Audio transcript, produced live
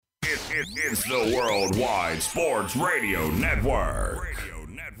It's the Worldwide Sports Radio Network.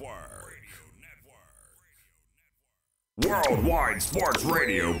 Worldwide Sports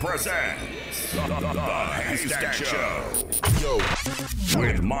Radio presents the Haystack Show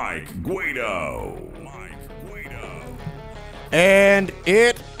with Mike Guido. And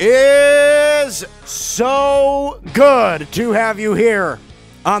it is so good to have you here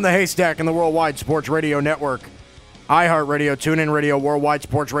on the Haystack and the Worldwide Sports Radio Network. iHeartRadio, TuneIn Radio,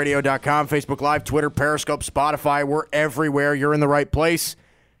 WorldwideSportsRadio.com, Facebook Live, Twitter, Periscope, Spotify. We're everywhere. You're in the right place.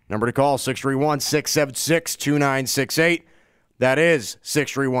 Number to call, 631-676-2968. That is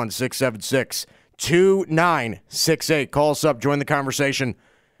 631-676-2968. Call us up. Join the conversation.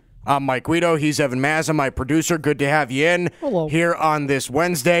 I'm Mike Guido. He's Evan Mazza, my producer. Good to have you in. Hello. Here on this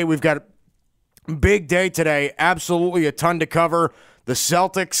Wednesday. We've got a big day today. Absolutely a ton to cover. The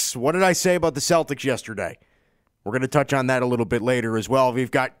Celtics. What did I say about the Celtics yesterday? We're going to touch on that a little bit later as well. We've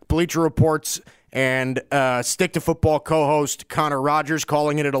got Bleacher Reports and Stick to Football co-host Connor Rogers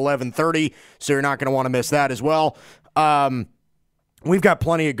calling it at 11:30, so you're not going to want to miss that as well. We've got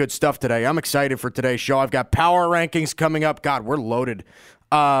plenty of good stuff today. I'm excited for today's show. I've got power rankings coming up. God, we're loaded.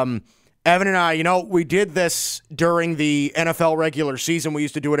 Evan and I, we did this during the NFL regular season. We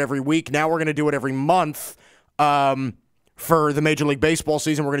used to do it every week. Now we're going to do it every month for the Major League Baseball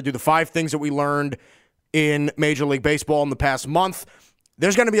season. We're going to do the 5 things that we learned in Major League Baseball in the past month.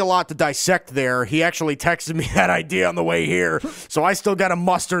 There's going to be a lot to dissect there. He actually texted me that idea on the way here, so I still got to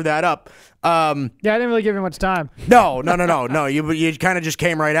muster that up. Yeah, I didn't really give you much time. No. You kind of just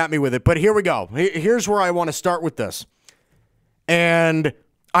came right at me with it. But here we go. Here's where I want to start with this. And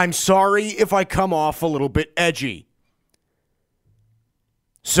I'm sorry if I come off a little bit edgy.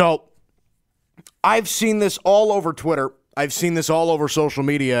 So I've seen this all over Twitter. I've seen this all over social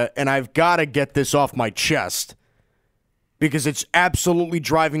media, and I've got to get this off my chest because it's absolutely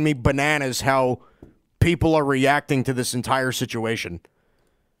driving me bananas how people are reacting to this entire situation.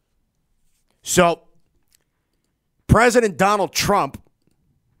 So, President Donald Trump,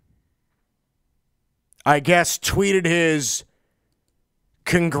 I guess, tweeted his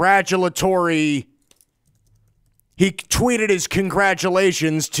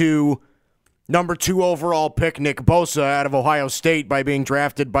congratulations to number 2 overall pick Nick Bosa out of Ohio State by being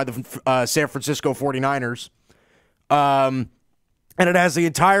drafted by the San Francisco 49ers. And it has the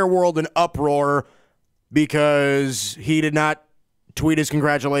entire world in uproar because he did not tweet his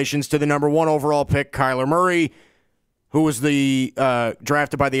congratulations to the number 1 overall pick, Kyler Murray, who was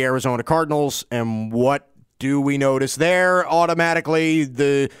drafted by the Arizona Cardinals. And what do we notice there? Automatically,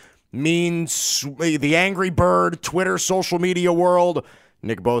 the Angry Bird, Twitter, social media world,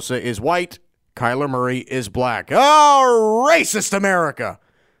 Nick Bosa is white, Kyler Murray is black. Oh, racist America.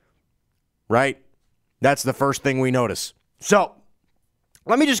 Right? That's the first thing we notice. So,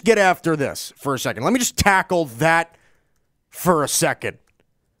 let me just get after this for a second. Let me just tackle that for a second.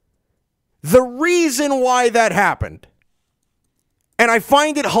 The reason why that happened, and I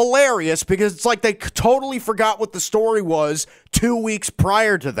find it hilarious because it's like they totally forgot what the story was 2 weeks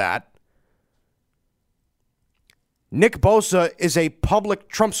prior to that. Nick Bosa is a public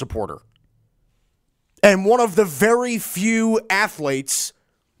Trump supporter and one of the very few athletes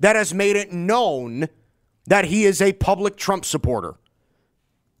that has made it known that he is a public Trump supporter.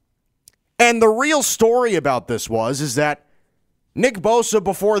 And the real story about this is that Nick Bosa,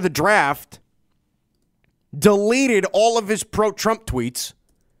 before the draft, deleted all of his pro-Trump tweets,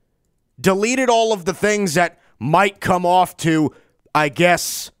 deleted all of the things that might come off to, I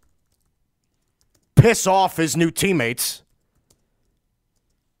guess, piss off his new teammates.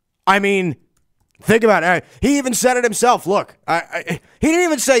 I mean, think about it. He even said it himself. Look, he didn't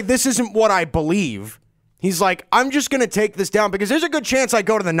even say this isn't what I believe. He's like, I'm just going to take this down because there's a good chance I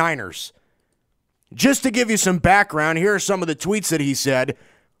go to the Niners. Just to give you some background, here are some of the tweets that he said.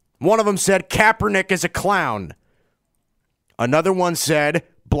 One of them said, Kaepernick is a clown. Another one said,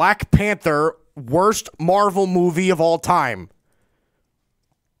 Black Panther, worst Marvel movie of all time.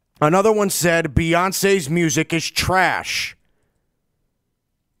 Another one said, Beyonce's music is trash.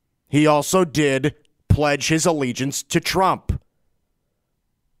 He also did pledge his allegiance to Trump.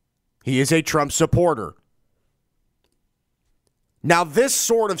 He is a Trump supporter. Now, this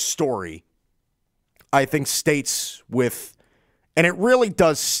sort of story, I think, states with, and it really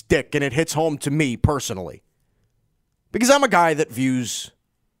does stick, and it hits home to me personally. Because I'm a guy that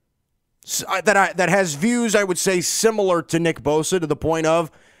has views, I would say, similar to Nick Bosa, to the point of,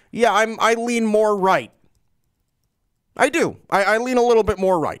 yeah, I lean more right. I do. I lean a little bit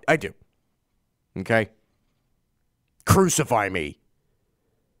more right. I do. Okay? Crucify me.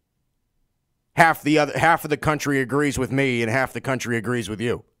 Half of the country agrees with me and half the country agrees with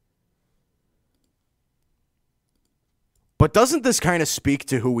you. But doesn't this kind of speak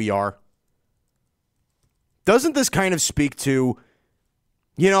to who we are? Doesn't this kind of speak to,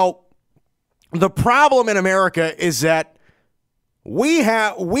 the problem in America is that we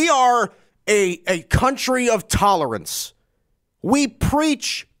are a country of tolerance. We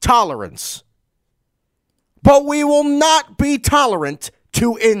preach tolerance, but we will not be tolerant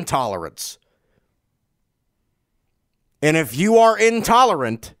to intolerance. And if you are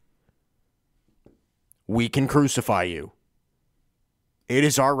intolerant, we can crucify you. It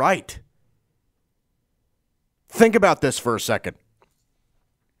is our right. Think about this for a second.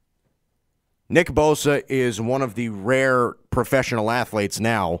 Nick Bosa is one of the rare professional athletes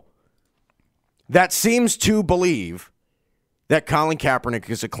now that seems to believe that Colin Kaepernick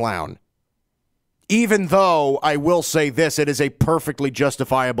is a clown. Even though I will say this, it is a perfectly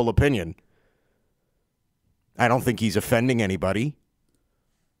justifiable opinion. I don't think he's offending anybody.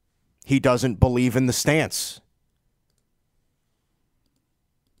 He doesn't believe in the stance.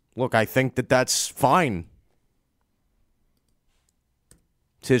 Look, I think that that's fine.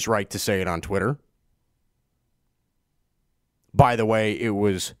 It's his right to say it on Twitter. By the way, it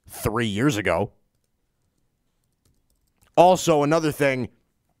was 3 years ago. Also, another thing,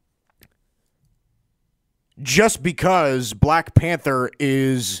 just because Black Panther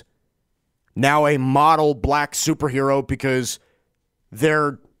is now a model black superhero because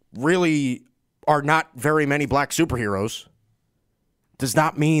there really are not very many black superheroes, does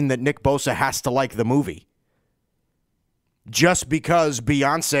not mean that Nick Bosa has to like the movie. Just because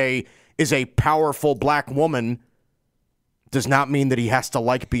Beyonce is a powerful black woman does not mean that he has to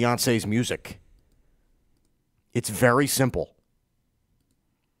like Beyonce's music. It's very simple.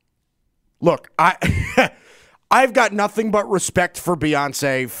 Look, I've got nothing but respect for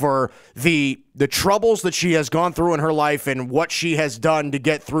Beyonce for the troubles that she has gone through in her life and what she has done to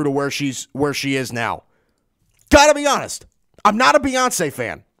get through to where she is now. Gotta be honest. I'm not a Beyonce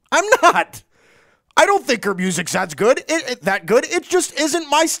fan. I'm not. I don't think her music's that good. That good. It just isn't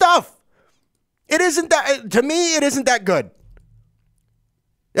my stuff. It isn't that. To me, it isn't that good.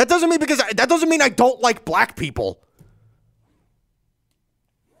 That doesn't mean I don't like black people.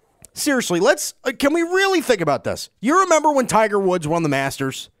 Seriously, can we really think about this? You remember when Tiger Woods won the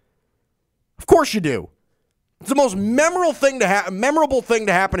Masters? Of course you do. It's the most memorable thing to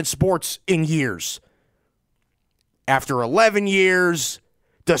happen in sports in years. After 11 years,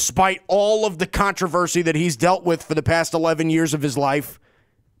 despite all of the controversy that he's dealt with for the past 11 years of his life,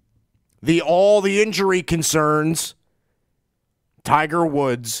 all the injury concerns, Tiger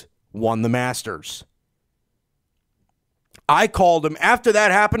Woods won the Masters. After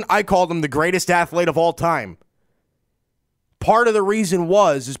that happened, I called him the greatest athlete of all time. Part of the reason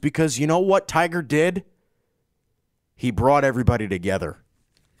is because you know what Tiger did? He brought everybody together.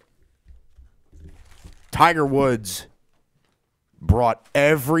 Tiger Woods brought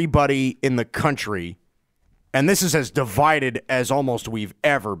everybody in the country, and this is as divided as almost we've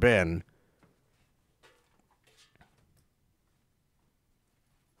ever been.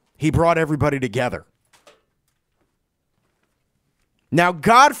 He brought everybody together. Now,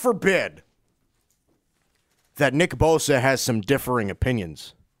 God forbid that Nick Bosa has some differing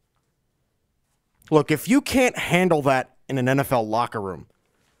opinions. Look, if you can't handle that in an NFL locker room,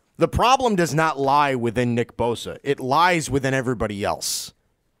 the problem does not lie within Nick Bosa. It lies within everybody else.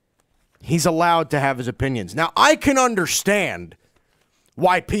 He's allowed to have his opinions. Now, I can understand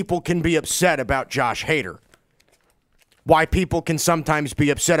why people can be upset about Josh Hader, why people can sometimes be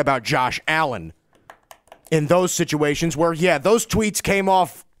upset about Josh Allen in those situations where, those tweets came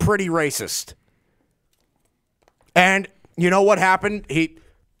off pretty racist. And you know what happened?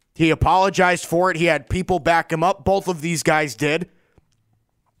 He apologized for it. He had people back him up. Both of these guys did.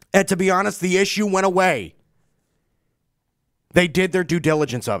 And to be honest, the issue went away. They did their due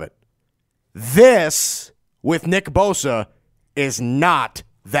diligence of it. This, with Nick Bosa, is not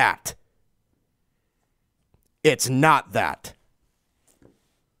that. It's not that.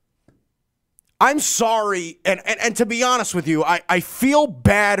 I'm sorry, and to be honest with you, I feel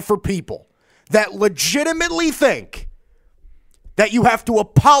bad for people that legitimately think that you have to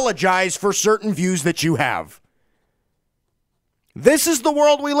apologize for certain views that you have. This is the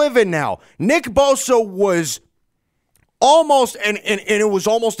world we live in now. Nick Bosa was almost, and it was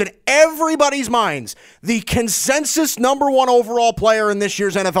almost in everybody's minds, the consensus number one overall player in this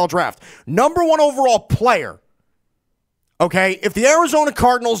year's NFL draft. Number one overall player. Okay, if the Arizona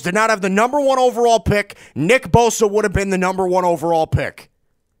Cardinals did not have the number one overall pick, Nick Bosa would have been the number one overall pick.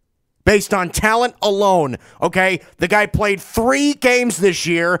 Based on talent alone, okay? The guy played 3 games this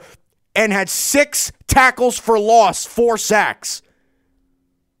year and had 6 tackles for loss, 4 sacks.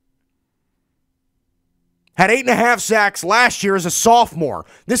 Had 8.5 sacks last year as a sophomore.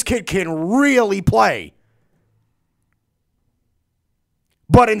 This kid can really play.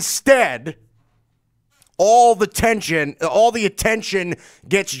 But instead, all the attention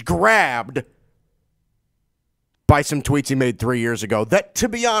gets grabbed by some tweets he made 3 years ago. That, to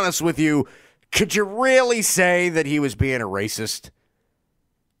be honest with you, could you really say that he was being a racist?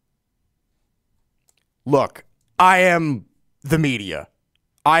 Look, I am the media.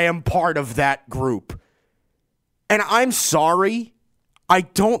 I am part of that group. And I'm sorry, I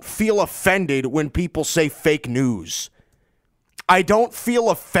don't feel offended when people say fake news. I don't feel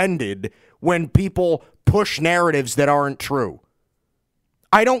offended when people push narratives that aren't true.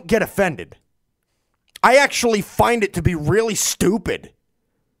 I don't get offended. I actually find it to be really stupid.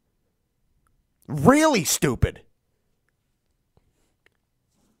 Really stupid.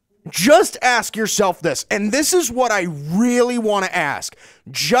 Just ask yourself this, and this is what I really want to ask.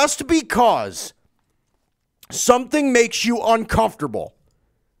 Just because something makes you uncomfortable,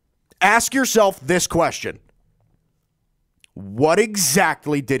 ask yourself this question. What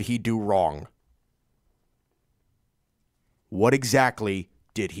exactly did he do wrong? What exactly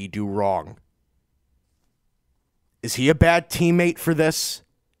did he do wrong? Is he a bad teammate for this?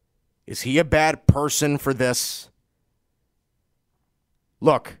 Is he a bad person for this?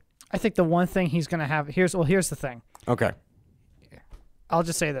 Look. I think the one thing he's going to have... Here's the thing. Okay. I'll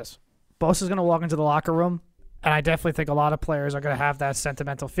just say this. Bosa's going to walk into the locker room, and I definitely think a lot of players are going to have that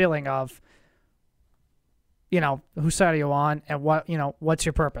sentimental feeling of, whose side are you on, and what's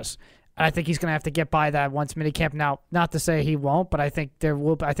your purpose? And I think he's going to have to get by that once minicamp. Now, not to say he won't, but I think there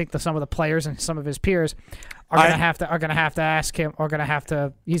will. I think some of the players and some of his peers are going to have to ask him, or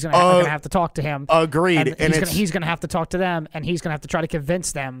he's going to have to talk to him. Agreed. And he's going to have to talk to them, and he's going to have to try to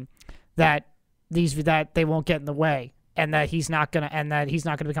convince them that they won't get in the way, and that he's not going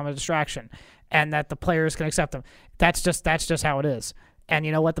to become a distraction, and that the players can accept him. That's just how it is. And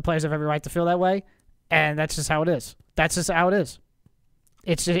you know what? The players have every right to feel that way, and that's just how it is. That's just how it is.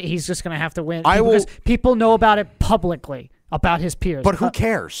 He's just going to have to win. Because people know about it publicly, about his peers. But who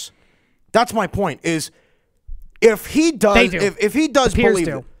cares? That's my point. Is if he does, they do. If he does believe,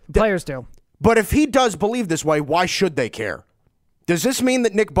 the players do. But if he does believe this way, why should they care? Does this mean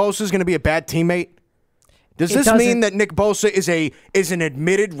that Nick Bosa is going to be a bad teammate? Does this mean that Nick Bosa is an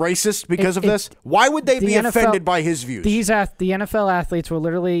admitted racist because of this? Why would they be offended by his views? The NFL athletes were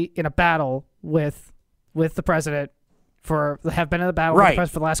literally in a battle with the president. Have been in a battle with the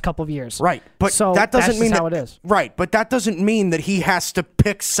president for the last couple of years. Right. But so that doesn't mean how it is. Right. But that doesn't mean that he has to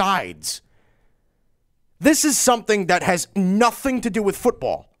pick sides. This is something that has nothing to do with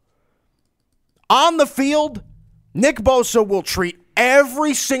football. On the field, Nick Bosa will treat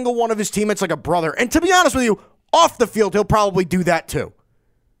every single one of his teammates like a brother. And to be honest with you, off the field, he'll probably do that too.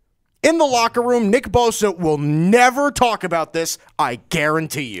 In the locker room, Nick Bosa will never talk about this, I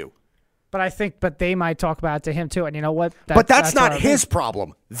guarantee you. But they might talk about it to him too, and you know what? That's not his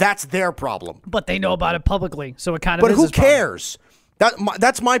problem. That's their problem. But they know about it publicly, so it kind of. But who cares?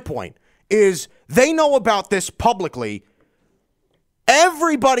 That's my point. Is they know about this publicly.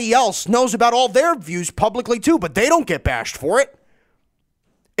 Everybody else knows about all their views publicly too, but they don't get bashed for it.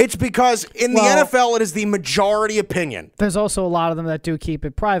 It's because in the NFL, it is the majority opinion. There's also a lot of them that do keep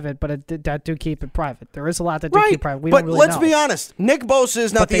it private, that do keep it private. There is a lot that do keep it private. But let's be honest. Nick Bosa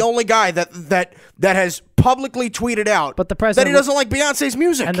is not the only guy that has publicly tweeted out that he doesn't like Beyonce's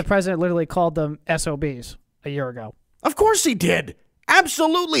music. And the president literally called them SOBs a year ago. Of course he did.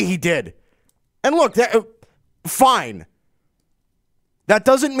 Absolutely he did. And look, fine. That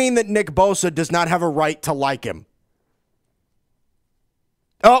doesn't mean that Nick Bosa does not have a right to like him.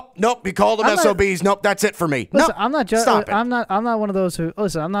 Oh, nope, he called them SOBs. Nope, that's it for me. Listen, no, stop it. I'm not one of those who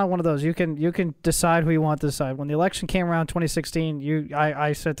I'm not one of those. You can decide who you want to decide. When the election came around 2016,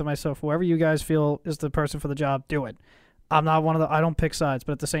 I said to myself, whoever you guys feel is the person for the job, do it. I'm not one of the I don't pick sides,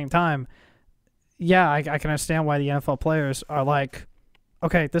 but at the same time, yeah, I can understand why the NFL players are like,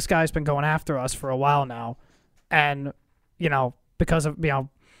 okay, this guy's been going after us for a while now, and because of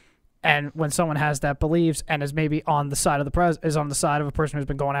and when someone has that beliefs and is maybe on the side of is on the side of a person who's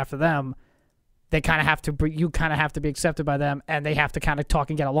been going after them, you kind of have to be accepted by them, and they have to kind of talk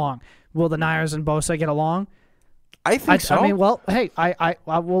and get along. Will the Niners and Bosa get along? I think so. I mean, well, hey,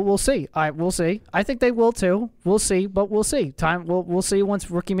 we'll see. We'll see. I think they will too. We'll see, but we'll see. We'll see once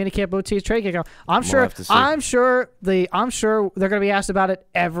rookie minicamp OTs trade kick out. I'm sure they're going to be asked about it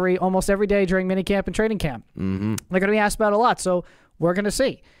almost every day during minicamp and training camp. Mm-hmm. They're going to be asked about it a lot, so we're going to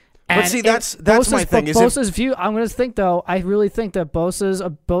see. But see, that's my thing. Bosa's view. I'm going to think though. I really think that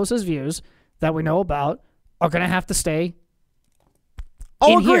Bosa's views that we know about are going to have to stay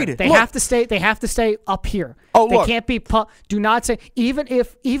Oh, in here. agreed. They Look. have to stay. They have to stay up here. Oh, they look. can't be. Do not say even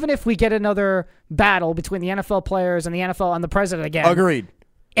if we get another battle between the NFL players and the NFL and the president again. Agreed.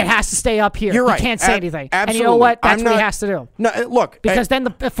 It has to stay up here. You're right. He can't say anything. Absolutely. And you know what? That's I'm what he not- has to do. No, look. Because then the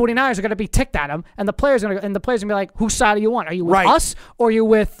 49ers are going to be ticked at him, and the players are going to be like, "Whose side are you on? Are you with Right. us or are you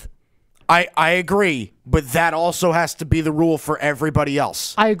with?" I agree, but that also has to be the rule for everybody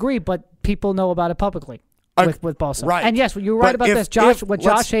else. I agree, but people know about it publicly with Bosa. Right. And yes, you're right But about if- this. if-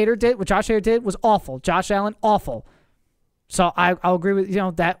 Josh Hader did was awful. Josh Allen, awful. So I'll agree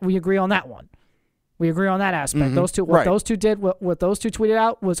with that. We agree on that one. We agree on that aspect. Those two, Right. those two did, what those two tweeted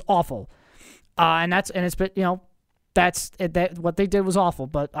out was awful. And it's been that what they did was awful.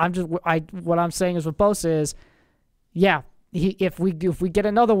 But what I'm saying is with Bosa is, yeah, if we get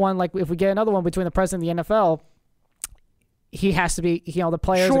another one between the president and the NFL, he has to be, the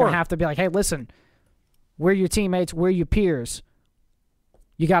players are Sure. gonna have to be like, hey, listen, we're your teammates, we're your peers.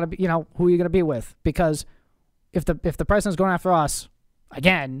 You got to be, who are you gonna be with? Because if the president's going after us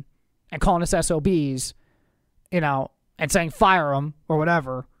again and calling us SOBs, and saying fire them or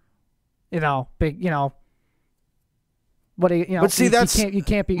whatever, big, what do you, But see, you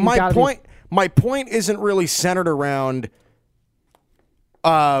can't be. My point. My point isn't really centered around.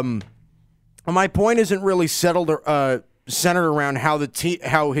 My point isn't really centered around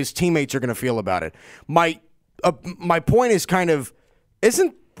how his teammates are going to feel about it. My point is kind of,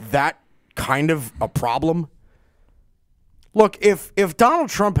 isn't that kind of a problem? Look, if Donald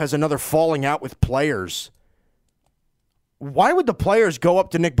Trump has another falling out with players, why would the players go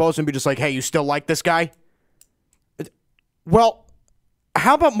up to Nick Bosa and be just like, hey, you still like this guy? Well,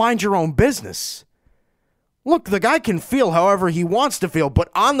 how about mind your own business? Look, the guy can feel however he wants to feel, but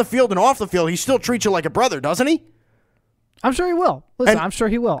on the field and off the field, he still treats you like a brother, doesn't he? I'm sure he will. Listen, And I'm sure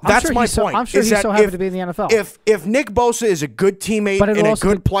he will. That's my point. I'm sure is he's that so happy to be in the NFL. If Nick Bosa is a good teammate But and it'll a also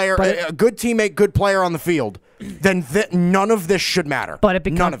good be- player, but a good teammate, good player on the field, then none of this should matter. But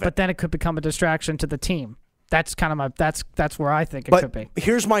none of it. But then it could become a distraction to the team. That's kind of that's where I think it But could be.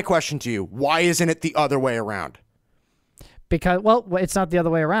 here's my question to you: why isn't it the other way around? Because it's not the other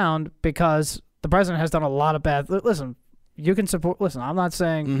way around because the president has done a lot of bad. Listen, you can support. Listen, I'm not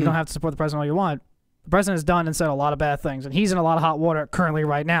saying you don't have to support the president all you want. The president has done and said a lot of bad things, and he's in a lot of hot water currently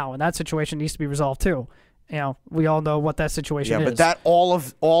right now, and that situation needs to be resolved too. We all know what that situation is. Yeah, but that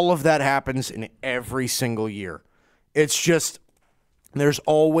all of that happens in every single year. It's just there's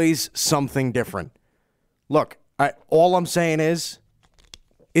always something different. Look, all I'm saying is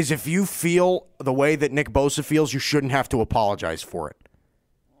if you feel the way that Nick Bosa feels, you shouldn't have to apologize for it.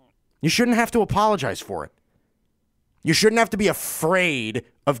 You shouldn't have to apologize for it. You shouldn't have to be afraid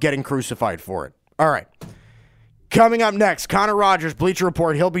of getting crucified for it. All right. Coming up next, Connor Rogers, Bleacher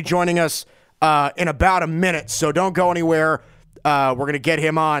Report. He'll be joining us in about a minute, so don't go anywhere. We're going to get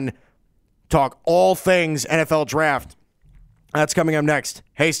him on, talk all things NFL Draft. That's coming up next.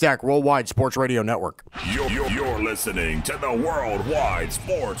 Haystack Worldwide Sports Radio Network. You're listening to the Worldwide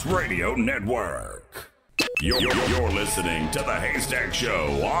Sports Radio Network. You're listening to the Haystack Show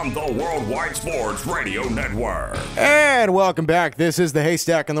on the Worldwide Sports Radio Network. And welcome back. This is the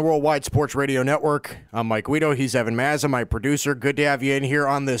Haystack on the Worldwide Sports Radio Network. I'm Mike Guido. He's Evan Mazza, my producer. Good to have you in here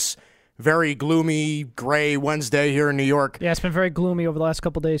on this very gloomy, gray Wednesday here in New York. Yeah, it's been very gloomy over the last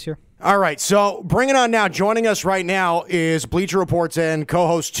couple of days here. All right, so bring it on now. Joining us right now is Bleacher Reports and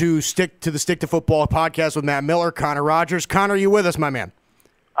co-host to Stick to Football podcast with Matt Miller, Connor Rogers. Connor, you with us, my man?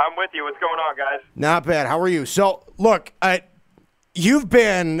 I'm with you. What's going on, guys? Not bad. How are you? So, look, you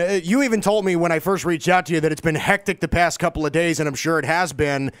even told me when I first reached out to you that it's been hectic the past couple of days, and I'm sure it has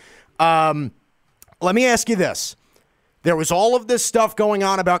been. Let me ask you this. There was all of this stuff going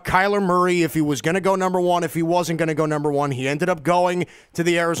on about Kyler Murray, if he was going to go number one, if he wasn't going to go number one. He ended up going to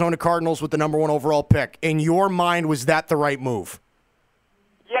the Arizona Cardinals with the number one overall pick. In your mind, was that the right move?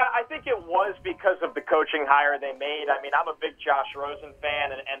 Yeah, I think it was because of the coaching hire they made. I mean, I'm a big Josh Rosen fan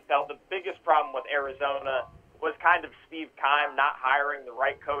and felt the biggest problem with Arizona was kind of Steve Keim not hiring the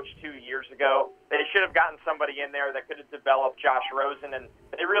right coach 2 years ago. They should have gotten somebody in there that could have developed Josh Rosen, and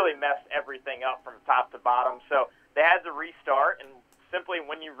they really messed everything up from top to bottom. So they had to restart, and simply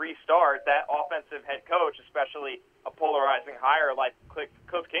when you restart, that offensive head coach, especially a polarizing hire like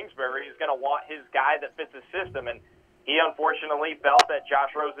Cliff Kingsbury, is going to want his guy that fits his system. And he unfortunately felt that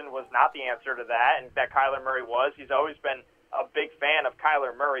Josh Rosen was not the answer to that, and that Kyler Murray was. He's always been a big fan of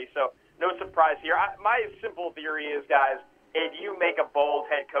Kyler Murray, so no surprise here. My simple theory is, guys, if you make a bold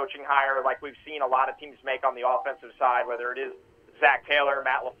head coaching hire like we've seen a lot of teams make on the offensive side, whether it is Zach Taylor,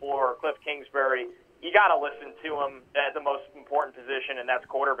 Matt LaFleur, or Cliff Kingsbury, you got to listen to him at the most important position, and that's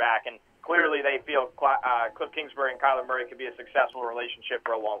quarterback. And clearly they feel Cliff Kingsbury and Kyler Murray could be a successful relationship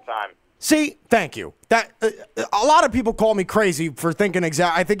for a long time. See, thank you. That a lot of people call me crazy for thinking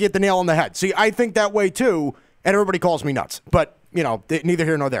I think you hit the nail on the head. See, I think that way too, and everybody calls me nuts. But, neither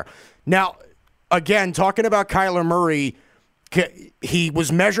here nor there. Now, again, talking about Kyler Murray, he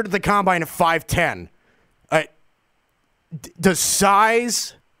was measured at the combine at 5'10". Does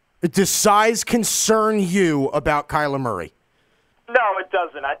size concern you about Kyler Murray? No, it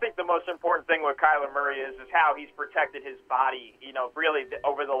doesn't. I think the most important thing with Kyler Murray is how he's protected his body, really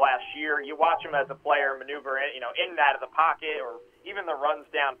over the last year. You watch him as a player maneuver, in and out of the pocket or even the runs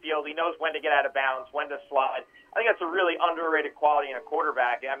downfield. He knows when to get out of bounds, when to slide. I think that's a really underrated quality in a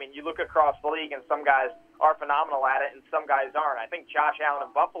quarterback. I mean, you look across the league and some guys are phenomenal at it and some guys aren't. I think Josh Allen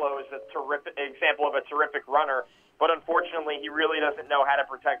in Buffalo is a terrific example of a terrific runner, but unfortunately he really doesn't know how to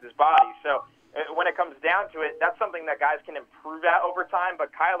protect his body. So when it comes down to it, that's something that guys can improve at over time,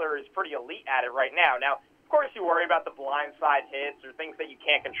 but Kyler is pretty elite at it right now. Now, of course, you worry about the blindside hits or things that you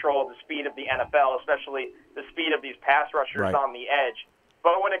can't control, the speed of the NFL, especially the speed of these pass rushers on the edge.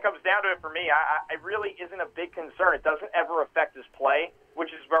 But when it comes down to it for me, I really isn't a big concern. It doesn't ever affect his play,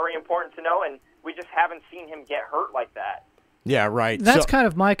 which is very important to know, and we just haven't seen him get hurt like that. Yeah, right. That's kind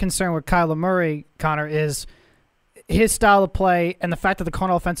of my concern with Kyler Murray, Connor, is his style of play and the fact that the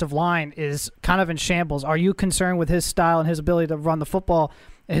Cardinal offensive line is kind of in shambles. Are you concerned with his style and his ability to run the football,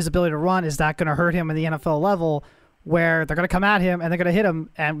 his ability to run? Is that going to hurt him in the NFL level where they're going to come at him and they're going to hit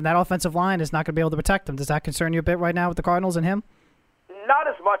him, and that offensive line is not going to be able to protect him? Does that concern you a bit right now with the Cardinals and him? Not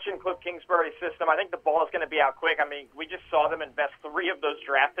as much in Cliff Kingsbury's system. I think the ball is going to be out quick. I mean, we just saw them invest 3 of those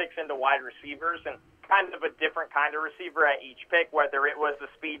draft picks into wide receivers and kind of a different kind of receiver at each pick, whether it was the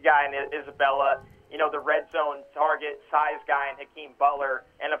speed guy in Isabella, the red zone target size guy in Hakeem Butler,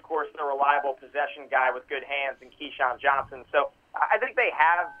 and, of course, the reliable possession guy with good hands in Keyshawn Johnson. So I think they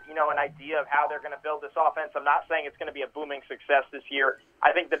have, an idea of how they're going to build this offense. I'm not saying it's going to be a booming success this year.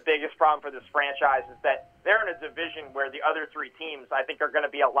 I think the biggest problem for this franchise is that they're in a division where the other 3 teams, I think, are going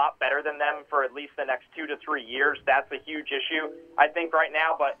to be a lot better than them for at least the next 2 to 3 years. That's a huge issue, I think, right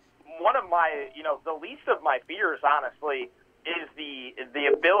now. But one of my, the least of my fears, honestly, is the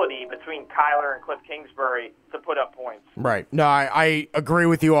ability between Kyler and Cliff Kingsbury to put up points. Right. No, I agree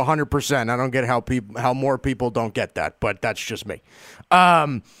with you 100%. I don't get how more people don't get that, but that's just me.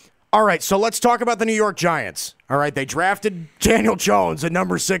 All right, so let's talk about the New York Giants. All right, they drafted Daniel Jones at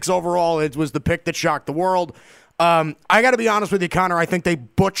number 6 overall. It was the pick that shocked the world. I got to be honest with you, Connor. I think they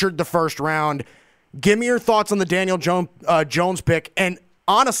butchered the first round. Give me your thoughts on the Daniel Jones pick, and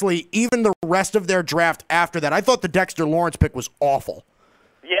honestly, even the rest of their draft after that. I thought the Dexter Lawrence pick was awful.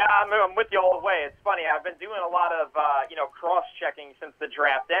 Yeah, I'm with you all the way. It's funny. I've been doing a lot of cross-checking since the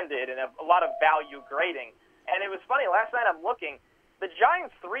draft ended and a lot of value grading. And it was funny. Last night I'm looking. The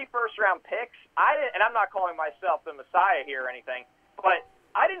Giants' 3 first-round picks, and I'm not calling myself the Messiah here or anything, but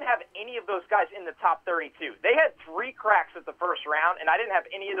I didn't have any of those guys in the top 32. They had 3 cracks at the first round, and I didn't have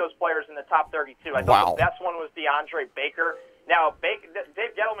any of those players in the top 32. I thought the best one was DeAndre Baker. Now,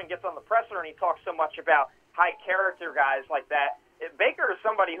 Dave Gettleman gets on the presser, and he talks so much about high-character guys like that. Baker is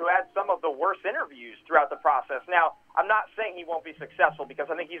somebody who had some of the worst interviews throughout the process. Now, I'm not saying he won't be successful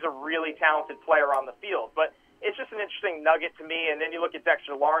because I think he's a really talented player on the field, but it's just an interesting nugget to me. And then you look at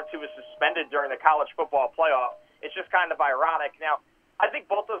Dexter Lawrence, who was suspended during the college football playoff. It's just kind of ironic. Now, I think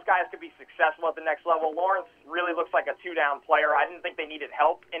both those guys could be successful at the next level. Lawrence really looks like a 2-down player. I didn't think they needed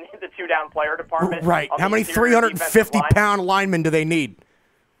help in the 2-down player department. Right. How many 350-pound linemen do they need?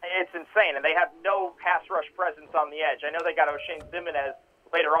 It's insane, and they have no pass rush presence on the edge. I know they got O'Shane Ximines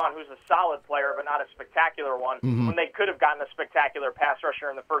later on, who's a solid player but not a spectacular one, when they could have gotten a spectacular pass rusher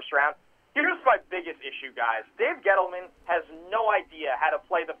in the first round. Here's my biggest issue, guys. Dave Gettleman has no idea how to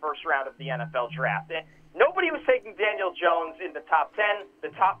play the first round of the NFL draft. Nobody was taking Daniel Jones in the top 10, the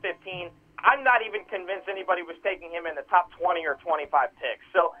top 15. I'm not even convinced anybody was taking him in the top 20 or 25 picks.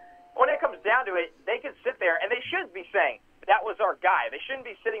 So when it comes down to it, they could sit there, and they should be saying, that was our guy. They shouldn't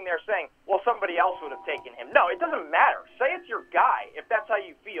be sitting there saying, well, somebody else would have taken him. No, it doesn't matter. Say it's your guy if that's how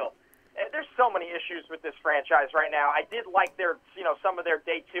you feel. There's so many issues with this franchise right now. I did like some of their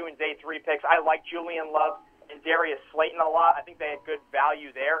day 2 and day 3 picks. I like Julian Love and Darius Slayton a lot. I think they had good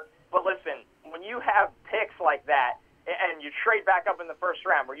value there. But listen, when you have picks like that and you trade back up in the first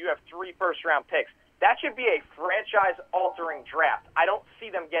round where you have 3 first-round picks, that should be a franchise-altering draft. I don't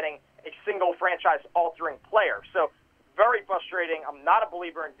see them getting a single franchise-altering player. So very frustrating. I'm not a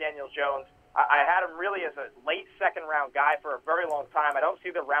believer in Daniel Jones. I had him really as a late second-round guy for a very long time. I don't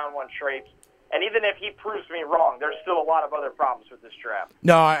see the round 1 traits. And even if he proves me wrong, there's still a lot of other problems with this draft.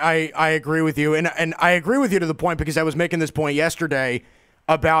 No, I agree with you. And I agree with you to the point because I was making this point yesterday.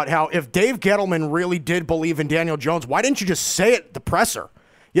 about how if Dave Gettleman really did believe in Daniel Jones, why didn't you just say it at the presser?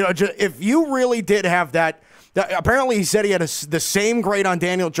 You know, if you really did have that apparently he said he had the same grade on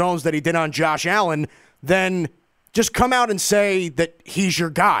Daniel Jones that he did on Josh Allen, then just come out and say that he's your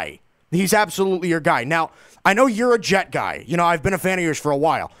guy. He's absolutely your guy. Now, I know you're a Jet guy. You know, I've been a fan of yours for a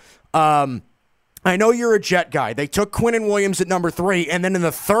while. I know you're a Jet guy. They took Quinnen Williams at number 3, and then in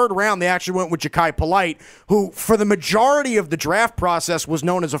the third round, they actually went with Jachai Polite, who for the majority of the draft process was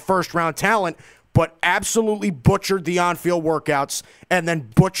known as a first-round talent, but absolutely butchered the on-field workouts and then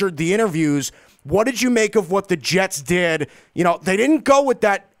butchered the interviews. What did you make of what the Jets did? You know, they didn't go with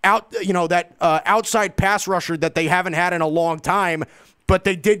that outside pass rusher that they haven't had in a long time, but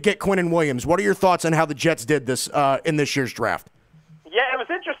they did get Quinnen Williams. What are your thoughts on how the Jets did this in this year's draft? Yeah, it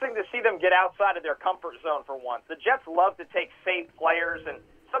was interesting to see them get outside of their comfort zone for once. The Jets love to take safe players, and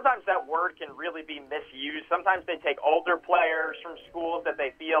sometimes that word can really be misused. Sometimes they take older players from schools that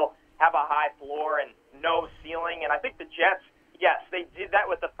they feel have a high floor and no ceiling, and I think the Jets, yes, they did that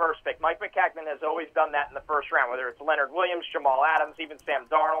with the first pick. Mike McCagnon has always done that in the first round, whether it's Leonard Williams, Jamal Adams, even Sam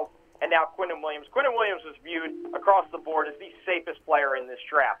Darnold, and now Quinnen Williams. Quinnen Williams was viewed across the board as the safest player in this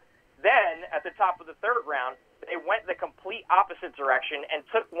draft. Then, at the top of the third round, they went the complete opposite direction and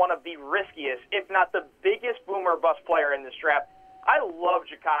took one of the riskiest, if not the biggest boomer bust player in this draft. I love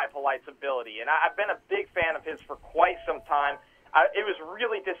Jachai Polite's ability, and I've been a big fan of his for quite some time. It was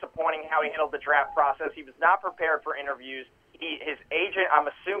really disappointing how he handled the draft process. He was not prepared for interviews. His agent, I'm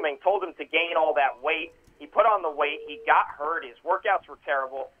assuming, told him to gain all that weight. He put on the weight. He got hurt. His workouts were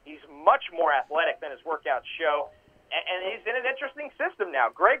terrible. He's much more athletic than his workouts show. And he's in an interesting system now.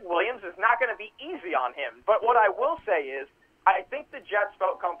 Greg Williams is not going to be easy on him. But what I will say is I think the Jets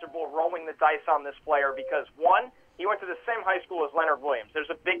felt comfortable rolling the dice on this player because, one, he went to the same high school as Leonard Williams. There's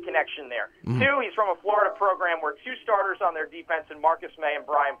a big connection there. Mm-hmm. 2, he's from a Florida program where 2 starters on their defense in Marcus May and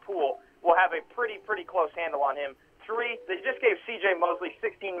Brian Poole will have a pretty close handle on him. 3, they just gave C.J. Mosley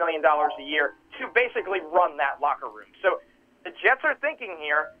 $16 million a year to basically run that locker room. So the Jets are thinking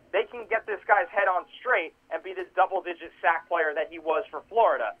here they can get this guy's head on straight and be this double-digit sack player that he was for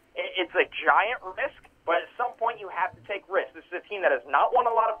Florida. It's a giant risk, but at some point you have to take risks. This is a team that has not won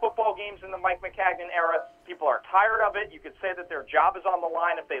a lot of football games in the Mike McCagnon era. People are tired of it. You could say that their job is on the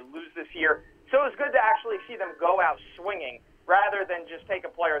line if they lose this year. So it's good to actually see them go out swinging rather than just take a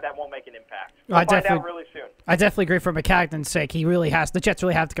player that won't make an impact. We'll find out really soon. I definitely agree for McCagnon's sake. He really has. The Jets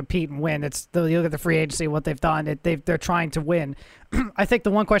really have to compete and win. You look at the free agency, what they've done. They're trying to win. I think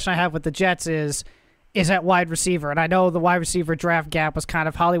the one question I have with the Jets is at wide receiver. And I know the wide receiver draft gap was kind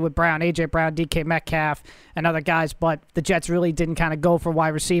of Hollywood Brown, A.J. Brown, DK Metcalf, and other guys, but the Jets really didn't kind of go for wide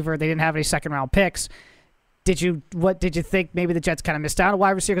receiver. They didn't have any second-round picks. What did you think maybe the Jets kind of missed out on a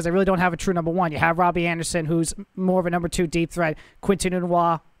wide receiver because they really don't have a true number 1? You have Robbie Anderson, who's more of a number 2 deep threat. Quinton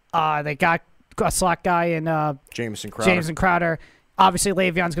Unwa, they got a slot guy in Jamison Crowder. Obviously,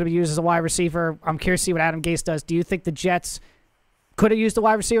 Le'Veon's going to be used as a wide receiver. I'm curious to see what Adam Gase does. Do you think the Jets could have used a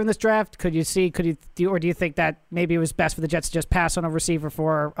wide receiver in this draft? Or do you think that maybe it was best for the Jets to just pass on a receiver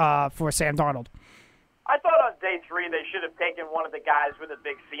for Sam Darnold? I thought on day 3 they should have taken one of the guys with a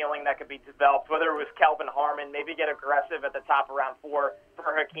big ceiling that could be developed, whether it was Kelvin Harmon, maybe get aggressive at the top of round 4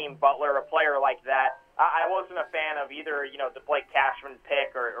 for Hakeem Butler, a player like that. I wasn't a fan of either, the Blake Cashman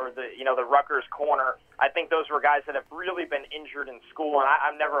pick or the Rutgers corner. I think those were guys that have really been injured in school, and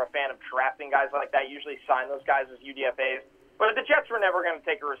I'm never a fan of drafting guys like that. Usually sign those guys as UDFAs. But the Jets were never going to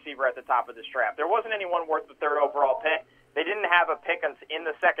take a receiver at the top of this draft. There wasn't anyone worth the 3rd overall pick. They didn't have a pick in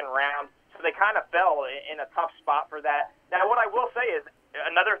the 2nd round. So they kind of fell in a tough spot for that. Now, what I will say is,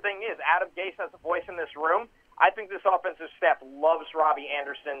 another thing is, Adam Gase has a voice in this room. I think this offensive staff loves Robbie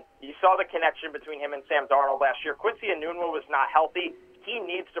Anderson. You saw the connection between him and Sam Darnold last year. Quincy Enunwa was not healthy. He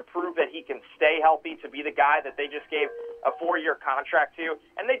needs to prove that he can stay healthy to be the guy that they just gave a 4-year contract to.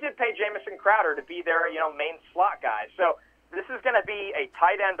 And they did pay Jamison Crowder to be their main slot guy. So this is going to be a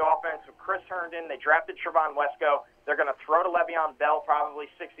tight end offense with Chris Herndon. They drafted Trevon Wesco. They're going to throw to Le'Veon Bell probably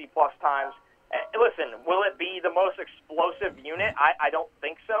 60-plus times. Listen, will it be the most explosive unit? I don't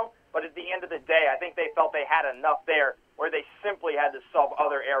think so. But at the end of the day, I think they felt they had enough there where they simply had to solve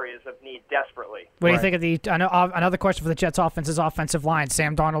other areas of need desperately. What do you think of another question for the Jets' offense is offensive line.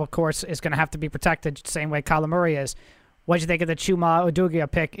 Sam Darnold, of course, is going to have to be protected the same way Kyler Murray is. What did you think of the Chuma Odugia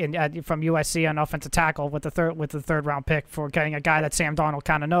pick from USC on offensive tackle with the third round pick for getting a guy that Sam Darnold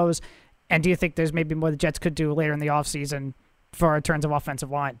kind of knows? And do you think there's maybe more the Jets could do later in the offseason in terms of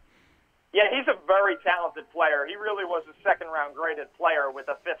offensive line? Yeah, he's a very talented player. He really was a 2nd-round graded player with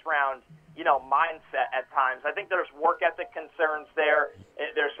a 5th-round mindset at times. I think there's work ethic concerns there.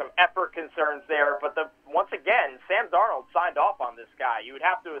 There's some effort concerns there. But once again, Sam Darnold signed off on this guy. You would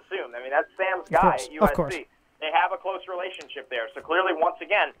have to assume. I mean, that's Sam's guy at USC. Of course. They have a close relationship there. So clearly, once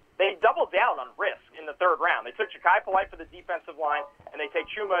again, they doubled down on risk in the third round. They took Ja'Kai Polite for the defensive line, and they take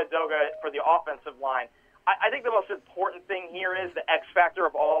Chuma Edoga for the offensive line. I think the most important thing here is the X factor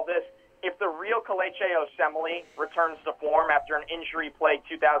of all of this. If the real Kelechi Osemele returns to form after an injury-plagued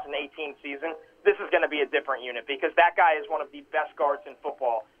 2018 season, this is going to be a different unit because that guy is one of the best guards in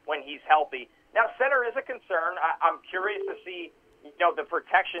football when he's healthy. Now, center is a concern. I'm curious to see the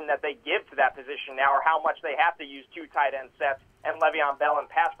protection that they give to that position now, or how much they have to use two tight end sets and Le'Veon Bell in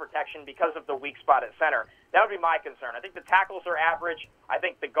pass protection because of the weak spot at center. That would be my concern. I think the tackles are average. I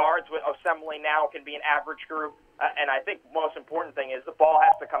think the guards with Osemele now can be an average group. And I think the most important thing is the ball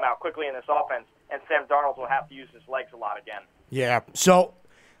has to come out quickly in this offense, and Sam Darnold will have to use his legs a lot again. Yeah, so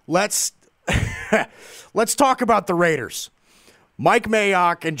let's talk about the Raiders. Mike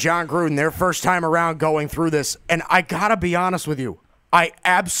Mayock and John Gruden, their first time around going through this, and I got to be honest with you, I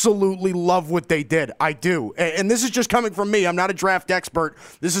absolutely love what they did. I do. And this is just coming from me. I'm not a draft expert.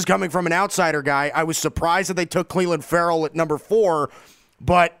 This is coming from an outsider guy. I was surprised that they took Clelin Ferrell at number 4,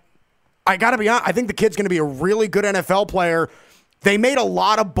 but I got to be honest, I think the kid's going to be a really good NFL player. They made a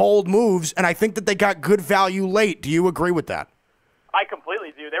lot of bold moves, and I think that they got good value late. Do you agree with that? I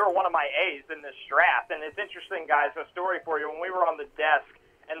completely do. They were one of my A's in this draft, and it's interesting, guys, a story for you. When we were on the desk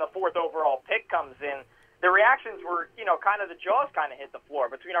and the 4th overall pick comes in, the reactions were, kind of the jaws kind of hit the floor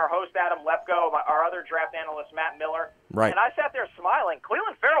between our host, Adam Lefko, our other draft analyst, Matt Miller. Right. And I sat there smiling.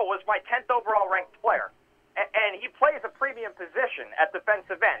 Clelin Ferrell was my 10th overall ranked player, and he plays a premium position at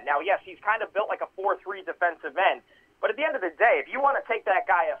defensive end. Now, yes, he's kind of built like a 4-3 defensive end, but at the end of the day, if you want to take that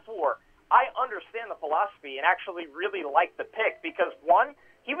guy at 4, I understand the philosophy and actually really like the pick because, one,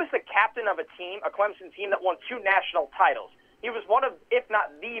 he was the captain of a Clemson team that won 2 national titles. He was one of, if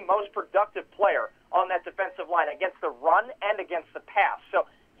not the most productive player on that defensive line against the run and against the pass. So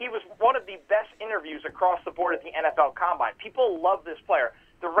he was one of the best interviews across the board at the NFL Combine. People love this player.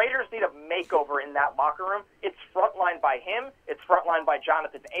 The Raiders need a makeover in that locker room. It's frontlined by him. It's frontlined by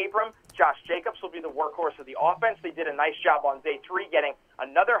Jonathan Abram. Josh Jacobs will be the workhorse of the offense. They did a nice job on day 3 getting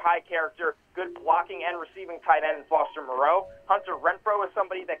another high character, good blocking and receiving tight end in Foster Moreau. Hunter Renfrow is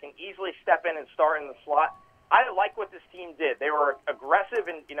somebody that can easily step in and start in the slot. I like what this team did. They were aggressive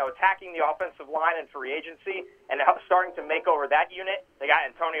in, attacking the offensive line and free agency and starting to make over that unit. They got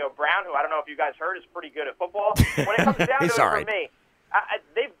Antonio Brown, who I don't know if you guys heard is pretty good at football. When it comes down to it for me,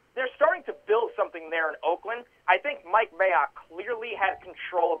 they're starting to build something there in Oakland. I think Mike Mayock clearly had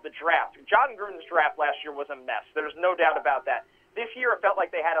control of the draft. John Gruden's draft last year was a mess. There's no doubt about that. This year, it felt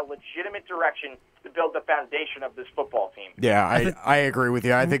like they had a legitimate direction to build the foundation of this football team. Yeah, I agree with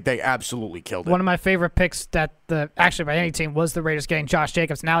you. I think they absolutely killed it. One of my favorite picks actually by any team was the Raiders getting Josh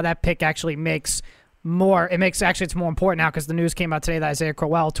Jacobs. Now that pick actually makes more. It's more important now because the news came out today that Isaiah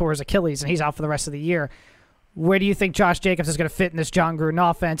Crowell tore his Achilles and he's out for the rest of the year. Where do you think Josh Jacobs is going to fit in this John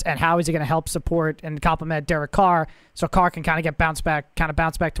Gruden offense, and how is he going to help support and complement Derek Carr so Carr can kind of bounce back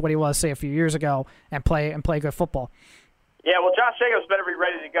to what he was, say, a few years ago and play good football? Yeah, well, Josh Jacobs better be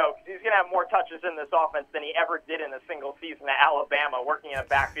ready to go because he's going to have more touches in this offense than he ever did in a single season at Alabama, working in a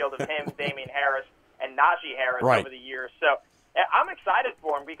backfield of him, Damian Harris, and Najee Harris over the years. So I'm excited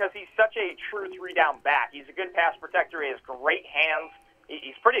for him because he's such a true 3-down back. He's a good pass protector. He has great hands.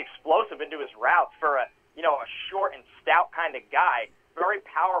 He's pretty explosive into his routes for a short and stout kind of guy. Very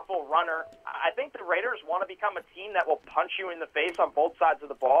powerful runner. I think the Raiders want to become a team that will punch you in the face on both sides of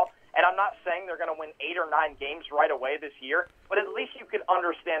the ball. And I'm not saying they're going to win 8 or 9 games right away this year, but at least you can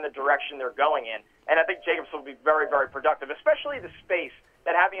understand the direction they're going in. And I think Jacobs will be very, very productive, especially the space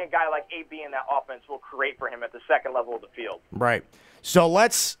that having a guy like AB in that offense will create for him at the second level of the field. Right. So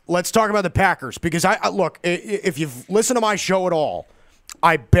let's talk about the Packers because I look, if you've listened to my show at all,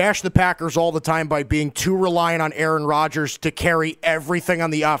 I bash the Packers all the time by being too reliant on Aaron Rodgers to carry everything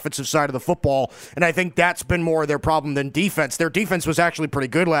on the offensive side of the football, and I think that's been more of their problem than defense. Their defense was actually pretty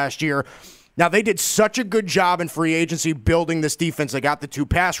good last year. Now, they did such a good job in free agency building this defense. They got the 2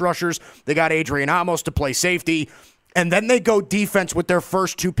 pass rushers. They got Adrian Amos to play safety, and then they go defense with their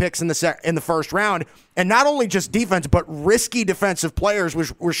first 2 picks in the first round, and not only just defense, but risky defensive players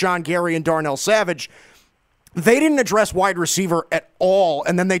with Rashawn Gary and Darnell Savage. They didn't address wide receiver at all,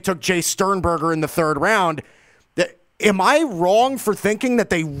 and then they took Jay Sternberger in the 3rd round. Am I wrong for thinking that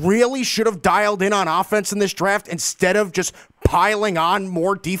they really should have dialed in on offense in this draft instead of just piling on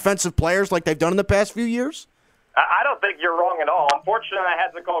more defensive players like they've done in the past few years? I don't think you're wrong at all. Unfortunately, I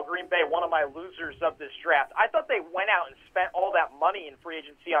had to call Green Bay one of my losers of this draft. I thought they went out and spent all that money in free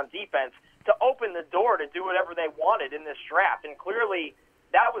agency on defense to open the door to do whatever they wanted in this draft, and clearly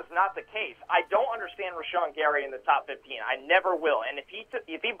that was not the case. I don't understand Rashawn Gary in the top 15. I never will. And if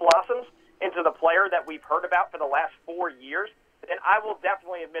he blossoms into the player that we've heard about for the last 4 years, then I will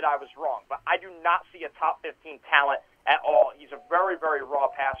definitely admit I was wrong. But I do not see a top 15 talent at all. He's a very, very raw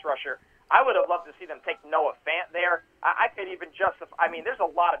pass rusher. I would have loved to see them take Noah Fant there. I could even justify. I mean, there's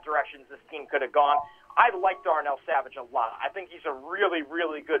a lot of directions this team could have gone. I like Darnell Savage a lot. I think he's a really,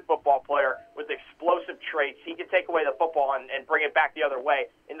 really good football player with explosive traits. He can take away the football and bring it back the other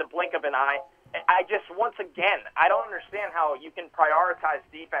way in the blink of an eye. I just, once again, I don't understand how you can prioritize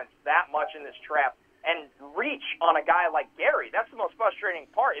defense that much in this draft and reach on a guy like Gary. That's the most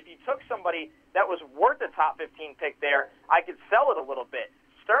frustrating part. If you took somebody that was worth a top 15 pick there, I could sell it a little bit.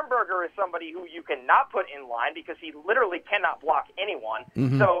 Sternberger is somebody who you cannot put in line because he literally cannot block anyone.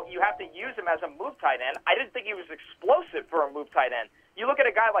 Mm-hmm. So you have to use him as a move tight end. I didn't think he was explosive for a move tight end. You look at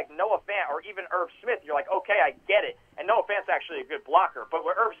a guy like Noah Fant or even Irv Smith, you're like, okay, I get it. And Noah Fant's actually a good blocker. But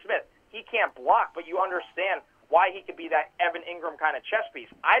with Irv Smith, he can't block, but you understand why he could be that Evan Ingram kind of chess piece.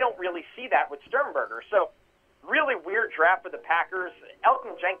 I don't really see that with Sternberger. So really weird draft for the Packers.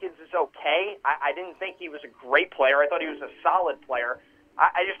 Elton Jenkins is okay. I didn't think he was a great player. I thought he was a solid player.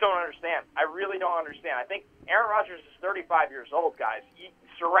 I just don't understand. I really don't understand. I think Aaron Rodgers is 35 years old, guys. You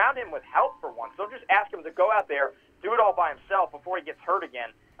surround him with help for once. Don't just ask him to go out there, do it all by himself before he gets hurt again.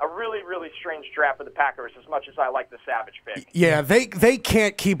 A really, really strange draft for the Packers, as much as I like the Savage pick. Yeah, they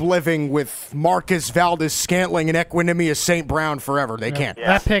can't keep living with Marcus Valdes-Scantling and Equanimeous St. Brown forever. They can't.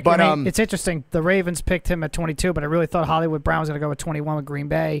 Yeah. That pick, but, I mean, it's interesting. The Ravens picked him at 22, but I really thought Hollywood Brown was going to go at 21 with Green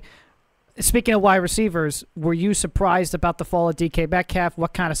Bay. Speaking of wide receivers, were you surprised about the fall of DK Metcalf?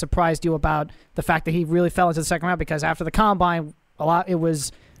 What kind of surprised you about the fact that he really fell into the second round? Because after the combine, that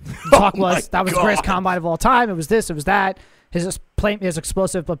was the greatest combine of all time. It was this, it was that. His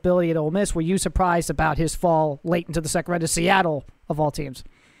explosive ability at Ole Miss. Were you surprised about his fall late into the second round to Seattle of all teams?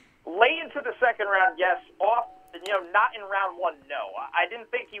 Late into the second round, yes. Not in round one, no. I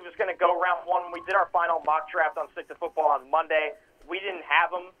didn't think he was going to go round one. When we did our final mock draft on Stick to Football on Monday, we didn't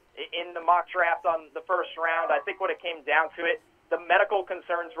have him in the mock draft on the first round. I think when it came down to it, the medical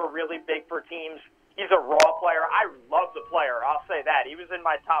concerns were really big for teams. He's a raw player. I love the player. I'll say that. He was in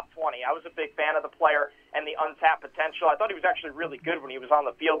my top 20. I was a big fan of the player and the untapped potential. I thought he was actually really good when he was on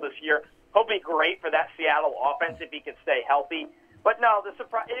the field this year. He'll be great for that Seattle offense if he can stay healthy. But no,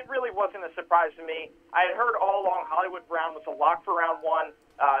 it really wasn't a surprise to me. I had heard all along Hollywood Brown was a lock for round one.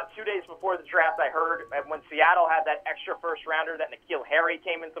 2 days before the draft, I heard when Seattle had that extra first-rounder that N'Keal Harry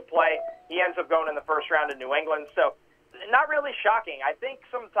came into play, he ends up going in the first round to New England. So not really shocking. I think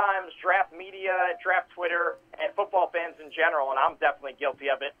sometimes draft media, draft Twitter, and football fans in general, and I'm definitely guilty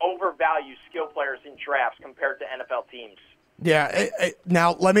of it, overvalue skill players in drafts compared to NFL teams. Yeah.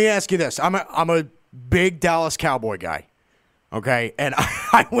 Now, let me ask you this. I'm a big Dallas Cowboy guy. Okay, and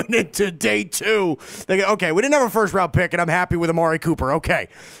I went into day two thinking, okay, we didn't have a first-round pick, and I'm happy with Amari Cooper. Okay.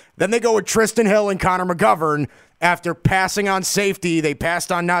 Then they go with Tristan Hill and Connor McGovern. After passing on safety, they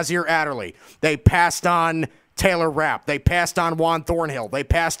passed on Nasir Adderley. They passed on Taylor Rapp. They passed on Juan Thornhill. They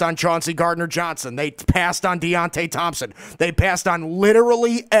passed on Chauncey Gardner-Johnson. They passed on Deontay Thompson. They passed on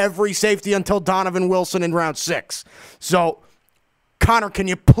literally every safety until Donovan Wilson in round 6. So, Connor, can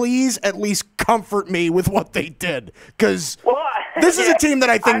you please at least comfort me with what they did? Because this is a team that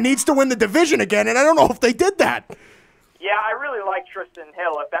I think needs to win the division again, and I don't know if they did that. Yeah, I really like Tristan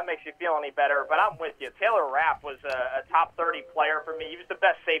Hill, if that makes you feel any better, but I'm with you. Taylor Rapp was a top 30 player for me. He was the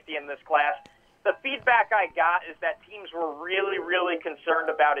best safety in this class. The feedback I got is that teams were really, really concerned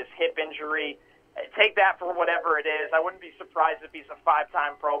about his hip injury. Take that for whatever it is. I wouldn't be surprised if he's a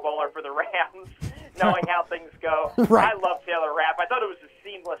 5-time Pro Bowler for the Rams, knowing how things go. Right. I love Taylor Rapp. I thought it was a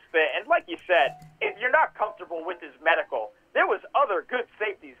seamless fit. And like you said, if you're not comfortable with his medical, there was other good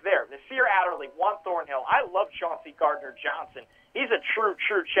safeties there. Nasir Adderley, Juan Thornhill. I love Chauncey Gardner-Johnson. He's a true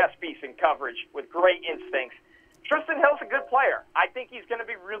chess piece in coverage with great instincts. Tristan Hill's a good player. I think he's going to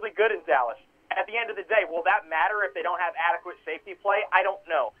be really good in Dallas. At the end of the day, will that matter if they don't have adequate safety play? I don't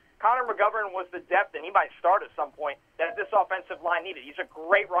know. Connor McGovern was the depth, and he might start at some point, that this offensive line needed. He's a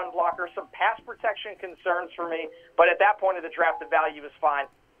great run blocker. Some pass protection concerns for me, but at that point of the draft, the value is fine.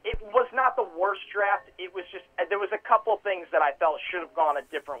 It was not the worst draft. It was just there was a couple things that I felt should have gone a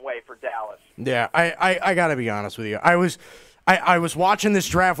different way for Dallas. Yeah, I got to be honest with you. I was watching this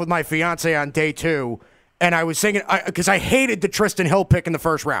draft with my fiance on day 2, and I was thinking, because I hated the Tristan Hill pick in the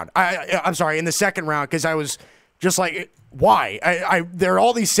first round. I'm sorry, in the second round, because I was just like, Why? There are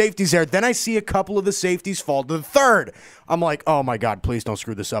all these safeties there. Then I see a couple of the safeties fall to the third. I'm like, oh my God, please don't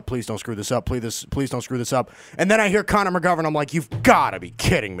screw this up. Please don't screw this up. Please don't screw this up. And then I hear Connor McGovern. I'm like, you've got to be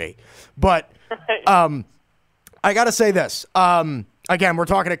kidding me. But I got to say this. Again, we're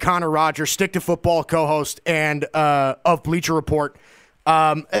talking to Connor Rogers, Stick to Football co-host and of Bleacher Report.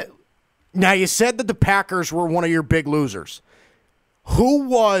 Now, you said that the Packers were one of your big losers. Who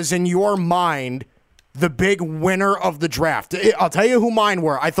was, in your mind, the big winner of the draft? I'll tell you who mine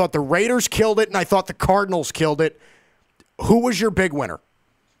were. I thought the Raiders killed it, and I thought the Cardinals killed it. Who was your big winner?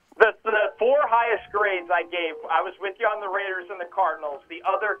 The four highest grades I gave, I was with you on the Raiders and the Cardinals. The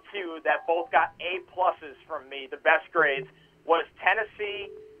other two that both got A+ from me, the best grades, was Tennessee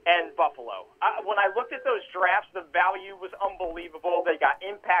and Buffalo. When I looked at those drafts, the value was unbelievable. They got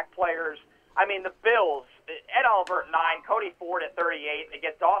impact players. I mean, the Bills, Ed Oliver at 9, Cody Ford at 38. They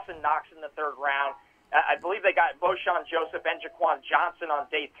get Dawson Knox in the third round. I believe they got Boshawn Joseph and Jaquan Johnson on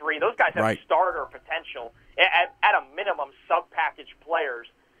day 3. Those guys have starter potential. At a minimum, sub-package players.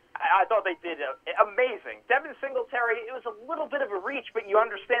 I thought they did amazing. Devin Singletary, it was a little bit of a reach, but you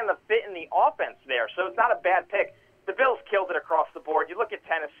understand the fit in the offense there, so it's not a bad pick. The Bills killed it across the board. You look at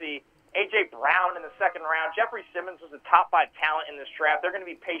Tennessee, A.J. Brown in the second round. Jeffrey Simmons was a top 5 talent in this draft. They're going to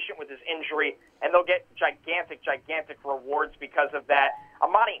be patient with his injury, and they'll get gigantic rewards because of that.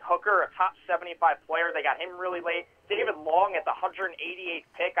 Amani Hooker, a top 75 player. They got him really late. David Long at the 188th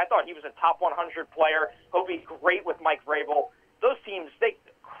pick. I thought he was a top 100 player. He'll be great with Mike Vrabel. Those teams, they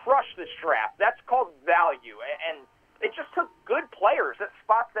crushed this draft. That's called value, and they just took good players at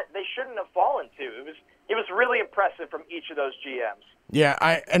spots that they shouldn't have fallen to. It was really impressive from each of those GMs. Yeah,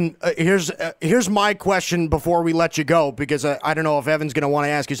 here's my question before we let you go, because I don't know if Evan's going to want to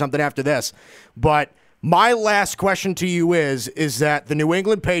ask you something after this, but my last question to you is that the New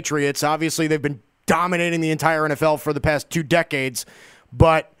England Patriots, obviously they've been dominating the entire NFL for the past 2 decades,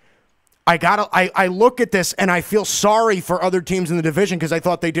 but I look at this and I feel sorry for other teams in the division because I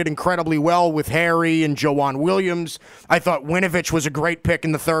thought they did incredibly well with Harry and Joanne Williams. I thought Winovich was a great pick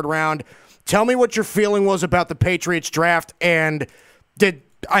in the 3rd round. Tell me what your feeling was about the Patriots draft, and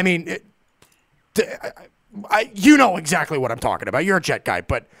you know exactly what I'm talking about. You're a Jet guy,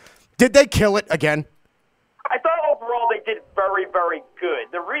 but did they kill it again? I thought overall they did very, very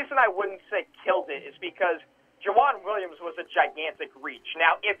good. The reason I wouldn't say killed it is because Joanne Williams was a gigantic reach.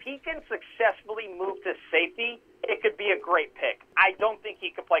 Now, if he can successfully move to safety, it could be a great pick. I don't think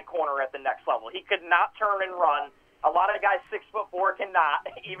he could play corner at the next level. He could not turn and run. A lot of guys 6'4" cannot,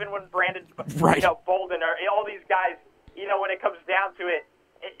 even when Brandon, Bolden, or all these guys, when it comes down to it,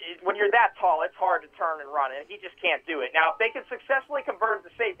 when you're that tall, it's hard to turn and run, and he just can't do it. Now, if they can successfully convert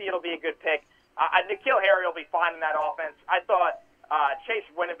to safety, it'll be a good pick. N'Keal Harry will be fine in that offense. I thought Chase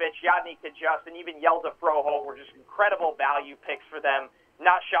Winovich, Yadni Kajust, and even Yelda Froholt were just incredible value picks for them.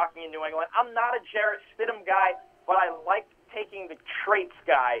 Not shocking in New England. I'm not a Jarrett Stidham guy, but I like taking the traits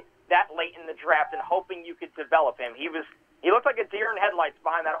guy that late in the draft and hoping you could develop him. He looked like a deer in headlights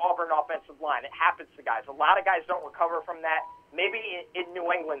behind that Auburn offensive line. It happens to guys. A lot of guys don't recover from that. Maybe in New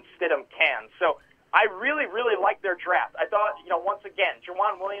England, Stidham can. So I really, really like their draft. I thought, once again,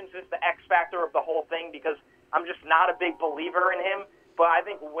 Jawan Williams is the X factor of the whole thing because I'm just not a big believer in him. But I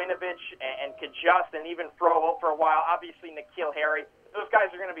think Winovich and Kajust and even Froholt for a while, obviously N'Keal Harry, those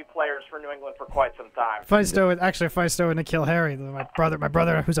guys are going to be players for New England for quite some time. Funny story with N'Keal Harry. My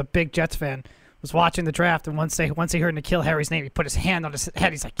brother, who's a big Jets fan, was watching the draft, and once he heard N'Keal Harry's name, he put his hand on his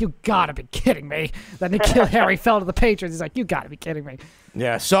head. He's like, "You gotta be kidding me!" That N'Keal Harry fell to the Patriots. He's like, "You gotta be kidding me!"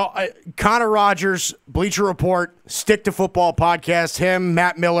 Yeah. So Connor Rogers, Bleacher Report, Stick to Football podcast. Him,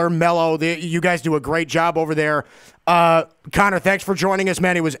 Matt Miller, Mello. You guys do a great job over there. Connor, thanks for joining us,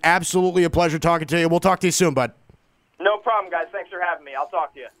 man. It was absolutely a pleasure talking to you. We'll talk to you soon, bud. No problem, guys. Thanks for having me. I'll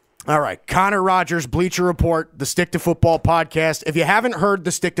talk to you. All right. Connor Rogers, Bleacher Report, the Stick to Football podcast. If you haven't heard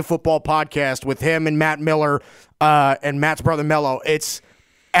the Stick to Football podcast with him and Matt Miller and Matt's brother Mello, it's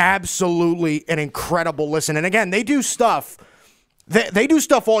absolutely an incredible listen. And again, they do stuff. They do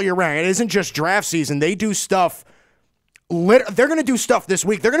stuff all year round. It isn't just draft season. They do stuff. They're going to do stuff this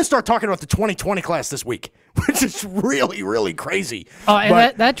week. They're going to start talking about the 2020 class this week, which is really, really crazy. Oh,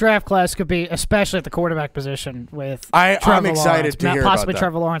 and that draft class could be, especially at the quarterback position, with I'm excited to hear about that. Possibly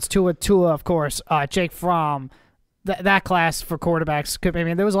Trevor Lawrence, Tua, of course, Jake Fromm. That class for quarterbacks could. I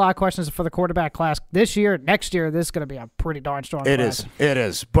mean, there was a lot of questions for the quarterback class this year. Next year, this is going to be a pretty darn strong class. It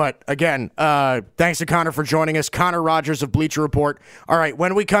is. But again, thanks to Connor for joining us. Connor Rogers of Bleacher Report. All right,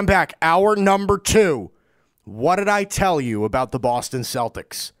 when we come back, hour number 2. What did I tell you about the Boston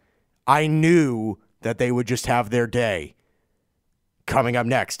Celtics? I knew that they would just have their day. Coming up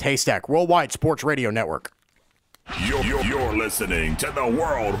next, Haystack Worldwide Sports Radio Network. You're listening to the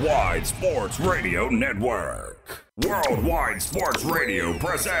Worldwide Sports Radio Network. Worldwide Sports Radio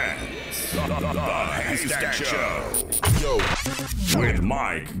presents the Haystack Show. With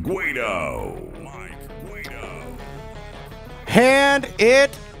Mike Guido. And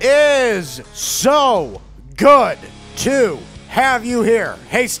it is so good to have you here.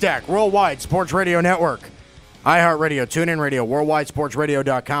 Haystack, Worldwide Sports Radio Network. iHeartRadio, TuneIn Radio,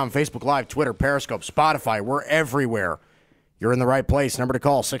 WorldwideSportsRadio.com, Facebook Live, Twitter, Periscope, Spotify. We're everywhere. You're in the right place. Number to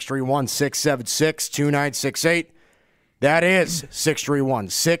call, 631-676-2968. That is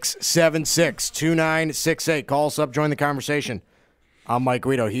 631-676-2968. Call us up, join the conversation. I'm Mike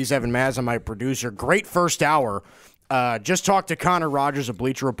Guido. He's Evan Mazza, my producer. Great first hour. Just talked to Connor Rogers of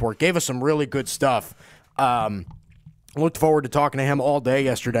Bleacher Report. Gave us some really good stuff. Looked forward to talking to him all day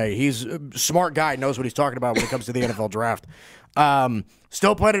yesterday. He's a smart guy, knows what he's talking about when it comes to the NFL draft.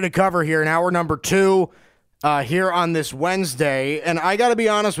 Still plenty to cover here in hour number 2 here on this Wednesday. And I got to be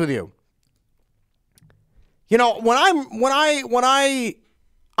honest with you. You know,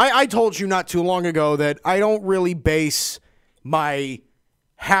 I told you not too long ago that I don't really base my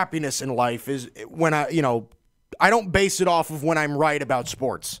happiness in life is when I don't base it off of when I'm right about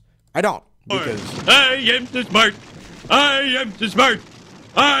sports. I don't. Because I am too smart. I am too smart.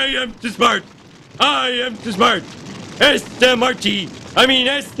 I am too smart. I am too smart. S-M-R-T. I mean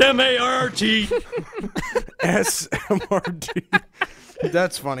S-M-A-R-R-T. S-M-R-T.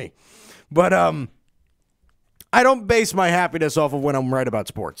 That's funny. But I don't base my happiness off of when I'm right about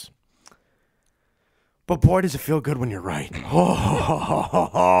sports. But boy, does it feel good when you're right.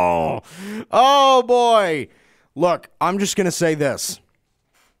 Oh boy. Look, I'm just going to say this.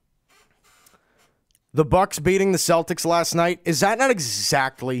 The Bucks beating the Celtics last night, is that not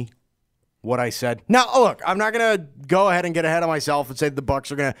exactly what I said? Now, look, I'm not going to go ahead and get ahead of myself and say the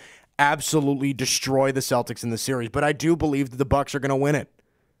Bucks are going to absolutely destroy the Celtics in the series, but I do believe that the Bucks are going to win it.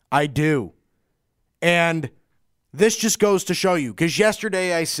 I do. And this just goes to show you, because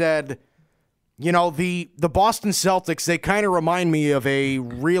yesterday I said, you know, the Boston Celtics, they kind of remind me of a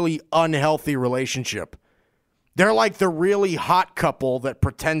really unhealthy relationship. They're like the really hot couple that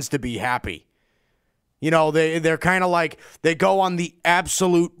pretends to be happy. You know, they're kind of like, they go on the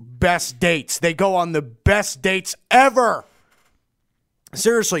absolute best dates. They go on the best dates ever.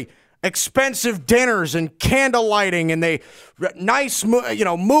 Seriously, expensive dinners and candle lighting and nice,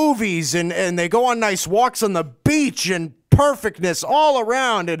 movies and they go on nice walks on the beach and perfectness all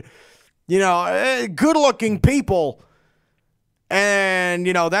around and, good-looking people. And,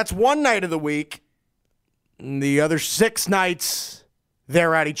 that's one night of the week. And the other 6 nights,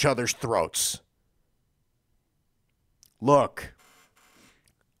 they're at each other's throats. Look,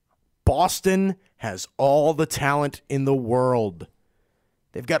 Boston has all the talent in the world.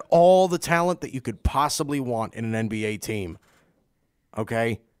 They've got all the talent that you could possibly want in an NBA team.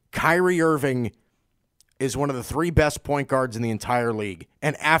 Okay? Kyrie Irving is one of the 3 best point guards in the entire league.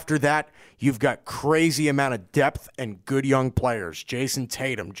 And after that, you've got crazy amount of depth and good young players. Jason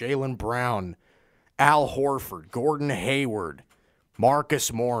Tatum, Jaylen Brown, Al Horford, Gordon Hayward,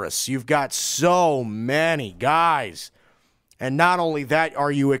 Marcus Morris. You've got so many guys. And not only that,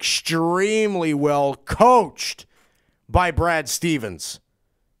 are you extremely well coached by Brad Stevens.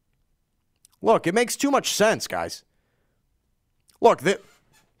 Look, it makes too much sense, guys. Look, the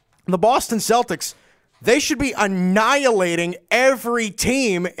Boston Celtics, they should be annihilating every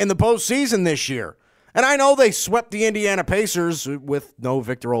team in the postseason this year. And I know they swept the Indiana Pacers with no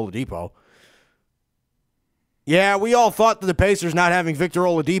Victor Oladipo. Yeah, we all thought that the Pacers not having Victor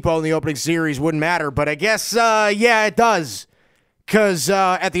Oladipo in the opening series wouldn't matter, but I guess, it does. Because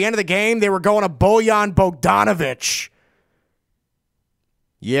at the end of the game, they were going to Bojan Bogdanovic.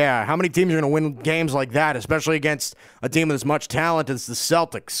 Yeah, how many teams are going to win games like that, especially against a team with as much talent as the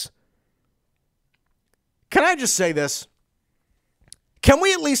Celtics? Can I just say this? Can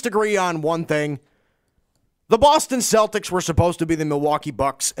we at least agree on one thing? The Boston Celtics were supposed to be the Milwaukee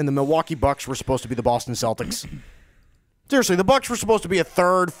Bucks, and the Milwaukee Bucks were supposed to be the Boston Celtics. Seriously, the Bucks were supposed to be a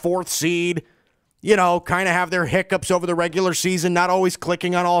 3rd, 4th seed. Kind of have their hiccups over the regular season, not always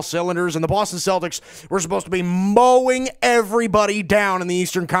clicking on all cylinders. And the Boston Celtics were supposed to be mowing everybody down in the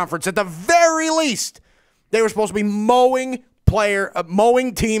Eastern Conference. At the very least, they were supposed to be mowing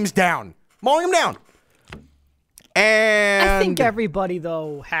teams down. Mowing them down. And I think everybody,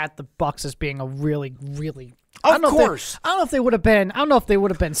 though, had the Bucks as being a really, really... Of course. I don't know if they would have been... like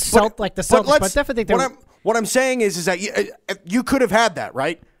the Celtics, but I definitely think they were... What I'm saying is that you could have had that,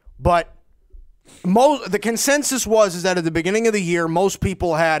 right? But... the consensus was that at the beginning of the year, most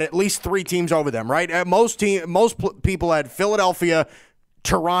people had at least 3 teams over them, right? Most people had Philadelphia,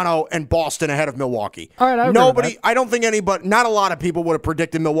 Toronto and Boston ahead of Milwaukee. All right, I agree with that. I don't think anybody, not a lot of people would have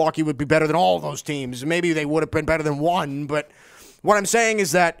predicted Milwaukee would be better than all those teams. Maybe they would have been better than one, but what I'm saying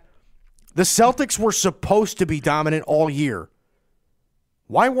is that the Celtics were supposed to be dominant all year.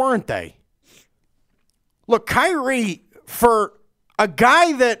 Why weren't they? Look, Kyrie, for a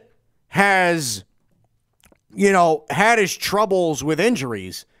guy that has, had his troubles with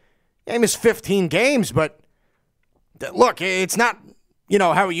injuries, he missed 15 games, but look, it's not,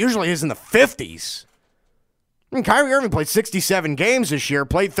 how it usually is in the 50s. I mean, Kyrie Irving played 67 games this year,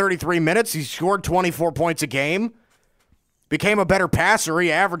 played 33 minutes. He scored 24 points a game, became a better passer. He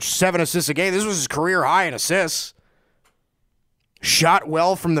averaged 7 assists a game. This was his career high in assists. Shot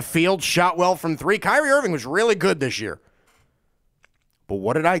well from the field, shot well from three. Kyrie Irving was really good this year. But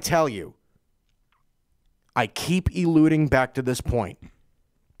what did I tell you? I keep eluding back to this point.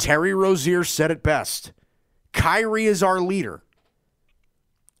 Terry Rozier said it best. Kyrie is our leader.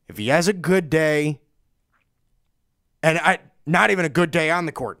 If he has a good day, and not even a good day on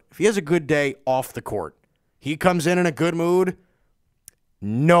the court, if he has a good day off the court, he comes in a good mood,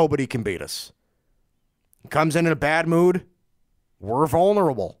 nobody can beat us. He comes in a bad mood, we're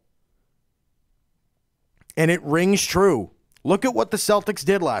vulnerable. And it rings true. Look at what the Celtics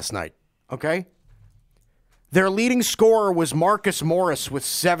did last night, okay? Their leading scorer was Marcus Morris with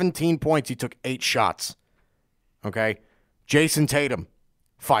 17 points. He took 8 shots, okay? Jason Tatum,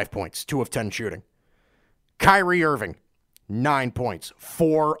 5 points, 2 of 10 shooting. Kyrie Irving, 9 points,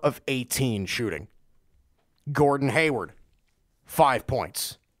 4 of 18 shooting. Gordon Hayward, 5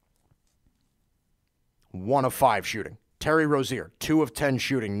 points, 1 of 5 shooting. Terry Rozier, 2 of 10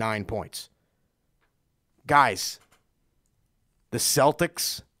 shooting, 9 points. Guys, the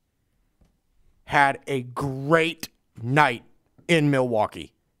Celtics had a great night in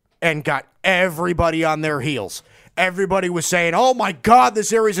Milwaukee and got everybody on their heels. Everybody was saying, oh my God, this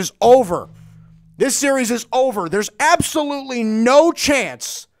series is over. This series is over. There's absolutely no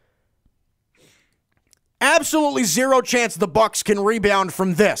chance, absolutely zero chance the Bucks can rebound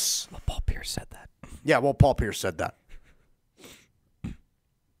from this. Well, Paul Pierce said that. Yeah, well, Paul Pierce said that.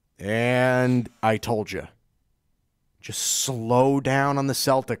 And I told you, just slow down on the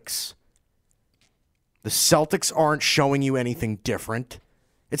Celtics. The Celtics aren't showing you anything different.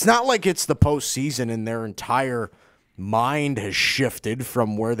 It's not like it's the postseason and their entire mind has shifted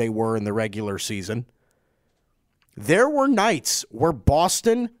from where they were in the regular season. There were nights where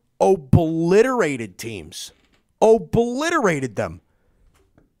Boston obliterated teams. Obliterated them.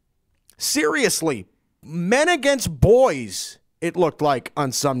 Seriously, men against boys, it looked like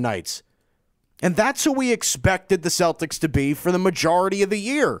on some nights. And that's who we expected the Celtics to be for the majority of the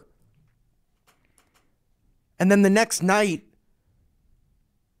year. And then the next night,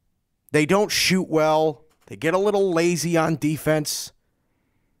 they don't shoot well. They get a little lazy on defense.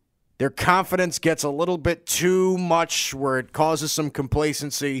 Their confidence gets a little bit too much where it causes some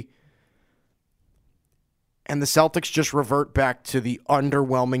complacency. And the Celtics just revert back to the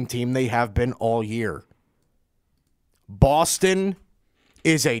underwhelming team they have been all year. Boston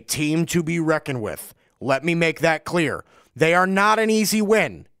is a team to be reckoned with. Let me make that clear. They are not an easy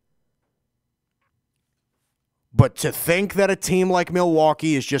win. But to think that a team like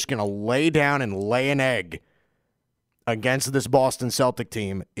Milwaukee is just going to lay down and lay an egg against this Boston Celtic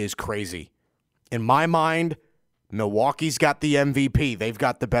team is crazy. In my mind, Milwaukee's got the MVP. They've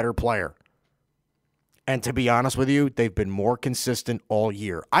got the better player. And to be honest with you, they've been more consistent all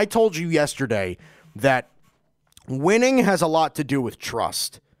year. I told you yesterday that winning has a lot to do with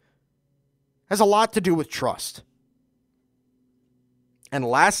trust. Has a lot to do with trust. And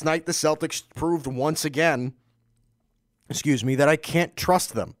last night, the Celtics proved once again, that I can't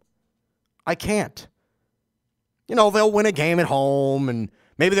trust them. I can't. They'll win a game at home, and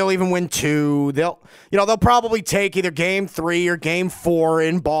maybe they'll even win 2. They'll probably take either game 3 or game 4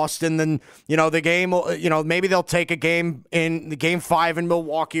 in Boston. Then, the game, maybe they'll take a game in the game 5 in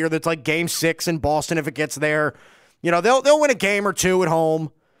Milwaukee, or that's like game 6 in Boston if it gets there. They'll win a game or 2 at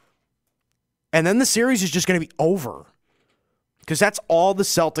home. And then the series is just going to be over. Because that's all the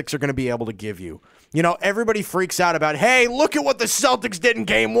Celtics are going to be able to give you. Everybody freaks out about, hey, look at what the Celtics did in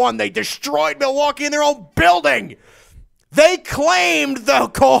game 1. They destroyed Milwaukee in their own building. They claimed the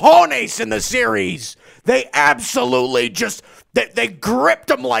cojones in the series. They absolutely just, they gripped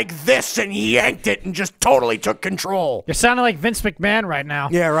them like this and yanked it and just totally took control. You're sounding like Vince McMahon right now.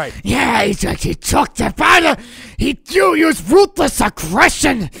 Yeah, right. Yeah, he took the battle. He used ruthless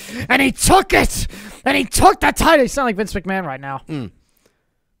aggression, and he took it. And he took the title. You sound like Vince McMahon right now.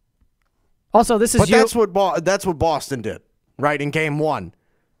 Also, this is But that's what Boston did, right, in game 1.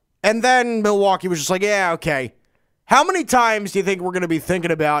 And then Milwaukee was just like, yeah, okay. How many times do you think we're going to be thinking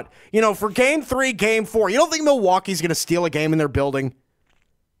about, for Game 3, Game 4, you don't think Milwaukee's going to steal a game in their building?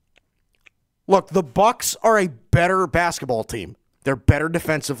 Look, the Bucks are a better basketball team. They're better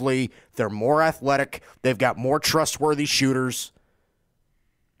defensively. They're more athletic. They've got more trustworthy shooters.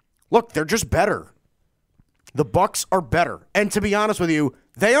 Look, they're just better. The Bucks are better. And to be honest with you,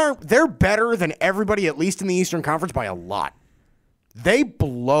 they're better than everybody, at least in the Eastern Conference, by a lot. They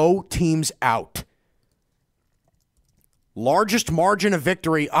blow teams out. Largest margin of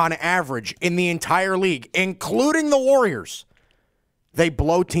victory on average in the entire league, including the Warriors. They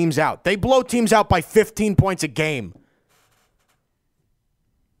blow teams out. They blow teams out by 15 points a game.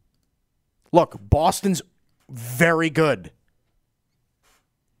 Look, Boston's very good.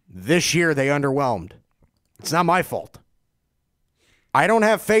 This year, they underwhelmed. It's not my fault. I don't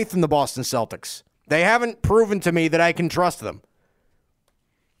have faith in the Boston Celtics. They haven't proven to me that I can trust them.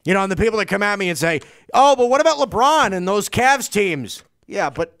 And the people that come at me and say, oh, but what about LeBron and those Cavs teams?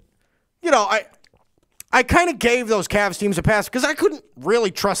 Yeah, but, I kind of gave those Cavs teams a pass because I couldn't really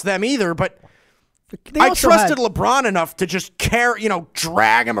trust them either, but I trusted LeBron enough to just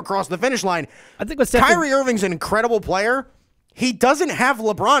drag him across the finish line. I think Kyrie Irving's an incredible player. He doesn't have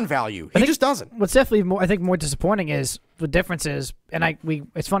LeBron value. He just doesn't. What's definitely more disappointing is the difference is, and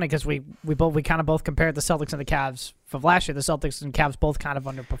it's funny because we kind of both compared the Celtics and the Cavs from last year. The Celtics and Cavs both kind of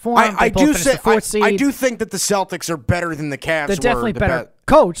underperformed. I do think that the Celtics are better than the Cavs. They're definitely better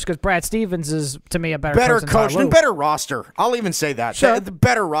coached because Brad Stevens is to me a better coach and better roster. I'll even say that. Sure. The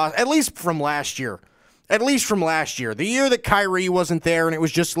better roster, at least from last year. The year that Kyrie wasn't there and it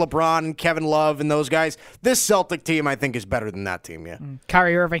was just LeBron and Kevin Love and those guys, this Celtic team, I think, is better than that team, yeah.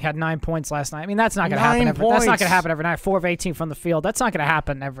 Kyrie Irving had 9 points last night. I mean, that's not going to happen. That's not going to happen every night. 4 of 18 from the field. That's not going to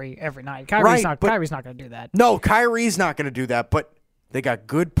happen every night. Kyrie's not going to do that. No, Kyrie's not going to do that, but they got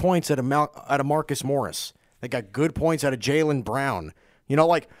good points out of Marcus Morris. They got good points out of Jaylen Brown.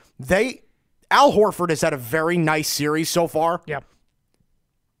 Al Horford has had a very nice series so far. Yep.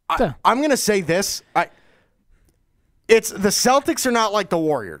 I'm going to say this. The Celtics are not like the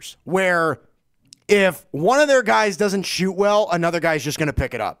Warriors, where if one of their guys doesn't shoot well, another guy's just going to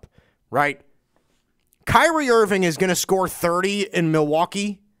pick it up, right? Kyrie Irving is going to score 30 in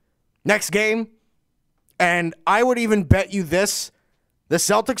Milwaukee next game, and I would even bet you this. The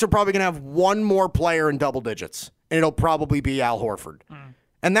Celtics are probably going to have one more player in double digits, and it'll probably be Al Horford.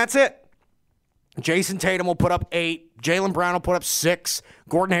 And that's it. Jason Tatum will put up 8. Jaylen Brown will put up 6.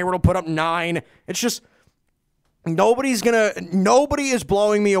 Gordon Hayward will put up 9. It's just... Nobody is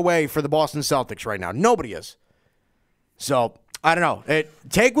blowing me away for the Boston Celtics right now. Nobody is. So, I don't know.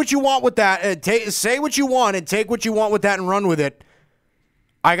 Take what you want with that. Say what you want and take what you want with that and run with it.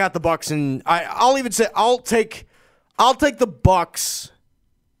 I got the Bucks, and I'll even say I'll take the Bucks.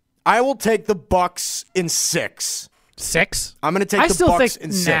 I will take the Bucks in 6. 6? I'm going to take the Bucks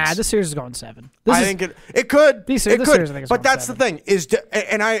in 6. Nah, this series is going 7. I think it could. This series, I think, is but that's 7. the thing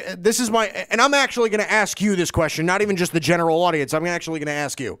and I'm actually going to ask you this question, not even just the general audience. I'm actually going to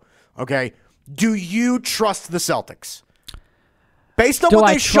ask you. Okay, do you trust the Celtics based on what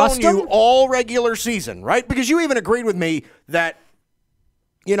they've shown you all regular season? Right, because you even agreed with me that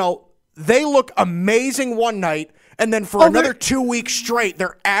they look amazing one night. And then for another 2 weeks straight,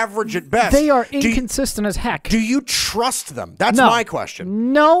 they're average at best. They are inconsistent as heck. Do you trust them? That's my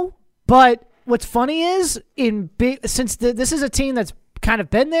question. No, but what's funny is since this is a team that's kind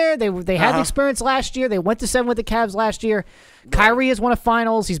of been there. They had the experience last year. They went to 7 with the Cavs last year. Kyrie has won a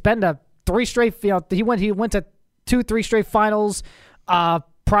finals. He's been to 3 straight. He went to 2-3 straight finals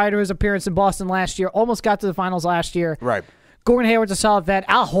prior to his appearance in Boston last year. Almost got to the finals last year. Right. Gordon Hayward's a solid vet.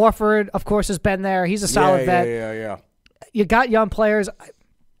 Al Horford, of course, has been there. He's a solid vet. Yeah. You got young players.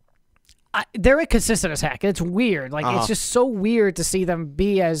 They're inconsistent as heck. It's weird. It's just so weird to see them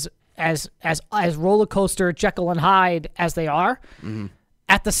be as roller coaster Jekyll and Hyde as they are. Mm-hmm.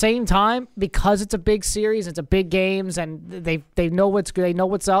 At the same time, because it's a big series, it's a big games, and they know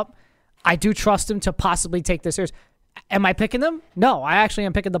what's up. I do trust them to possibly take this series. Am I picking them? No, I actually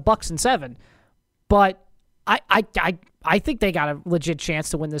am picking the Bucks in 7. But I think they got a legit chance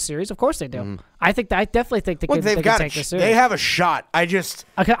to win this series. Of course they do. Mm. I definitely think they can take this series. They have a shot. I trust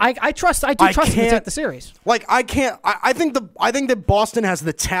them to take the series. I think that Boston has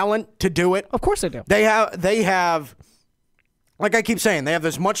the talent to do it. Of course they do. They have like I keep saying, they have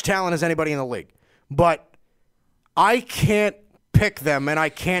as much talent as anybody in the league. But I can't pick them and I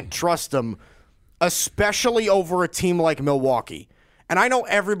can't trust them, especially over a team like Milwaukee. And I know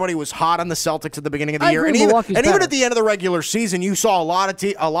everybody was hot on the Celtics at the beginning of the year, and even at the end of the regular season, you saw a lot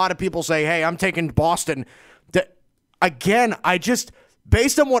of people say, "Hey, I'm taking Boston." Again,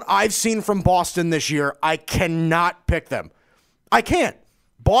 based on what I've seen from Boston this year, I cannot pick them. I can't.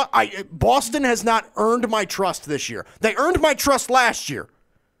 Boston has not earned my trust this year. They earned my trust last year,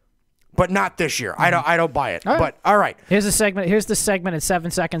 but not this year. I don't buy it. All right. But all right. Here's the segment. Here's the segment in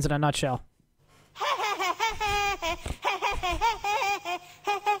 7 seconds in a nutshell.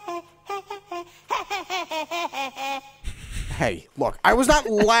 Hey, look, I was not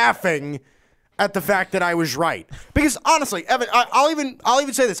laughing at the fact that I was right. Because honestly, Evan, I'll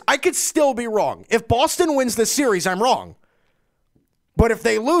even say this. I could still be wrong. If Boston wins this series, I'm wrong. But if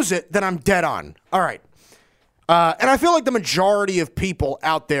they lose it, then I'm dead on. All right. And I feel like the majority of people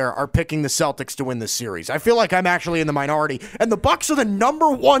out there are picking the Celtics to win this series. I feel like I'm actually in the minority. And the Bucks are the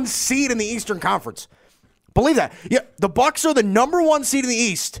number 1 seed in the Eastern Conference. Believe that. Yeah, the Bucks are the number 1 seed in the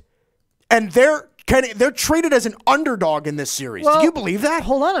East. And they're treated as an underdog in this series. Well, do you believe that?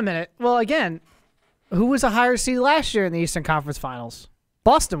 Hold on a minute. Well, again, who was a higher seed last year in the Eastern Conference Finals?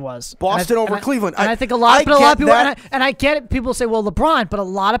 Boston was. Boston over Cleveland. And I think a lot of people, that. and I get it, people say, well, LeBron, but a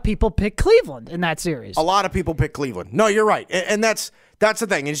lot of people pick Cleveland in that series. A lot of people pick Cleveland. No, you're right. And that's the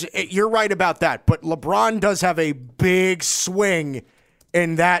thing. You're right about that. But LeBron does have a big swing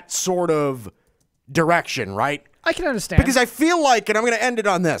in that sort of direction, right? I can understand. Because I feel like, and I'm going to end it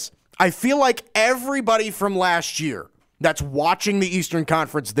on this, I feel like everybody from last year that's watching the Eastern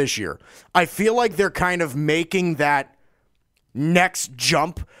Conference this year, I feel like they're kind of making that next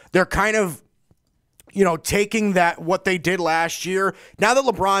jump. They're kind of, taking that, what they did last year. Now that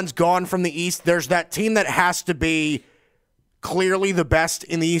LeBron's gone from the East, there's that team that has to be clearly the best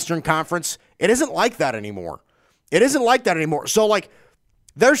in the Eastern Conference. It isn't like that anymore. So,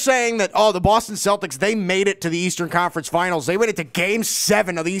 they're saying that, the Boston Celtics, they made it to the Eastern Conference Finals. They made it to Game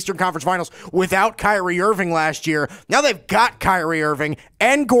 7 of the Eastern Conference Finals without Kyrie Irving last year. Now they've got Kyrie Irving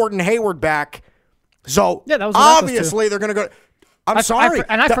and Gordon Hayward back. So, yeah, that was obviously they're going to go. I'm sorry.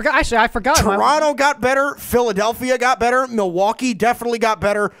 I forgot. Actually, I forgot. Toronto got better. Philadelphia got better. Milwaukee definitely got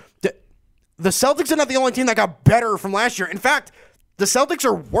better. The Celtics are not the only team that got better from last year. In fact, the Celtics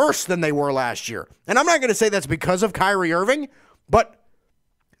are worse than they were last year. And I'm not going to say that's because of Kyrie Irving, but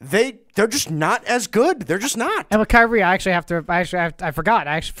they're just not as good. They're just not. And with Kyrie, I forgot.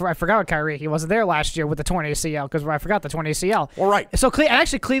 I forgot with Kyrie. He wasn't there last year with the torn ACL because I forgot the torn ACL. All right. So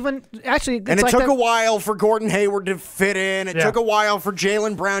Cleveland and it took a while for Gordon Hayward to fit in. It took a while for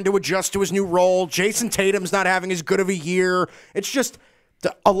Jaylen Brown to adjust to his new role. Jason Tatum's not having as good of a year. It's just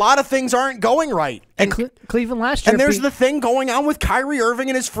a lot of things aren't going right. And Cleveland last year. And there's the thing going on with Kyrie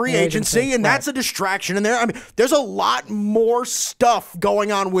Irving and his free agency, and that's a distraction. And there's a lot more stuff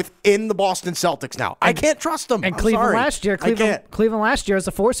going on within the Boston Celtics now. I can't trust them. And Cleveland last year, Cleveland last year as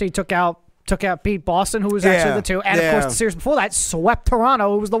the 4 seed took out beat Boston, who was actually the 2, and of course the series before that swept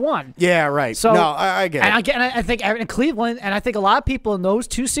Toronto, who was the 1. Yeah, right. So no, I get it. And I think in Cleveland, and I think a lot of people in those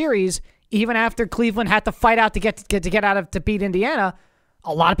 2 series, even after Cleveland had to fight out to get out of to beat Indiana.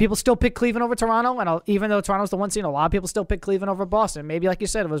 A lot of people still pick Cleveland over Toronto, and even though Toronto's the 1 seed, a lot of people still pick Cleveland over Boston. Maybe, like you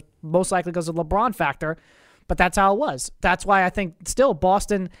said, it was most likely because of the LeBron factor, but that's how it was. That's why I think still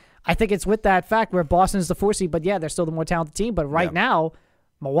Boston, I think it's with that fact where Boston is the 4 seed, but yeah, they're still the more talented team. But right now,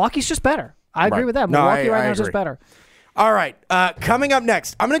 Milwaukee's just better. I agree with that. Milwaukee right now is just better. All right, coming up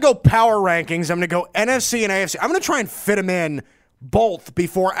next, I'm going to go power rankings. I'm going to go NFC and AFC. I'm going to try and fit them in both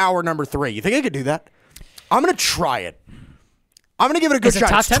before hour number 3. You think I could do that? I'm going to try it. I'm going to give it a good shot.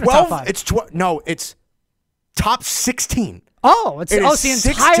 Top 10 or top 5? It's 12. No, it's top 16. Oh, it's the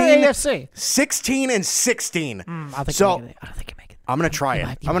entire AFC. 16 and 16. I don't think you make it. I'm going to try it.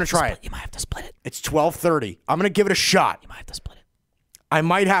 I'm going to try it. You might have to split it. It's 12:30. I'm going to give it a shot. You might have to split it. I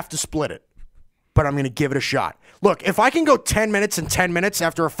might have to split it, but I'm going to give it a shot. Look, if I can go 10 minutes and 10 minutes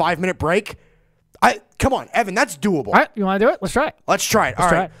after a 5-minute break, come on, Evan, that's doable. All right, you want to do it? Let's try it. Let's try it. All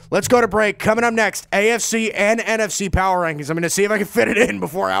right, let's go to break. Coming up next, AFC and NFC power rankings. I'm going to see if I can fit it in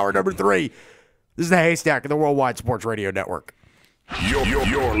before hour number 3. This is the Haystack of the Worldwide Sports Radio Network.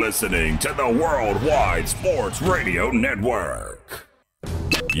 You're listening to the Worldwide Sports Radio Network.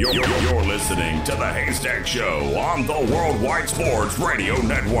 You're listening to the Haystack Show on the Worldwide Sports Radio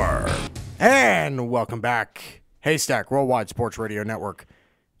Network. And welcome back, Haystack, Worldwide Sports Radio Network.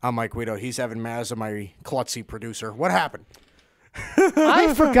 I'm Mike Guido. He's Evan Mazza, my klutzy producer. What happened?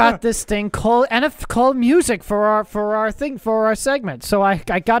 I forgot this thing called music for our segment. So I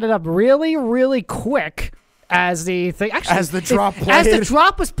got it up really, really quick as the thing. Actually, as the drop played. As the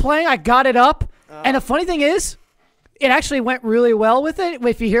drop was playing, I got it up. And the funny thing is, it actually went really well with it.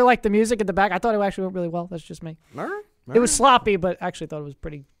 If you hear the music in the back, I thought it actually went really well. That's just me. All right. It was sloppy, but actually thought it was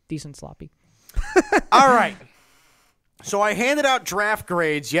pretty decent sloppy. All right. So I handed out draft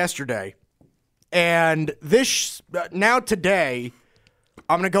grades yesterday, and today,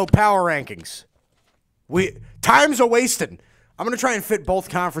 I'm going to go power rankings. Time's a wasting. I'm going to try and fit both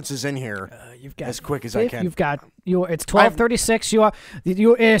conferences in here as quick as I can. It's 12:36.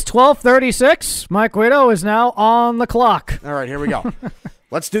 It's 12:36. Mike Guido is now on the clock. All right, here we go.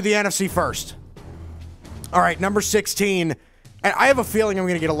 Let's do the NFC first. All right, number 16. And I have a feeling I'm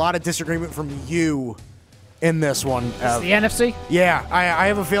going to get a lot of disagreement from you in this one. The NFC? Yeah, I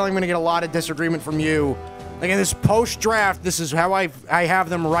have a feeling I'm going to get a lot of disagreement from you. Like in this post-draft, this is how I have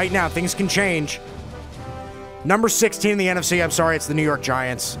them right now. Things can change. Number 16 in the NFC, I'm sorry, it's the New York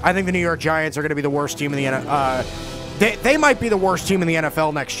Giants. I think the New York Giants are going to be the worst team in the NFL. They might be the worst team in the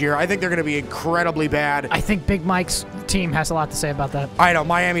NFL next year. I think they're going to be incredibly bad. I think Big Mike's team has a lot to say about that. I know,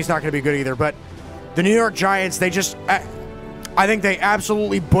 Miami's not going to be good either, but the New York Giants, they just... I think they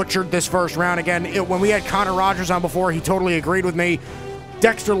absolutely butchered this first round again. When we had Connor Rogers on before, he totally agreed with me.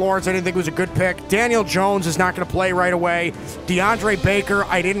 Dexter Lawrence, I didn't think was a good pick. Daniel Jones is not going to play right away. DeAndre Baker,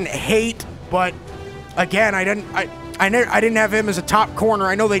 I didn't hate, but... Again, I didn't have him as a top corner.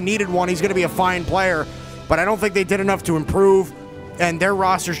 I know they needed one. He's going to be a fine player, but I don't think they did enough to improve, and their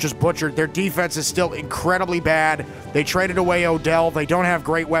roster's just butchered. Their defense is still incredibly bad. They traded away Odell. They don't have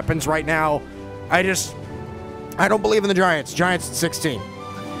great weapons right now. I don't believe in the Giants. Giants at 16.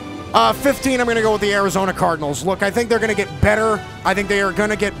 15, I'm going to go with the Arizona Cardinals. Look, I think they're going to get better. I think they are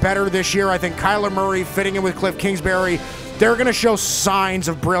going to get better this year. I think Kyler Murray fitting in with Cliff Kingsbury, they're going to show signs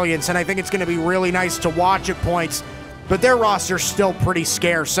of brilliance, and I think it's going to be really nice to watch at points, but their roster's still pretty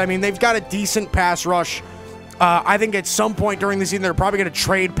scarce. I mean, they've got a decent pass rush. I think at some point during the season, they're probably going to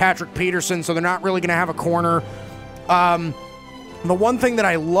trade Patrick Peterson, so they're not really going to have a corner. The one thing that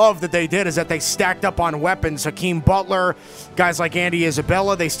I love that they did is that they stacked up on weapons. Hakeem Butler, guys like Andy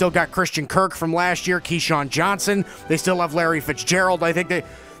Isabella. They still got Christian Kirk from last year, Keyshawn Johnson. They still have Larry Fitzgerald. I think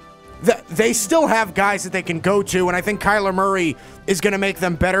they still have guys that they can go to, and I think Kyler Murray is going to make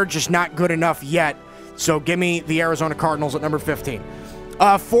them better, just not good enough yet. So give me the Arizona Cardinals at number 15.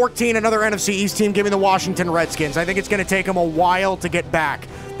 14, another NFC East team. Give me the Washington Redskins. I think it's going to take them a while to get back.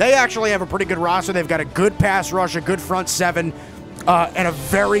 They actually have a pretty good roster. They've got a good pass rush, a good front seven, and a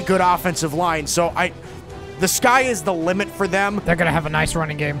very good offensive line. So the sky is the limit for them. They're going to have a nice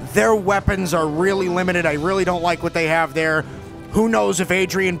running game. Their weapons are really limited. I really don't like what they have there. Who knows if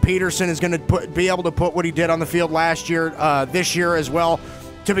Adrian Peterson is going to be able to put what he did on the field last year, this year as well.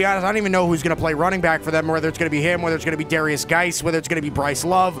 To be honest, I don't even know who's going to play running back for them, whether it's going to be him, whether it's going to be Darius Geis, whether it's going to be Bryce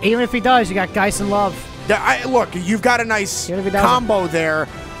Love. Even if he does, you got Geis and Love. Look, you've got a nice combo there,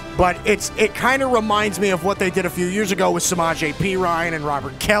 but it kind of reminds me of what they did a few years ago with Samaje Perine and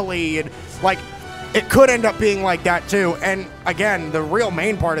Robert Kelly, and it could end up being like that too. And again, the real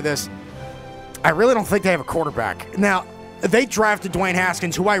main part of this, I really don't think they have a quarterback. Now, they drafted Dwayne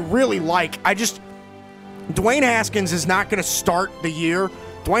Haskins, who I really like. Dwayne Haskins is not going to start the year.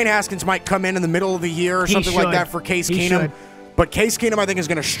 Dwayne Haskins might come in the middle of the year or something like that for Case Keenum. But Case Keenum, I think, is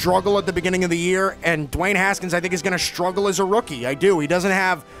going to struggle at the beginning of the year, and Dwayne Haskins, I think, is going to struggle as a rookie. I do. He doesn't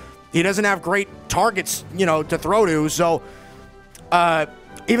have great targets, to throw to. So,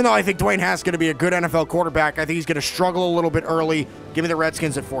 even though I think Dwayne Haskins is going to be a good NFL quarterback, I think he's going to struggle a little bit early. Give me the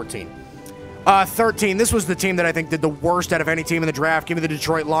Redskins at 14. 13, this was the team that I think did the worst out of any team in the draft. Give me the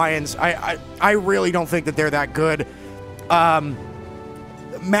Detroit Lions. I really don't think that they're that good.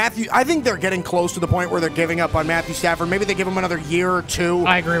 I think they're getting close to the point where they're giving up on Matthew Stafford. Maybe they give him another year or two.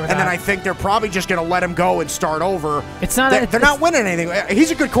 I agree with that. And then I think they're probably just going to let him go and start over. They're not winning anything.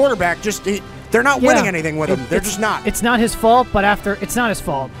 He's a good quarterback. They're not winning anything with him. They're just not. It's not his fault, it's not his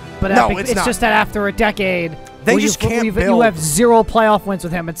fault. But it's not. Just that after a decade, they just can't build. You have 0 playoff wins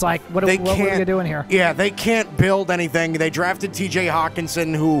with him. It's like, what are we doing here? Yeah, they can't build anything. They drafted T.J.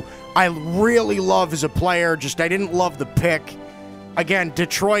 Hawkinson, who I really love as a player. I didn't love the pick. Again,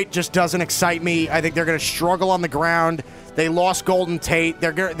 Detroit just doesn't excite me. I think they're going to struggle on the ground. They lost Golden Tate.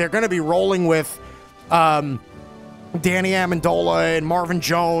 They're going to be rolling with Danny Amendola and Marvin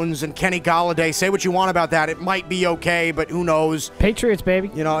Jones and Kenny Golladay. Say what you want about that. It might be okay, but who knows? Patriots, baby.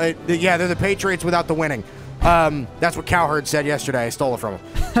 They're the Patriots without the winning. That's what Cowherd said yesterday. I stole it from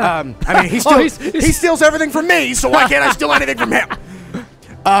him. He steals everything from me, so why can't I steal anything from him?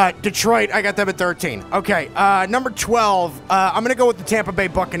 Detroit, I got them at 13. Okay, number 12, I'm going to go with the Tampa Bay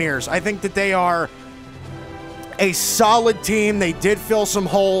Buccaneers. I think that they are a solid team. They did fill some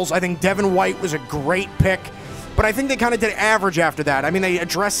holes. I think Devin White was a great pick, but I think they kind of did average after that. I mean, they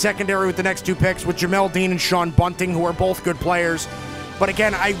addressed secondary with the next 2 picks with Jamel Dean and Sean Bunting, who are both good players. But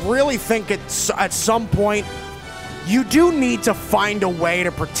again, I really think at some point, you do need to find a way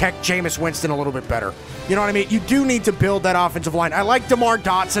to protect Jameis Winston a little bit better. You know what I mean? You do need to build that offensive line. I like DeMar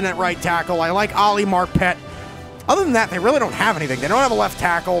Dotson at right tackle. I like Ali Marpet. Other than that, they really don't have anything. They don't have a left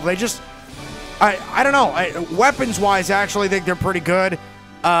tackle. They just, I don't know. Weapons-wise, I actually think they're pretty good.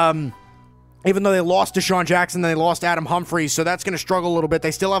 Even though they lost Deshaun Jackson, they lost Adam Humphries, so that's going to struggle a little bit.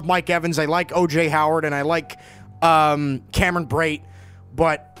 They still have Mike Evans. I like O.J. Howard, and I like Cameron Brate.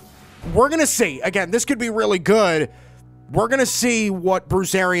 But we're going to see. Again, this could be really good. We're going to see what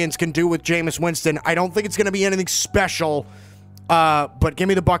Bruce Arians can do with Jameis Winston. I don't think it's going to be anything special, but give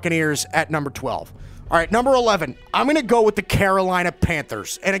me the Buccaneers at number 12. All right, number 11, I'm going to go with the Carolina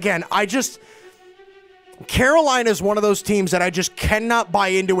Panthers. And again, Carolina is one of those teams that I just cannot buy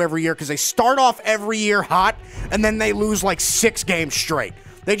into every year because they start off every year hot and then they lose like 6 games straight.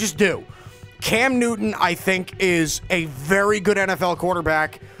 They just do. Cam Newton, I think, is a very good NFL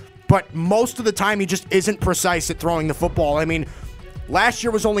quarterback, but most of the time he just isn't precise at throwing the football. I mean, last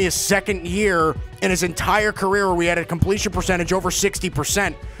year was only his second year in his entire career where we had a completion percentage over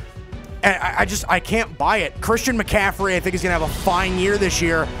 60%. And I can't buy it. Christian McCaffrey, I think, is going to have a fine year this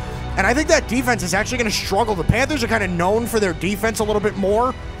year. And I think that defense is actually going to struggle. The Panthers are kind of known for their defense a little bit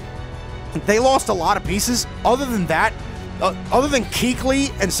more. They lost a lot of pieces. Other than that, other than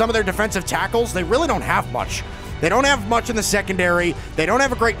Kuechly and some of their defensive tackles, they really don't have much. They don't have much in the secondary. They don't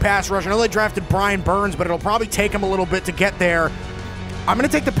have a great pass rush. I know they drafted Brian Burns, but it'll probably take them a little bit to get there. I'm going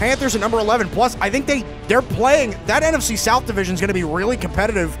to take the Panthers at number 11. Plus, I think they're playing. That NFC South division is going to be really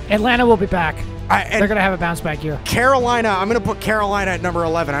competitive. Atlanta will be back. They're going to have a bounce back year. Carolina, I'm going to put Carolina at number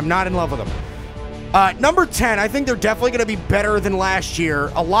 11. I'm not in love with them. Number 10, I think they're definitely going to be better than last year,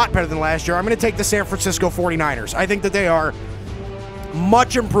 a lot better than last year. I'm going to take the San Francisco 49ers. I think that they are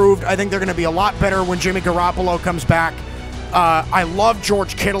much improved. I think they're going to be a lot better when Jimmy Garoppolo comes back. I love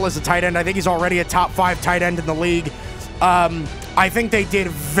George Kittle as a tight end. I think he's already a top 5 tight end in the league. I think they did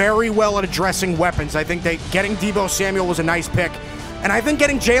very well at addressing weapons. I think getting Deebo Samuel was a nice pick. And I think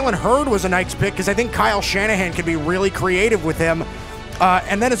getting Jalen Hurd was a nice pick because I think Kyle Shanahan could be really creative with him.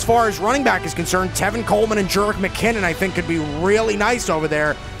 And then as far as running back is concerned, Tevin Coleman and Jerick McKinnon, I think, could be really nice over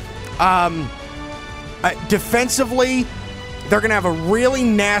there. Defensively, they're going to have a really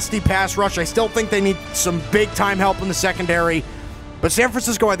nasty pass rush. I still think they need some big-time help in the secondary. But San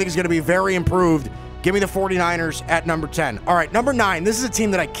Francisco, I think, is going to be very improved. Give me the 49ers at number 10. All right, number 9. This is a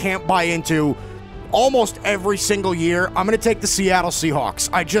team that I can't buy into almost every single year. I'm going to take the Seattle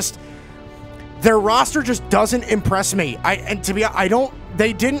Seahawks. Their roster just doesn't impress me.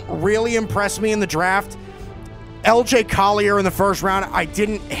 They didn't really impress me in the draft. LJ Collier in the first round, I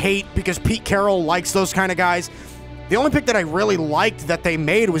didn't hate because Pete Carroll likes those kind of guys. The only pick that I really liked that they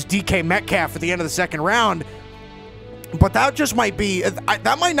made was DK Metcalf at the end of the second round. But that just might be,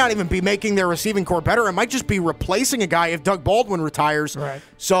 that might not even be making their receiving core better. It might just be replacing a guy if Doug Baldwin retires. Right.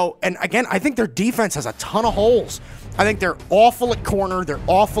 So, and again, I think their defense has a ton of holes. I think they're awful at corner. They're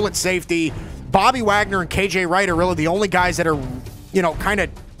awful at safety. Bobby Wagner and KJ Wright are really the only guys that are, kind of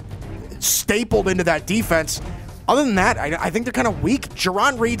stapled into that defense. Other than that, I think they're kind of weak.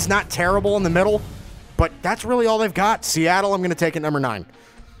 Jarron Reed's not terrible in the middle, but that's really all they've got. Seattle, I'm going to take at number 9.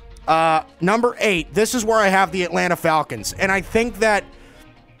 Number 8, this is where I have the Atlanta Falcons. And I think that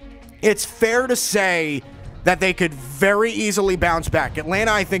it's fair to say that they could very easily bounce back.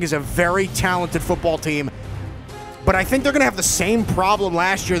 Atlanta, I think, is a very talented football team. But I think they're going to have the same problem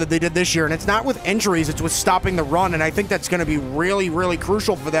last year that they did this year. And it's not with injuries, it's with stopping the run. And I think that's going to be really, really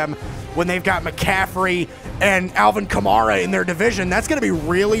crucial for them when they've got McCaffrey and Alvin Kamara in their division. That's going to be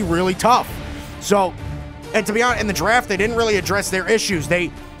really, really tough. So, and to be honest, in the draft, they didn't really address their issues. They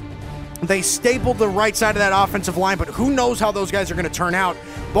stapled the right side of that offensive line, but who knows how those guys are going to turn out.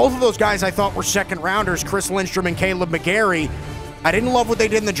 Both of those guys I thought were second-rounders, Chris Lindstrom and Caleb McGarry. I didn't love what they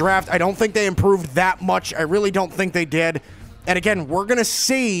did in the draft. I don't think they improved that much. I really don't think they did. And again, we're going to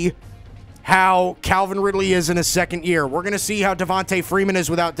see how Calvin Ridley is in his second year. We're going to see how Devontae Freeman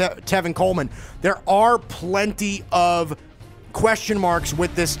is without Tevin Coleman. There are plenty of question marks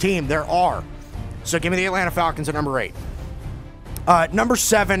with this team. There are. So give me the Atlanta Falcons at number 8. Number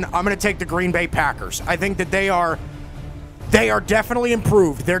 7, I'm going to take the Green Bay Packers. I think that they are definitely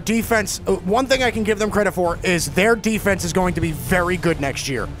improved. Their defense, one thing I can give them credit for is their defense is going to be very good next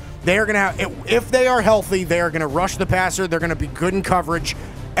year. They are going to have, if they are healthy, they are going to rush the passer. They're going to be good in coverage,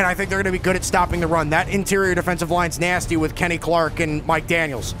 and I think they're going to be good at stopping the run. That interior defensive line's nasty with Kenny Clark and Mike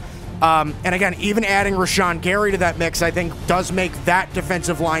Daniels. And again, even adding Rashawn Gary to that mix, I think, does make that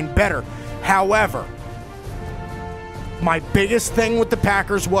defensive line better. However, my biggest thing with the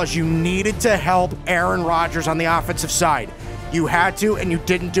Packers was you needed to help Aaron Rodgers on the offensive side. You had to, and you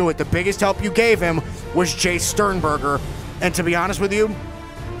didn't do it. The biggest help you gave him was Jace Sternberger. And to be honest with you,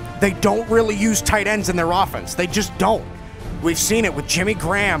 they don't really use tight ends in their offense. They just don't. We've seen it with Jimmy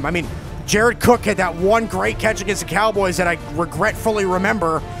Graham. I mean, Jared Cook had that one great catch against the Cowboys that I regretfully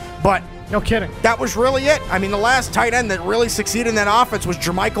remember, but No kidding. that was really it. I mean, the last tight end that really succeeded in that offense was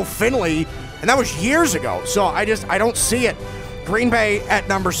Jermichael Finley, and that was years ago. So I don't see it. Green Bay at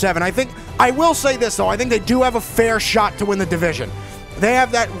number 7. I will say this, though. I think they do have a fair shot to win the division. They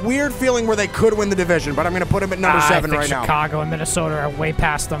have that weird feeling where they could win the division, but I'm going to put them at number 7 right now. Chicago and Minnesota are way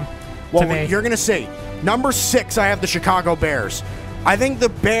past them. Well, to me. you're going to see. Number 6, I have the Chicago Bears. I think the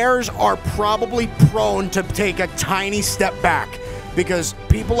Bears are probably prone to take a tiny step back because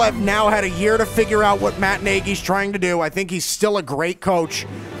people have now had a year to figure out what Matt Nagy's trying to do. I think he's still a great coach.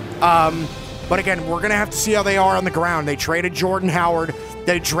 But again, we're going to have to see how they are on the ground. They traded Jordan Howard.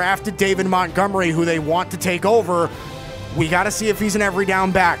 They drafted David Montgomery, who they want to take over. We got to see if he's an every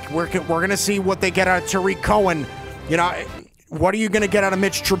down back. We're going to see what they get out of Tariq Cohen. You know, what are you going to get out of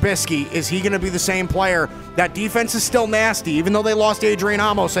Mitch Trubisky? Is he going to be the same player? That defense is still nasty. Even though they lost Adrian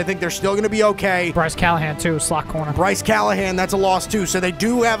Amos, I think they're still going to be okay. Bryce Callahan, too, slot corner. Bryce Callahan, that's a loss, too. So they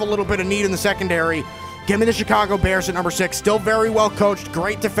do have a little bit of need in the secondary. Give me the Chicago Bears at number 6. Still very well coached,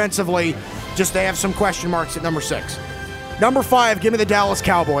 great defensively. Just they have some question marks at number 6. Number 5, give me the Dallas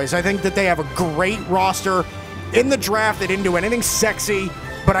Cowboys. I think that they have a great roster. In the draft, they didn't do anything sexy,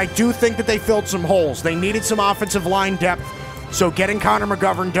 but I do think that they filled some holes. They needed some offensive line depth, so getting Connor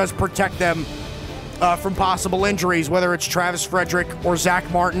McGovern does protect them from possible injuries, whether it's Travis Frederick or Zach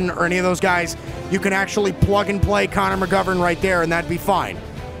Martin or any of those guys. You can actually plug and play Connor McGovern right there, and that'd be fine.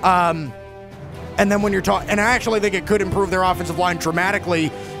 And then when you're talking, and I actually think it could improve their offensive line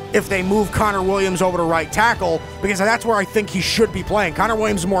dramatically if they move Connor Williams over to right tackle, because that's where I think he should be playing. Connor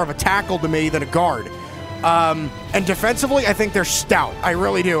Williams is more of a tackle to me than a guard. And defensively, I think they're stout. I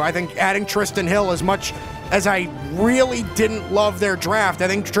really do. I think adding Tristan Hill, as much as I really didn't love their draft, I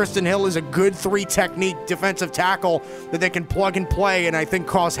think Tristan Hill is a good 3-technique defensive tackle that they can plug and play and I think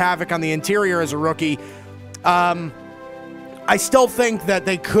cause havoc on the interior as a rookie. I still think that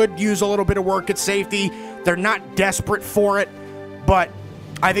they could use a little bit of work at safety. They're not desperate for it, but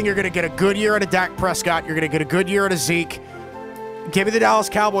I think you're going to get a good year out of Dak Prescott. You're going to get a good year out of Zeke. Give me the Dallas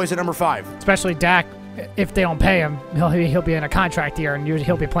Cowboys at number 5. Especially Dak. If they don't pay him, he'll be in a contract year, and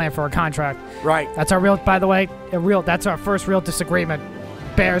he'll be playing for a contract. Right. That's our real. By the way, that's our first real disagreement.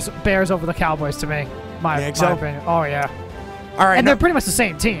 Bears over the Cowboys to me. My opinion. Oh yeah. All right. And they're pretty much the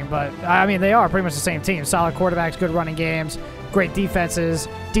same team, but I mean they are pretty much the same team. Solid quarterbacks, good running games, great defenses,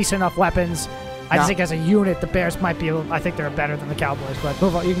 decent enough weapons. I just think as a unit, the Bears might be. I think they're better than the Cowboys. But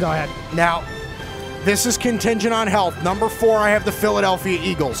move on. You can go ahead. Now, this is contingent on health. Number 4, I have the Philadelphia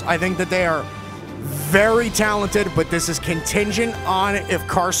Eagles. I think that they are very talented, but this is contingent on if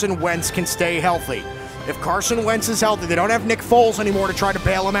Carson Wentz can stay healthy. If Carson Wentz is healthy, they don't have Nick Foles anymore to try to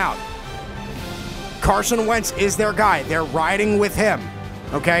bail him out. Carson Wentz is their guy. They're riding with him.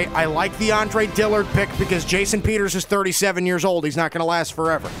 Okay? I like the Andre Dillard pick because Jason Peters is 37 years old. He's not going to last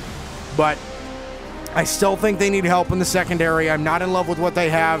forever. But I still think they need help in the secondary. I'm not in love with what they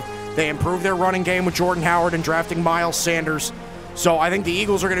have. They improved their running game with Jordan Howard and drafting Miles Sanders. So I think the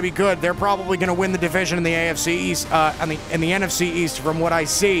Eagles are going to be good. They're probably going to win the division in the AFC East, in the NFC East from what I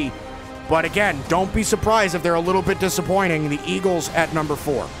see. But again, don't be surprised if they're a little bit disappointing. The Eagles at number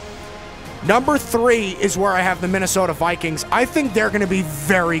 4. Number 3 is where I have the Minnesota Vikings. I think they're going to be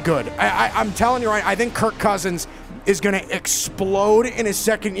very good. I'm telling you right, I think Kirk Cousins is going to explode in his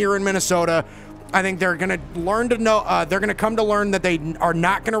second year in Minnesota. I think they're going to learn to know, they're going to come to learn that they are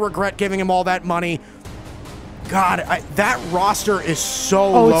not going to regret giving him all that money. God, that roster is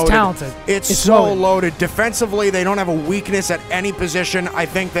so loaded. It's talented. It's so loaded. Defensively, they don't have a weakness at any position. I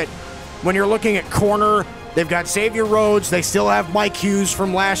think that when you're looking at corner, they've got Xavier Rhodes. They still have Mike Hughes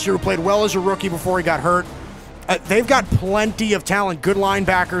from last year who played well as a rookie before he got hurt. They've got plenty of talent, good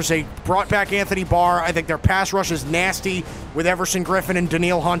linebackers. They brought back Anthony Barr. I think their pass rush is nasty with Everson Griffin and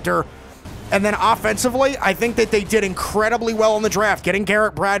Danielle Hunter. And then offensively, I think that they did incredibly well in the draft. Getting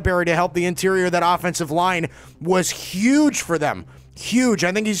Garrett Bradbury to help the interior of that offensive line was huge for them. Huge.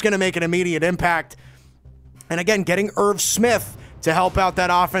 I think he's going to make an immediate impact. And again, getting Irv Smith to help out that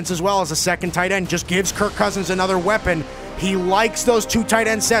offense as well as a second tight end just gives Kirk Cousins another weapon. He likes those 2 tight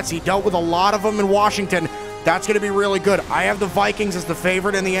end sets. He dealt with a lot of them in Washington. That's going to be really good. I have the Vikings as the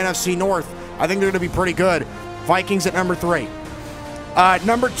favorite in the NFC North. I think they're going to be pretty good. Vikings at number 3.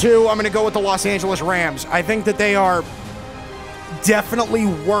 Number 2, I'm going to go with the Los Angeles Rams. I think that they are definitely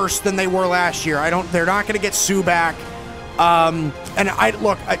worse than they were last year. They're not going to get Sue back.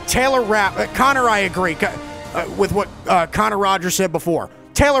 Taylor Rapp, Connor, I agree with what Connor Rogers said before.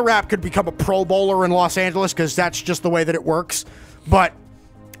 Taylor Rapp could become a Pro Bowler in Los Angeles because that's just the way that it works. But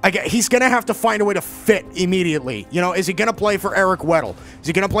he's going to have to find a way to fit immediately. You know, is he going to play for Eric Weddle? Is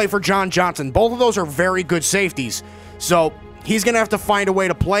he going to play for John Johnson? Both of those are very good safeties. So he's going to have to find a way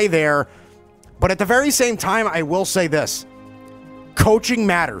to play there. But at the very same time, I will say this. Coaching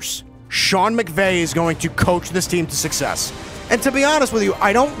matters. Sean McVay is going to coach this team to success. And to be honest with you,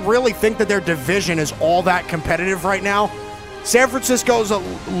 I don't really think that their division is all that competitive right now. San Francisco's a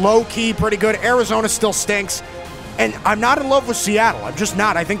low-key pretty good. Arizona still stinks. And I'm not in love with Seattle. I'm just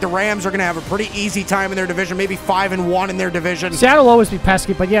not. I think the Rams are going to have a pretty easy time in their division, maybe 5-1 in their division. Seattle will always be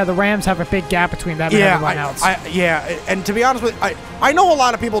pesky, but yeah, the Rams have a big gap between them and everyone else. And to be honest with you, I know a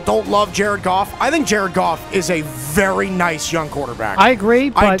lot of people don't love Jared Goff. I think Jared Goff is a very nice young quarterback. I agree,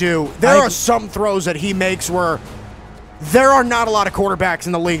 but I do. There are some throws that he makes where there are not a lot of quarterbacks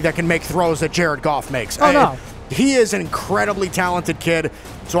in the league that can make throws that Jared Goff makes. Oh, no. He is an incredibly talented kid,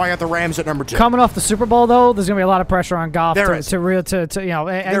 so I got the Rams at number 2. Coming off the Super Bowl, though, there's going to be a lot of pressure on Goff to you know,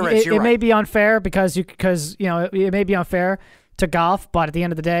 it may be unfair because you know, it may be unfair to Goff, but at the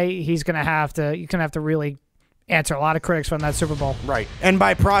end of the day, you're going to have to really answer a lot of critics from that Super Bowl. Right. And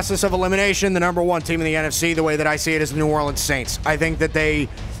by process of elimination, the number 1 team in the NFC, the way that I see it, is the New Orleans Saints. I think that they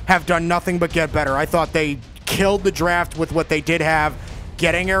have done nothing but get better. I thought they killed the draft with what they did have.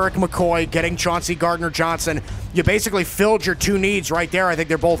 Getting Eric McCoy, getting Chauncey Gardner-Johnson. You basically filled your 2 needs right there. I think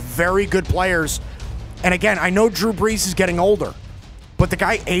they're both very good players. And again, I know Drew Brees is getting older, but the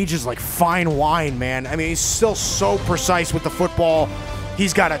guy ages like fine wine, man. I mean, he's still so precise with the football.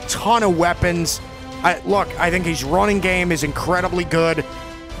 He's got a ton of weapons. I think his running game is incredibly good.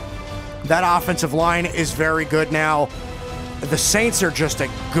 That offensive line is very good now. The Saints are just a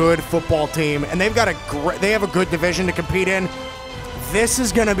good football team, and they have a good division to compete in. This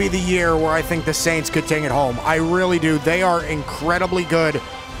is going to be the year where I think the Saints could take it home. I really do. They are incredibly good.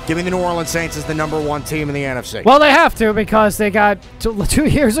 Give me the New Orleans Saints as the number 1 team in the NFC. Well, they have to because they got 2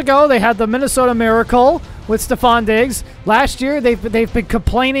 years ago, they had the Minnesota Miracle with Stephon Diggs. Last year, they've been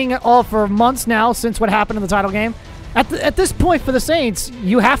complaining all for months now since what happened in the title game. At this point for the Saints,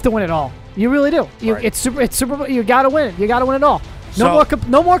 you have to win it all. You really do. Right. It's super. You got to win it. You got to win it all.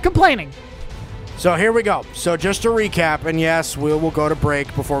 No more complaining. So here we go. So just to recap, and yes, we'll go to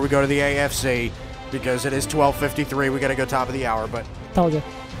break before we go to the AFC because it is 12:53. We got to go top of the hour, but told you.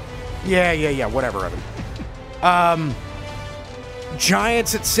 Yeah. Whatever, Evan.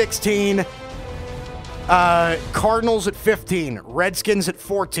 Giants at 16. Cardinals at 15. Redskins at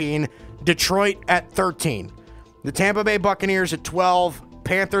 14. Detroit at 13. The Tampa Bay Buccaneers at 12.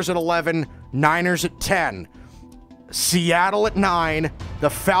 Panthers at 11. Niners at 10. Seattle at 9. The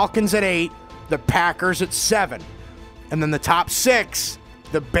Falcons at 8. The Packers at 7. And then the top 6,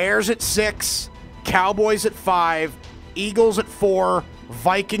 the Bears at 6, Cowboys at 5, Eagles at 4,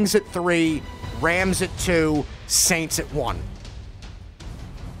 Vikings at 3, Rams at 2, Saints at 1.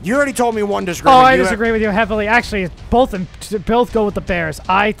 You already told me one disagreement. Oh, I disagree with you heavily. Actually, both go with the Bears.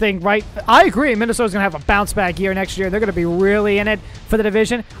 I agree. Minnesota's going to have a bounce-back year next year. They're going to be really in it for the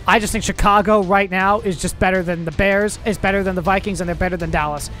division. I just think Chicago right now is just better than the Bears, is better than the Vikings, and they're better than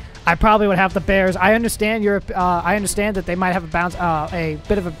Dallas. I probably would have the Bears. I understand I understand that they might have a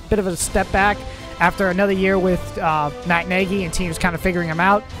bit of a step back after another year with Matt Nagy and teams kind of figuring him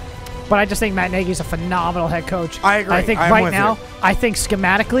out. But I just think Matt Nagy's a phenomenal head coach. I agree. I think I think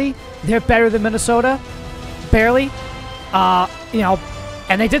schematically they're better than Minnesota, barely.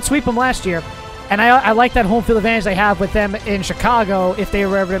 And they did sweep them last year. And I like that home field advantage they have with them in Chicago if they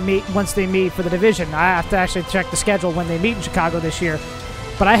were ever to meet once they meet for the division. I have to actually check the schedule when they meet in Chicago this year.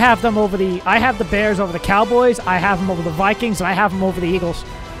 But I have the Bears over the Cowboys. I have them over the Vikings, and I have them over the Eagles.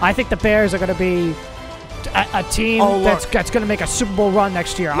 I think the Bears are going to be a team that's going to make a Super Bowl run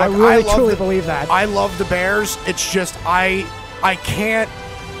next year. Look, I really truly believe that. I love the Bears. It's just I can't.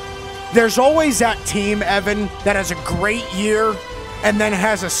 There's always that team, Evan, that has a great year and then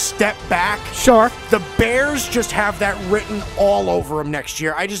has a step back. Sure. The Bears just have that written all over them next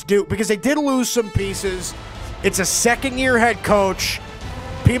year. I just do, because they did lose some pieces. It's a second-year head coach.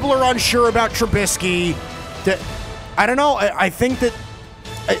 People are unsure about Trubisky. I don't know. I think that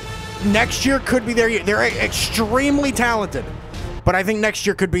next year could be their year. They're extremely talented, but I think next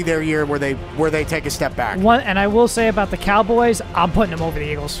year could be their year where they take a step back. And I will say about the Cowboys, I'm putting them over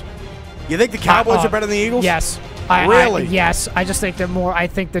the Eagles. You think the Cowboys are better than the Eagles? Yes. Really? Yes. I just think they're more. I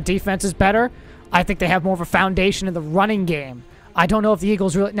think the defense is better. I think they have more of a foundation in the running game. I don't know if the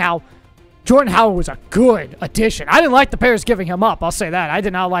Eagles really now. Jordan Howard was a good addition. I didn't like the Bears giving him up. I'll say that. I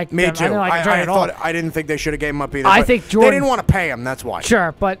did not like Me them. too. I didn't like him at all. I didn't think they should have gave him up either. I think Jordan, they didn't want to pay him. That's why.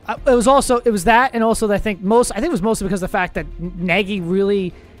 Sure, but it was that, and also I think it was mostly because of the fact that Nagy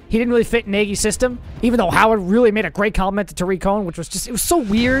really he didn't really fit Nagy's system, even though Howard really made a great compliment to Tariq Cohen, which was just, it was so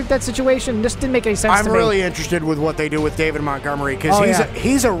weird, that situation. It just didn't make any sense to me. I'm really interested with what they do with David Montgomery because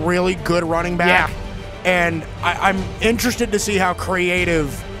he's a really good running back. Yeah. And I'm interested to see how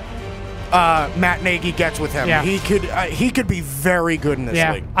creative Matt Nagy gets with him. Yeah. He could be very good in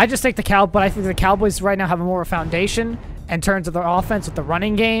this league. I just think I think the Cowboys right now have a more of a foundation in terms of their offense with the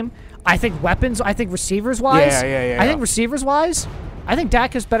running game. I think weapons. I think receivers-wise. I think receivers-wise, I think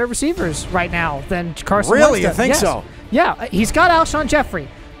Dak has better receivers right now than Carson Wentz. Really? You think so? Yeah, he's got Alshon Jeffrey,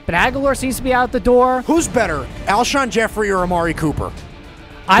 but Aguilar seems to be out the door. Who's better, Alshon Jeffrey or Amari Cooper?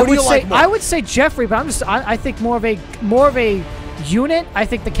 I would say Jeffrey, but I think more of a unit. I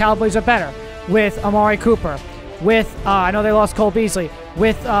think the Cowboys are better with Amari Cooper, with I know they lost Cole Beasley,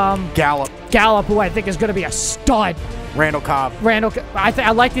 with Gallup, who I think is going to be a stud. Randall Cobb.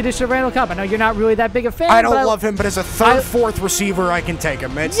 I like the addition of Randall Cobb. I know you're not really that big a fan. I don't love him, but as a third, fourth receiver, I can take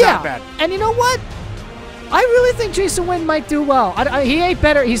him. It's not bad. And you know what? I really think Jason Witten might do well. He ain't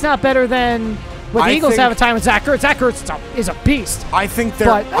better. He's not better than what the Eagles have a time with Zach Ertz. Zach Ertz is a beast. I think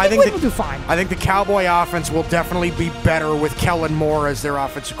Witten will do fine. I think the Cowboy offense will definitely be better with Kellen Moore as their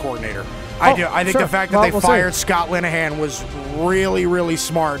offensive coordinator. I do. I think the fact that they fired Scott Linehan was really, really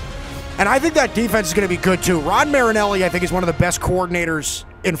smart. And I think that defense is going to be good, too. Rod Marinelli, I think, is one of the best coordinators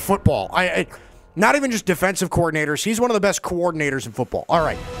in football. Not even just defensive coordinators. He's one of the best coordinators in football. All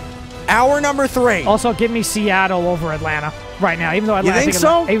right. Hour number 3. Also, give me Seattle over Atlanta right now. Even though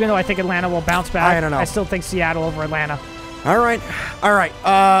even though I think Atlanta will bounce back, I don't know. I still think Seattle over Atlanta. All right.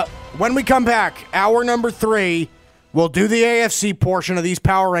 When we come back, hour number 3, we'll do the AFC portion of these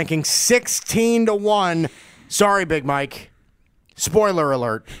power rankings, 16-1. Sorry, Big Mike. Spoiler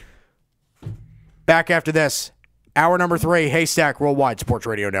alert. Back after this, hour number 3, Haystack Worldwide Sports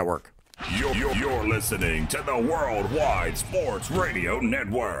Radio Network. You're listening to the Worldwide Sports Radio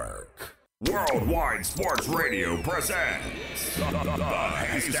Network. Worldwide Sports Radio presents the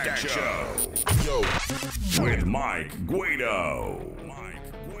Haystack Show with Mike Guido.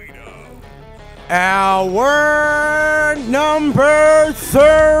 Hour number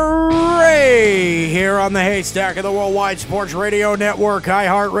 3 here on the Haystack of the Worldwide Sports Radio Network,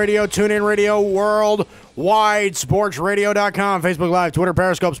 iHeartRadio, TuneIn Radio, WorldWideSportsRadio.com, Facebook Live, Twitter,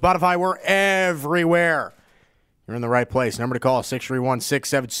 Periscope, Spotify. We're everywhere. You're in the right place. Number to call,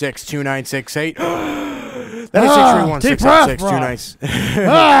 631-676-2968. That is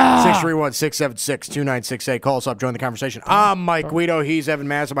 631-676-2968. Call us up, join the conversation. I'm Mike Guido. He's Evan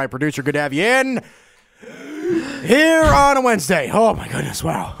Massa, my producer. Good to have you in here on a Wednesday. Oh, my goodness.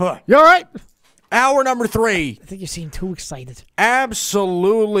 Wow. You all right? Hour number 3. I think you seem too excited.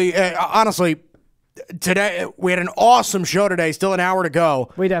 Absolutely. Honestly, today we had an awesome show today. Still an hour to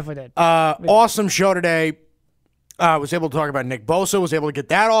go. We definitely did. Awesome show today. I was able to talk about Nick Bosa. Was able to get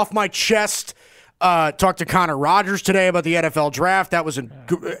that off my chest. Talked to Connor Rogers today about the NFL draft. That was a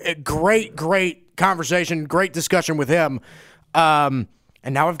great conversation, great discussion with him. And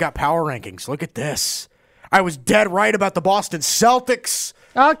now I've got power rankings. Look at this. I was dead right about the Boston Celtics.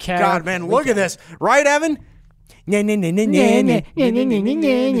 Okay. God, man, look at this. Right, Evan? I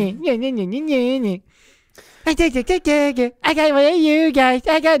got one of you guys.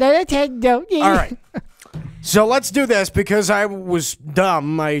 I got a Nintendo. All right. So let's do this because I was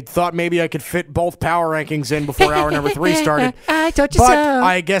dumb. I thought maybe I could fit both power rankings in before hour number 3 started. I told you but so.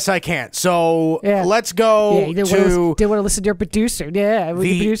 I guess I can't. So let's go you didn't to want to listen to your producer. Yeah,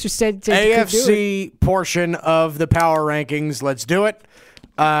 the producer said AFC portion of the power rankings. Let's do it.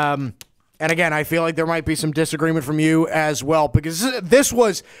 And again, I feel like there might be some disagreement from you as well because this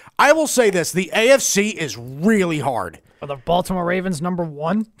was, I will say this, the AFC is really hard. Are the Baltimore Ravens number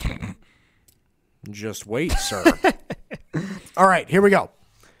 1? Just wait, sir. All right, here we go.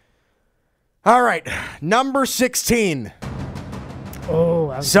 All right, number 16.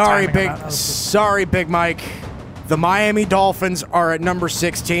 Oh, sorry, Big Mike. The Miami Dolphins are at number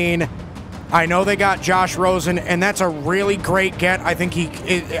 16. I know they got Josh Rosen, and that's a really great get. I think he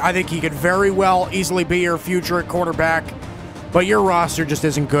could very well easily be your future at quarterback. But your roster just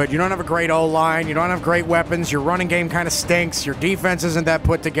isn't good. You don't have a great O-line. You don't have great weapons. Your running game kind of stinks. Your defense isn't that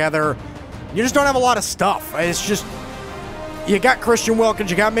put together. You just don't have a lot of stuff. It's just, you got Christian Wilkins,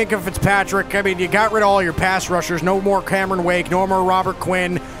 you got Minkah Fitzpatrick. I mean, you got rid of all your pass rushers. No more Cameron Wake, no more Robert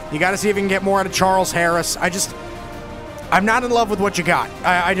Quinn. You got to see if you can get more out of Charles Harris. I'm not in love with what you got.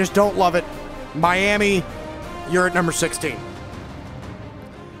 I just don't love it. Miami, you're at number 16.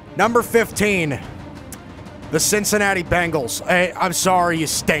 Number 15, the Cincinnati Bengals. I'm sorry, you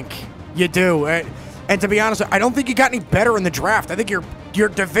stink. You do. And to be honest, I don't think you got any better in the draft. I think your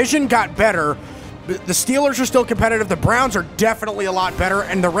division got better, The Steelers are still competitive. The Browns are definitely a lot better,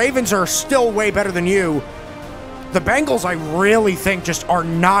 and the Ravens are still way better than you. The Bengals, I really think, just are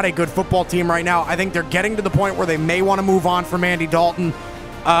not a good football team right now. I think they're getting to the point where they may want to move on from Andy Dalton.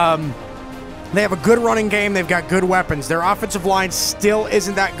 They have a good running game. They've got good weapons. Their offensive line still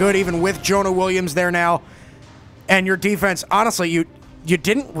isn't that good, even with Jonah Williams there now. And your defense, honestly, you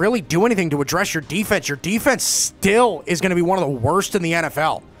didn't really do anything to address your defense. Your defense still is going to be one of the worst in the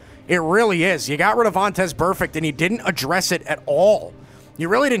NFL. It really is. You got rid of Vontaze Burfict, and you didn't address it at all. You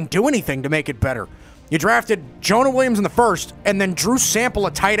really didn't do anything to make it better. You drafted Jonah Williams in the first, and then Drew Sample,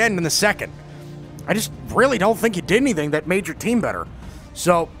 a tight end, in the second. I just really don't think you did anything that made your team better.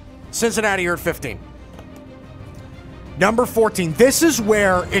 So, Cincinnati, you're at 15. Number 14. This is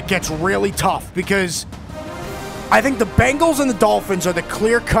where it gets really tough because I think the Bengals and the Dolphins are the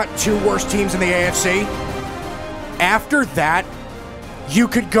clear-cut two worst teams in the AFC. After that, you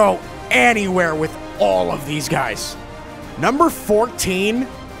could go anywhere with all of these guys. Number 14,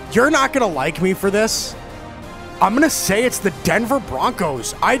 you're not going to like me for this. I'm going to say it's the Denver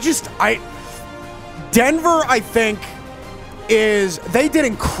Broncos. Denver, I think, they did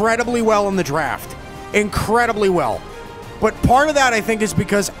incredibly well in the draft. Incredibly well. But part of that, I think, is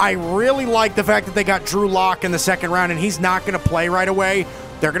because I really like the fact that they got Drew Lock in the second round, and he's not going to play right away.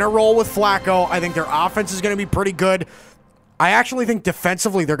 They're going to roll with Flacco. I think their offense is going to be pretty good. I actually think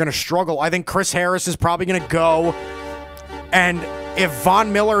defensively they're going to struggle. I think Chris Harris is probably going to go. And if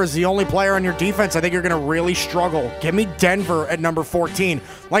Von Miller is the only player on your defense, I think you're going to really struggle. Give me Denver at number 14.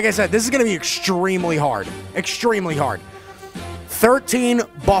 Like I said, this is going to be extremely hard. Extremely hard. 13,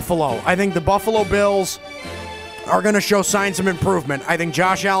 Buffalo. I think the Buffalo Bills are going to show signs of improvement. I think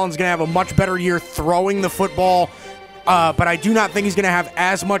Josh Allen's going to have a much better year throwing the football, but I do not think he's going to have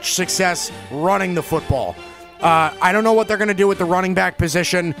as much success running the football. I don't know what they're going to do with the running back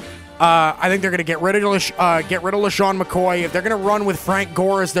position. I think they're going to get rid of LaShawn McCoy. If they're going to run with Frank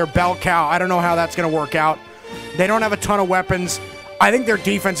Gore as their bell cow, I don't know how that's going to work out. They don't have a ton of weapons. I think their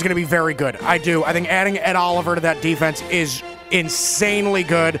defense is going to be very good. I do. I think adding Ed Oliver to that defense is insanely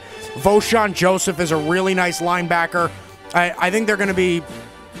good. Voshon Joseph is a really nice linebacker. I think they're going to be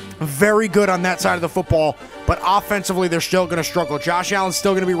very good on that side of the football, but offensively they're still going to struggle. Josh Allen's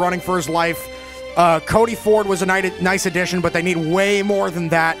still going to be running for his life. Cody Ford was a nice addition, but they need way more than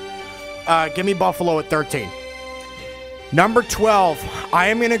that. Give me Buffalo at 13. Number 12, I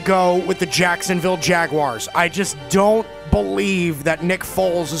am going to go with the Jacksonville Jaguars. I just don't believe that Nick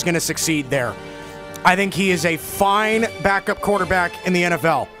Foles is going to succeed there. I think he is a fine backup quarterback in the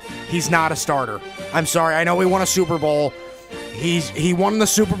NFL. He's not a starter. I'm sorry. I know he won a Super Bowl. He won the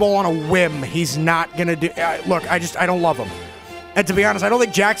Super Bowl on a whim. He's not going to do... look, I don't love him. And to be honest, I don't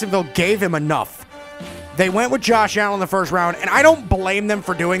think Jacksonville gave him enough. They went with Josh Allen in the first round, and I don't blame them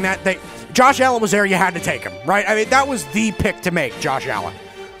for doing that. Josh Allen was there. You had to take him, right? I mean, that was the pick to make, Josh Allen.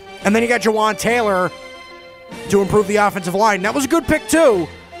 And then you got Jawan Taylor to improve the offensive line. That was a good pick, too.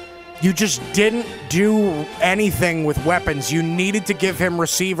 You just didn't do anything with weapons. You needed to give him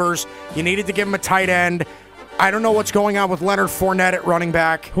receivers. You needed to give him a tight end. I don't know what's going on with Leonard Fournette at running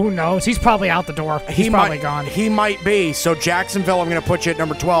back. Who knows? He's probably out the door. He's probably gone. He might be. So Jacksonville, I'm going to put you at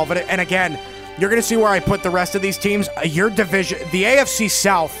number 12. And again, you're going to see where I put the rest of these teams. Your division, the AFC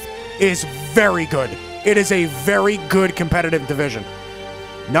South, is very good. It is a very good competitive division.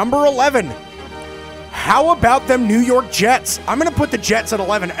 Number 11. How about them New York Jets? I'm going to put the Jets at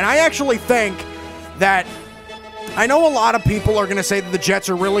 11. And I actually think that I know a lot of people are going to say that the Jets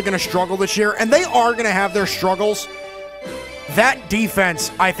are really going to struggle this year, and they are going to have their struggles. That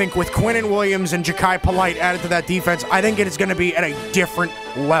defense, I think, with Quinnen Williams and Ja'Kai Polite added to that defense, I think it is going to be at a different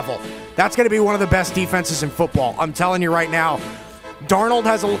level. That's going to be one of the best defenses in football. I'm telling you right now. Darnold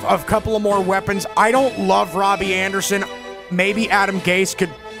has a couple of more weapons. I don't love Robbie Anderson. Maybe Adam Gase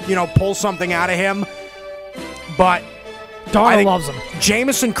could, pull something out of him. But Darnold loves him.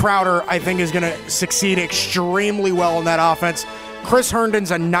 Jamison Crowder, I think, is going to succeed extremely well in that offense. Chris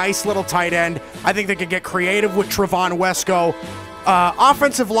Herndon's a nice little tight end. I think they could get creative with Trevon Wesco.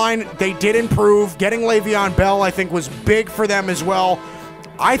 Offensive line, they did improve. Getting Le'Veon Bell, I think, was big for them as well.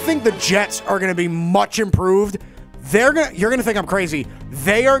 I think the Jets are going to be much improved. You're going to think I'm crazy.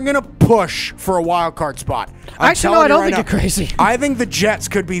 They are going to push for a wild card spot. Actually, no, I don't think you're crazy. I think the Jets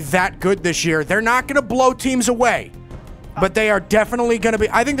could be that good this year. They're not going to blow teams away, but they are definitely going to be.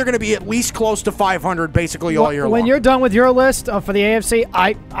 I think they're going to be at least close to 500 basically all year long. When you're done with your list for the AFC,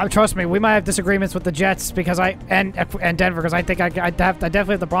 I trust me, we might have disagreements with the Jets because and Denver because I think I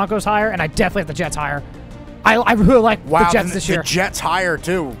definitely have the Broncos higher and I definitely have the Jets higher. I really like the Jets this year. The Jets higher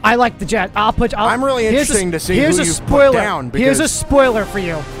too. I like the Jets. I'm really interested to see who you put down. Here's a spoiler for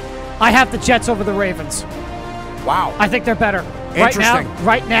you. I have the Jets over the Ravens. Wow. I think they're better. Interesting.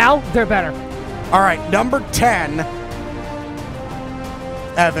 Right now, they're better. All right, number 10,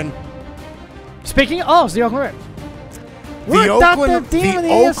 Evan. Speaking of, it's the Oakland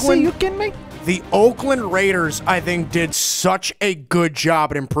Raiders. You kidding me? The Oakland Raiders, I think, did such a good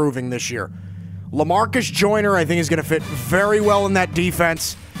job at improving this year. LaMarcus Joyner, I think, is going to fit very well in that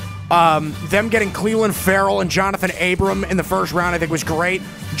defense. Them getting Cleveland Farrell and Jonathan Abram in the first round, I think, was great.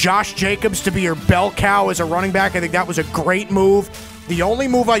 Josh Jacobs to be your bell cow as a running back, I think that was a great move. The only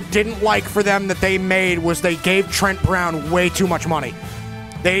move I didn't like for them that they made was they gave Trent Brown way too much money.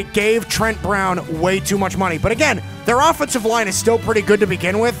 They gave Trent Brown way too much money. But again, their offensive line is still pretty good to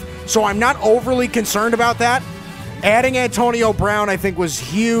begin with, so I'm not overly concerned about that. Adding Antonio Brown, I think, was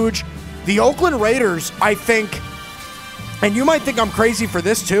huge. The Oakland Raiders, I think, and you might think I'm crazy for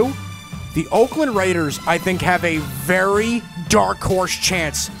this too, the Oakland Raiders, I think, have a very dark horse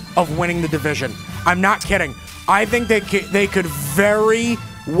chance of winning the division. I'm not kidding. I think they could very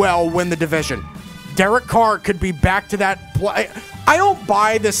well win the division. Derek Carr could be back to that play. I don't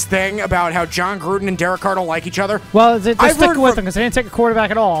buy this thing about how John Gruden and Derek Carr don't like each other. Well, they're sticking with them because they didn't take a quarterback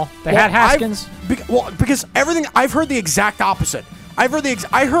at all. They had Haskins. Because everything, I've heard the exact opposite. I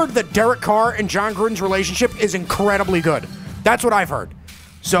heard that Derek Carr and John Gruden's relationship is incredibly good. That's what I've heard.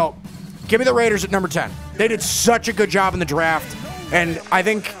 So, give me the Raiders at number 10. They did such a good job in the draft, and I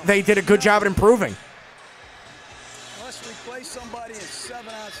think they did a good job at improving. Unless we play somebody in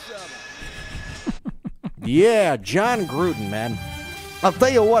 7-on-7. Yeah, John Gruden, man. I'll tell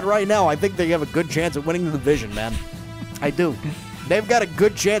you what, right now, I think they have a good chance at winning the division, man. I do. They've got a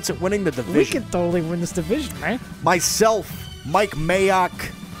good chance at winning the division. We can totally win this division, man. Myself, Mike Mayock,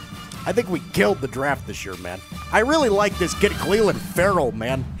 I think we killed the draft this year, man. I really like this kid, Cleveland Farrell,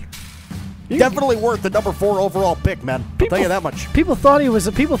 man. Definitely worth the number 4 overall pick, man. I'll tell you that much. People thought he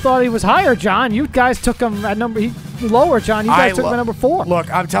was higher, John. You guys took him at lower, John. You guys took him at number 4.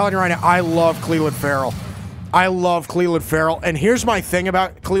 Look, I'm telling you right now, I love Cleveland Farrell. And here's my thing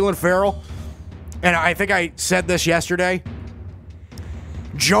about Cleveland Farrell, and I think I said this yesterday.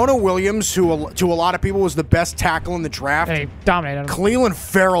 Jonah Williams, who to a lot of people was the best tackle in the draft. And he dominated him. Cleveland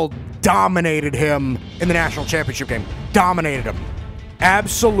Farrell dominated him in the national championship game. Dominated him.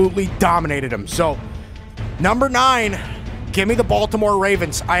 Absolutely dominated him. So, number 9, give me the Baltimore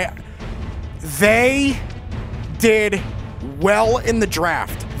Ravens. They did well in the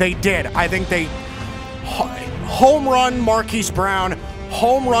draft. They did. I think they home run Marquise Brown,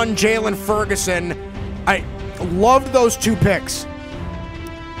 home run Jalen Ferguson. I loved those 2 picks.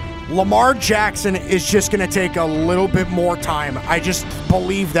 Lamar Jackson is just going to take a little bit more time. I just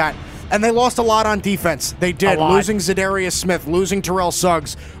believe that. And they lost a lot on defense. They did. Losing Zadarius Smith, losing Terrell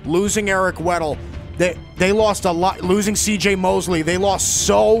Suggs, losing Eric Weddle. They lost a lot. Losing C.J. Mosley. They lost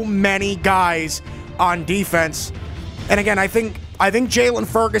so many guys on defense. And again, I think Jalen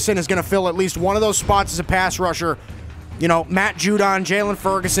Ferguson is going to fill at least one of those spots as a pass rusher. You know, Matt Judon, Jalen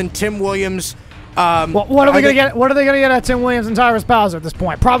Ferguson, Tim Williams. What are they going to get? What are they going to get at Tim Williams and Tyrus Bowser at this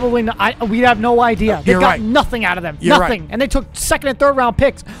point? Probably not. We have no idea. They got nothing out of them. You're nothing. right. And they took 2nd and 3rd round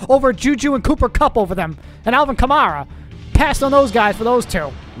picks over Juju and Cooper Kupp over them, and Alvin Kamara. Passed on those guys for those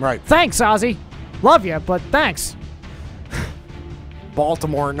 2. Right. Thanks, Ozzy. Love you, but thanks.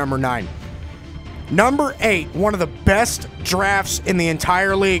 Baltimore at number 9. Number 8, one of the best drafts in the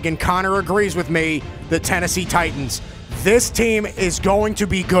entire league, and Connor agrees with me, the Tennessee Titans. This team is going to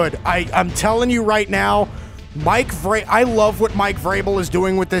be good. I'm telling you right now, I love what Mike Vrabel is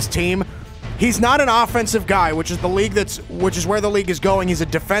doing with this team. He's not an offensive guy, which is where the league is going. He's a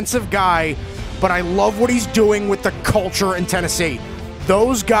defensive guy, but I love what he's doing with the culture in Tennessee.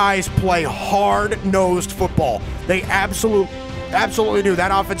 Those guys play hard-nosed football. They absolutely do.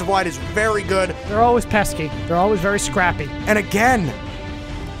 That offensive line is very good. They're always pesky. They're always very scrappy. And again,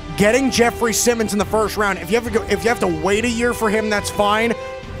 getting Jeffrey Simmons in the first round, if you have to wait a year for him, that's fine.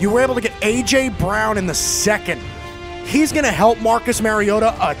 You were able to get A.J. Brown in the 2nd. He's going to help Marcus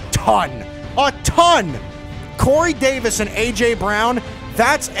Mariota a ton. A ton. Corey Davis and A.J. Brown,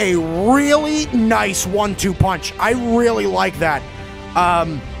 that's a really nice 1-2 punch. I really like that.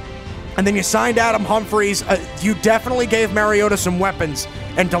 And then you signed Adam Humphries. You definitely gave Mariota some weapons.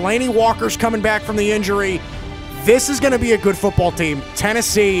 And Delaney Walker's coming back from the injury. This is going to be a good football team.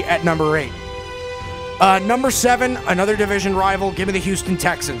 Tennessee at number 8. Number 7, another division rival. Give me the Houston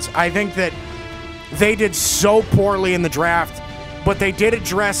Texans. I think that they did so poorly in the draft, but they did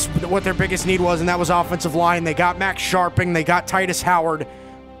address what their biggest need was, and that was offensive line. They got Max Sharping. They got Titus Howard.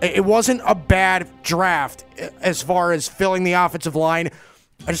 It wasn't a bad draft as far as filling the offensive line.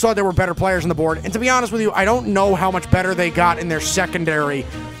 I just thought there were better players on the board. And to be honest with you, I don't know how much better they got in their secondary.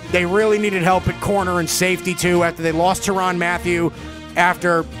 They really needed help at corner and safety, too, after they lost Tyrann Mathieu,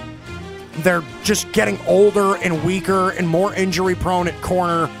 after they're just getting older and weaker and more injury-prone at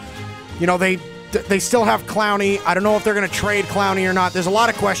corner. You know, they still have Clowney. I don't know if they're going to trade Clowney or not. There's a lot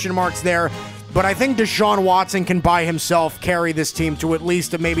of question marks there. But I think Deshaun Watson can by himself carry this team to at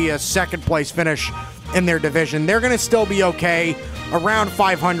least maybe a second-place finish in their division. They're going to still be okay, around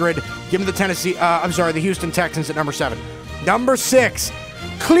 500. Give me the Houston Texans at number 7. Number 6,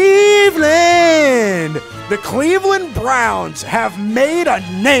 Cleveland. The Cleveland Browns have made a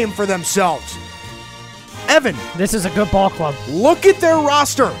name for themselves. Evan, This is a good ball club. look at their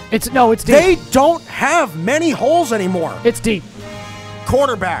roster. It's deep. They don't have many holes anymore. It's deep.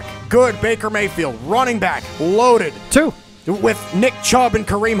 Quarterback, good, Baker Mayfield. Running back, loaded. 2. With Nick Chubb and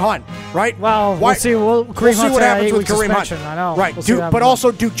Kareem Hunt, right? Well, we'll see. We'll see what happens with Kareem Hunt. I know. Right, We'll see what but happens.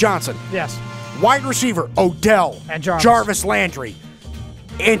 also Duke Johnson. Yes. Wide receiver, Odell. And Jarvis. Landry.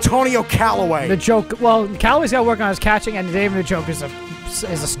 Antonio Callaway. The joke. Well, Callaway's got to work on his catching, and David Njoku is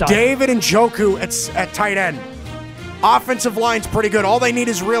a stud. David Njoku at tight end. Offensive line's pretty good. All they need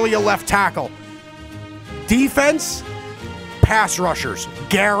is really a left tackle. Defense, pass rushers,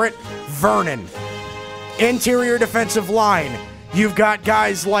 Garrett, Vernon. Interior defensive line, you've got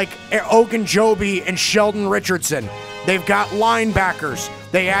guys like Ogunjobi and Sheldon Richardson. They've got linebackers.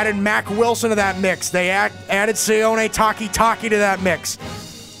 They added Mac Wilson to that mix. They added Sione Takitaki to that mix.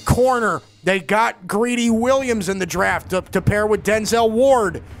 Corner, they got Greedy Williams in the draft to pair with Denzel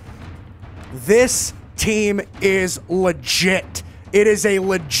Ward. This team is legit. It is a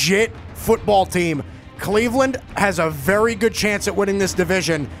legit football team. Cleveland has a very good chance at winning this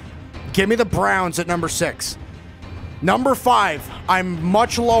division. Give me the Browns at number 6. Number 5, I'm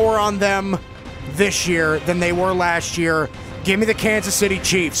much lower on them this year than they were last year. Give me the Kansas City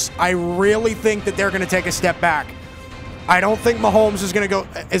Chiefs. I really think that they're going to take a step back. I don't think Mahomes is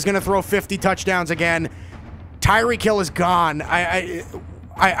going to throw 50 touchdowns again. Tyreek Hill is gone. I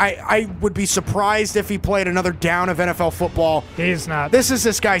would be surprised if he played another down of NFL football. He's not. This is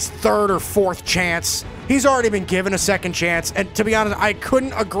this guy's 3rd or 4th chance. He's already been given a second chance. And to be honest, I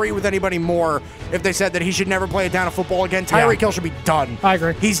couldn't agree with anybody more if they said that he should never play a down of football again. Tyreek Hill should be done. I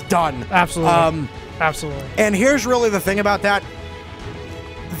agree. He's done. Absolutely. Absolutely. And here's really the thing about that.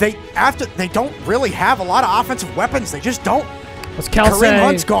 They don't really have a lot of offensive weapons. They just don't. It's Kelsey. Kareem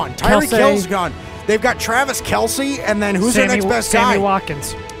Hunt's gone. Tyreek Hill's gone. They've got Travis Kelce, and then who's their next best guy? Sammy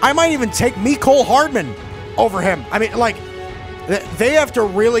Watkins. I might even take Mecole Hardman over him. I mean, like, they have to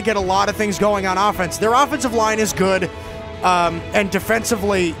really get a lot of things going on offense. Their offensive line is good, and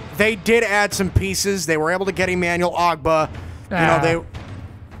defensively, they did add some pieces. They were able to get Emmanuel Ogbah,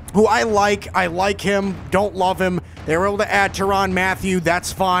 who I like. I like him. Don't love him. They were able to add Tyrann Mathieu.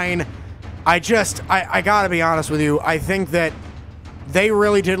 That's fine. I got to be honest with you. I think that they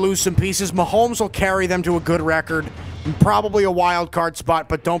really did lose some pieces. Mahomes will carry them to a good record, and probably a wild card spot,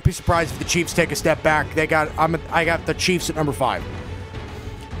 but don't be surprised if the Chiefs take a step back. I got the Chiefs at number 5.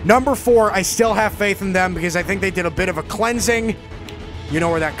 Number 4, I still have faith in them because I think they did a bit of a cleansing. You know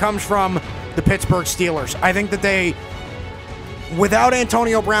where that comes from. The Pittsburgh Steelers. I think that without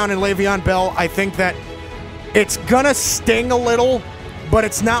Antonio Brown and Le'Veon Bell, I think that it's going to sting a little, but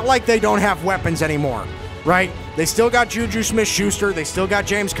it's not like they don't have weapons anymore, right? They still got Juju Smith-Schuster. They still got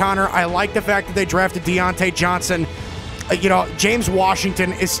James Conner. I like the fact that they drafted Deontay Johnson. James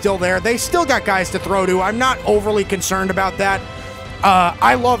Washington is still there. They still got guys to throw to. I'm not overly concerned about that.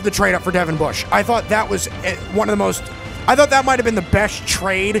 I love the trade up for Devin Bush. I thought that was I thought that might have been the best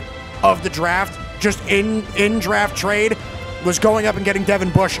trade of the draft, just in draft trade, was going up and getting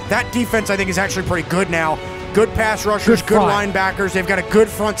Devin Bush. That defense, I think, is actually pretty good now. Good pass rushers, good linebackers. They've got a good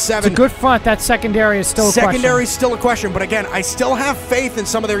front 7. It's a good front. That secondary is still a question. Secondary is still a question, but again, I still have faith in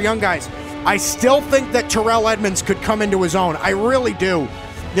some of their young guys. I still think that Terrell Edmonds could come into his own. I really do.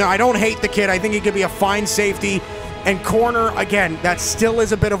 I don't hate the kid. I think he could be a fine safety. And corner, again, that still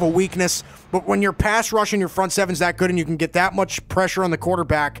is a bit of a weakness, but when your pass rush and your front 7's that good and you can get that much pressure on the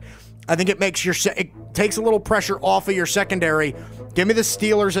quarterback, I think it takes a little pressure off of your secondary. Give me the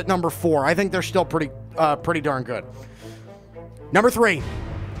Steelers at number 4. I think they're still pretty darn good. Number 3,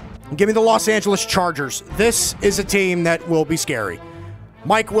 give me the Los Angeles Chargers. This is a team that will be scary.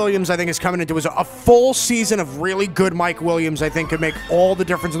 Mike Williams, I think, is coming into a full season of really good Mike Williams, I think, could make all the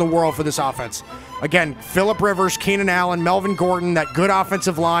difference in the world for this offense. Again, Phillip Rivers, Keenan Allen, Melvin Gordon, that good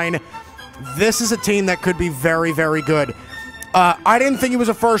offensive line. This is a team that could be very, very good. I didn't think he was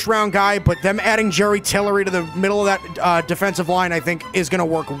a first-round guy, but them adding Jerry Tillery to the middle of that defensive line, I think, is going to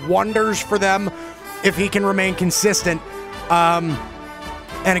work wonders for them if he can remain consistent.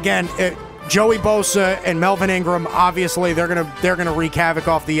 And again, Joey Bosa and Melvin Ingram, obviously, they're gonna wreak havoc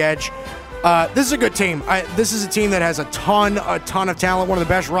off the edge. This is a good team. This is a team that has a ton of talent, one of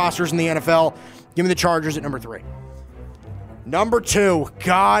the best rosters in the NFL. Give me the Chargers at number 3. Number 2,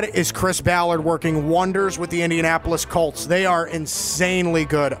 God, is Chris Ballard working wonders with the Indianapolis Colts. They are insanely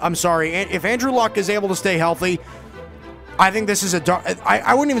good. I'm sorry. If Andrew Luck is able to stay healthy, I think this is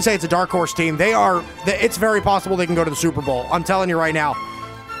I wouldn't even say it's a dark horse team. It's very possible they can go to the Super Bowl. I'm telling you right now.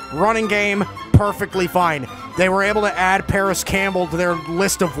 Running game, perfectly fine. They were able to add Paris Campbell to their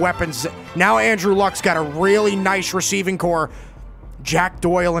list of weapons. Now Andrew Luck's got a really nice receiving core. Jack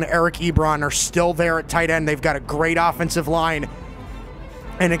Doyle and Eric Ebron are still there at tight end. They've got a great offensive line.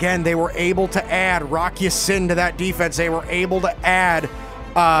 And again, they were able to add Rock Ya-Sin to that defense. They were able to add,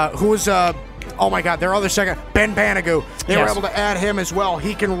 their other second, Ben Banigou. They were able to add him as well.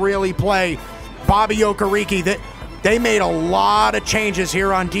 He can really play. Bobby Okereke. They made a lot of changes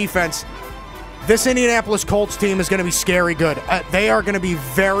here on defense. This Indianapolis Colts team is going to be scary good. They are going to be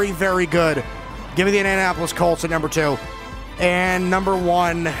very, very good. Give me the Indianapolis Colts at number 2. And number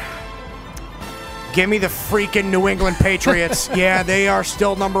 1, give me the freaking New England Patriots. Yeah, they are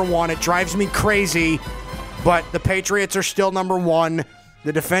still number 1. It drives me crazy, but the Patriots are still number 1.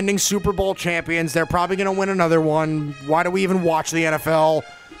 The defending Super Bowl champions. They're probably going to win another one. Why do we even watch the NFL?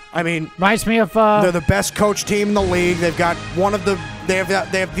 I mean, reminds me of they're the best coach team in the league. They've got they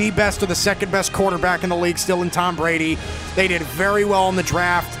have the best or the second best quarterback in the league still in Tom Brady. They did very well in the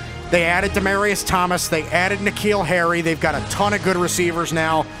draft. They added Demaryius Thomas. They added N'Keal Harry. They've got a ton of good receivers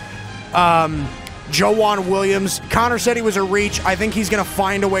now. Joejuan Williams. Connor said he was a reach. I think he's going to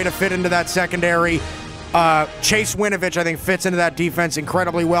find a way to fit into that secondary. Chase Winovich, I think, fits into that defense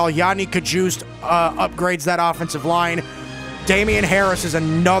incredibly well. Yannick Kajust upgrades that offensive line. Damian Harris is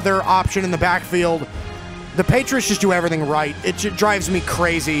another option in the backfield. The Patriots just do everything right. It just drives me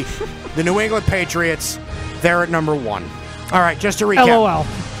crazy. The New England Patriots, they're at number 1. All right, just to recap. LOL.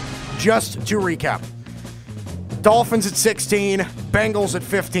 Just to recap. Dolphins at 16, Bengals at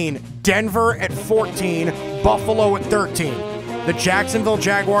 15, Denver at 14, Buffalo at 13, the Jacksonville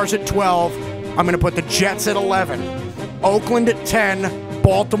Jaguars at 12. I'm going to put the Jets at 11, Oakland at 10,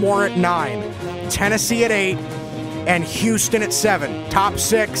 Baltimore at 9, Tennessee at 8, and Houston at 7. Top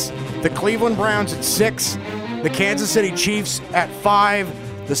 6, the Cleveland Browns at 6, the Kansas City Chiefs at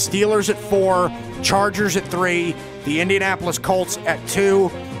 5, the Steelers at 4, Chargers at 3, the Indianapolis Colts at 2,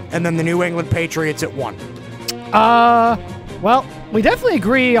 and then the New England Patriots at 1. Well, we definitely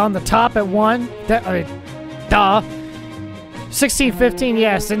agree on the top at 1. 16, 15,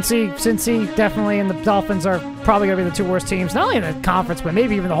 yeah, Cincy definitely, and the Dolphins are probably going to be the 2 worst teams, not only in the conference, but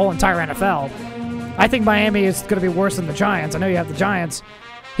maybe even the whole entire NFL. I think Miami is going to be worse than the Giants. I know you have the Giants.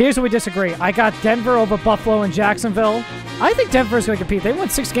 Here's where we disagree. I got Denver over Buffalo and Jacksonville. I think Denver is going to compete. They won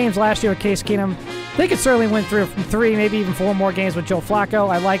 6 games last year with Case Keenum. They could certainly win 3, maybe even 4 more games with Joe Flacco.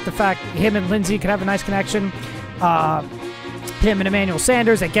 I like the fact him and Lindsey could have a nice connection. Him and Emmanuel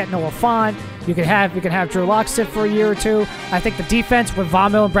Sanders, they get Noah Fant. You can have Drew Lock sit for a year or 2. I think the defense with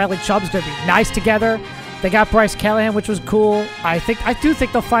Von Miller and Bradley Chubb is going to be nice together. They got Bryce Callahan, which was cool. I do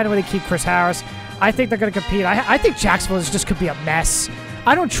think they'll find a way to keep Chris Harris. I think they're going to compete. I think Jacksonville just could be a mess.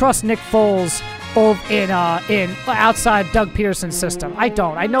 I don't trust Nick Foles in outside Doug Peterson's system. I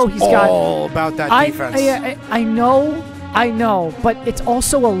don't. I know he's got all about that defense. I know, but it's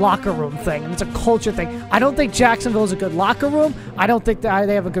also a locker room thing, and it's a culture thing. I don't think Jacksonville is a good locker room. I don't think that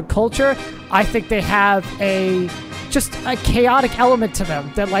they have a good culture. I think they have just a chaotic element to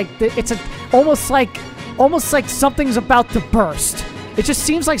them that it's almost like something's about to burst. It just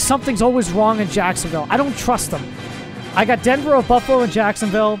seems like something's always wrong in Jacksonville. I don't trust them. I got Denver over Buffalo and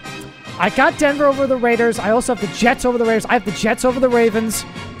Jacksonville. I got Denver over the Raiders. I also have the Jets over the Raiders. I have the Jets over the Ravens.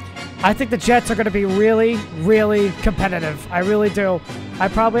 I think the Jets are going to be really, really competitive. I really do. I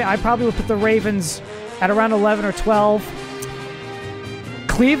probably would put the Ravens at around 11 or 12.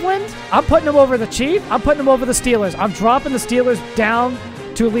 Cleveland, I'm putting them over the Chiefs. I'm putting them over the Steelers. I'm dropping the Steelers down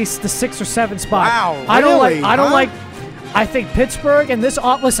to at least the 6 or 7 spot. Wow, really? I think Pittsburgh and this.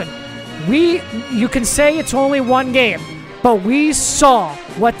 Listen, you can say it's only 1 game, but we saw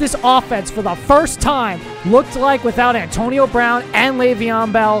what this offense for the first time looked like without Antonio Brown and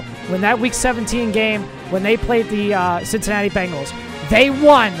Le'Veon Bell when that Week 17 game when they played the Cincinnati Bengals. They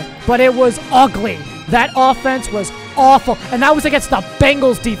won, but it was ugly. That offense was awful, and that was against the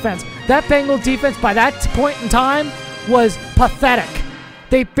Bengals defense. That Bengals defense by that point in time was pathetic.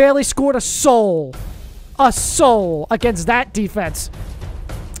 They barely scored a soul against that defense.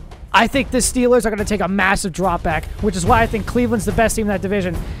 I think the Steelers are going to take a massive drop back, which is why I think Cleveland's the best team in that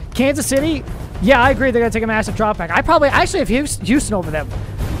division. Kansas City, yeah, I agree they're going to take a massive drop back. I probably actually have Houston over them.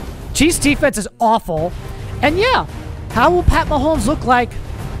 Chiefs defense is awful. And yeah, how will Pat Mahomes look like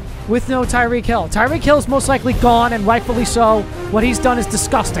with no Tyreek Hill? Tyreek Hill's most likely gone, and rightfully so. What he's done is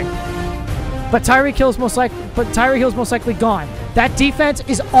disgusting. But Tyreek Hill's most likely gone. That defense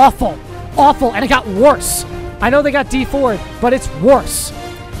is awful. Awful, and it got worse. I know they got Dee Ford, but it's worse.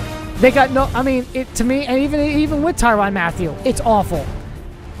 They got to me, and even with Tyrann Mathieu, it's awful.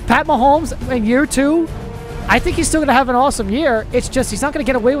 Pat Mahomes in year 2, I think he's still going to have an awesome year. It's just he's not going to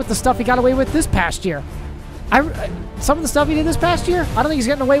get away with the stuff he got away with this past year. Some of the stuff he did this past year, I don't think he's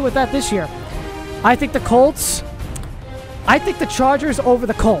getting away with that this year. I think the Chargers over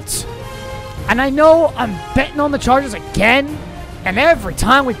the Colts. And I know I'm betting on the Chargers again, and every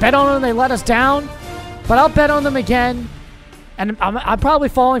time we bet on them, they let us down. But I'll bet on them again, and I'm probably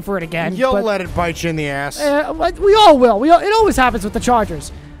falling for it again. You'll let it bite you in the ass. We all will. It always happens with the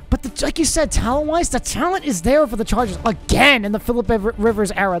Chargers. But like you said, talent-wise, the talent is there for the Chargers again in the Phillip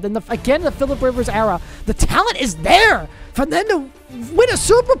Rivers era. Again in the Phillip Rivers era, the talent is there for them to win a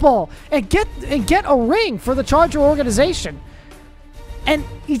Super Bowl and get a ring for the Charger organization. And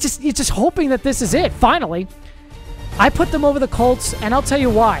you're just hoping that this is it. Finally, I put them over the Colts, and I'll tell you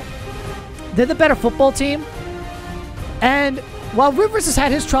why. They're the better football team, and while Rivers has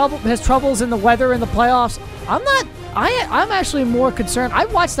had his troubles in the weather in the playoffs, I'm actually more concerned. I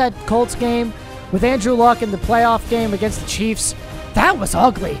watched that Colts game with Andrew Luck in the playoff game against the Chiefs. That was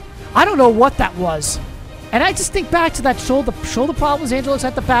ugly. I don't know what that was. And I just think back to that shoulder problems Andrew Luck's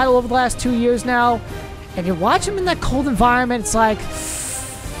had to battle over the last 2 years now. And you watch him in that cold environment, it's like,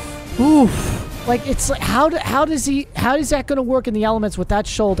 oof. Like, it's like, how is that going to work in the elements with that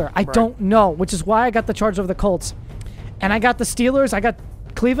shoulder? I don't know, which is why I got the Chargers over the Colts. And I got the Steelers. I got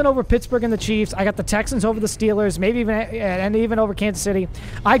Cleveland over Pittsburgh and the Chiefs. I got the Texans over the Steelers, maybe even over Kansas City.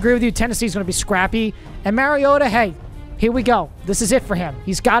 I agree with you. Tennessee's going to be scrappy. And Mariota, hey, here we go. This is it for him.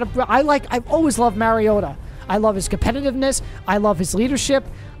 He's got to. I've always loved Mariota. I love his competitiveness. I love his leadership.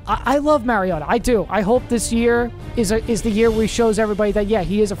 I love Mariota. I do. I hope this year is the year where he shows everybody that, yeah,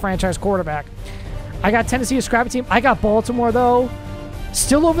 he is a franchise quarterback. I got Tennessee, a scrappy team. I got Baltimore, though.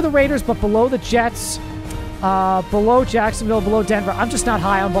 Still over the Raiders, but below the Jets, below Jacksonville, below Denver. I'm just not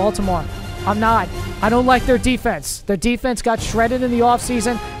high on Baltimore. I'm not. I don't like their defense. Their defense got shredded in the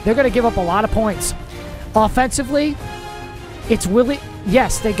offseason. They're going to give up a lot of points. Offensively, it's Willie.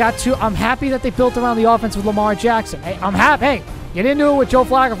 Yes, they got to. I'm happy that they built around the offense with Lamar Jackson. Hey, I'm happy. Hey, you didn't do it with Joe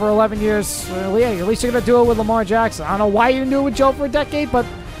Flacco for 11 years. At least you're going to do it with Lamar Jackson. I don't know why you didn't do it with Joe for a decade, but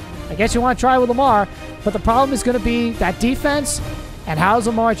I guess you want to try with Lamar. But the problem is going to be that defense and how does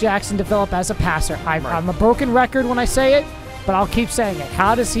Lamar Jackson develop as a passer. I'm a broken record when I say it, but I'll keep saying it.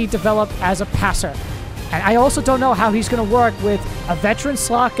 How does he develop as a passer? And I also don't know how he's going to work with a veteran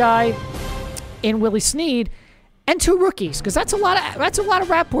slot guy in Willie Snead and 2 rookies, because that's a lot of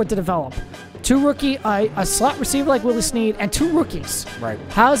rapport to develop. 2 rookie, a slot receiver like Willie Snead, and 2 rookies. Right.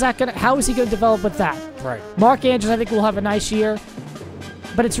 How is he going to develop with that? Right. Mark Andrews, I think, will have a nice year.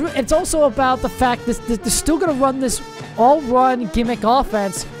 But it's also about the fact that they're still going to run this all-run gimmick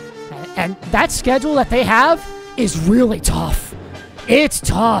offense, and that schedule that they have is really tough. It's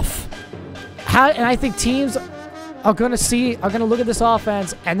tough. And I think teams are going to look at this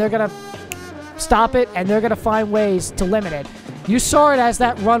offense, and they're going to stop it, and they're going to find ways to limit it. You saw it as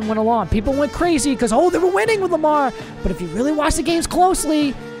that run went along. People went crazy because, they were winning with Lamar. But if you really watch the games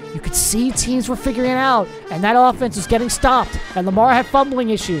closely, you could see teams were figuring it out, and that offense was getting stopped, and Lamar had fumbling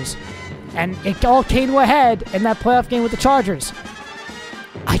issues. And it all came to a head in that playoff game with the Chargers.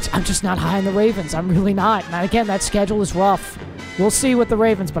 I'm just not high on the Ravens. I'm really not. And again, that schedule is rough. We'll see with the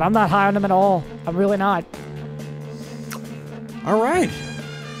Ravens, but I'm not high on them at all. I'm really not. All right.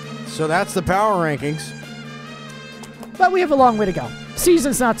 So that's the power rankings. But we have a long way to go.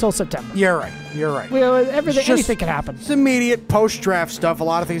 Season's not till September. You're right. Anything can happen. It's immediate post-draft stuff. A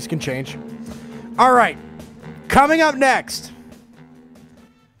lot of things can change. All right. Coming up next,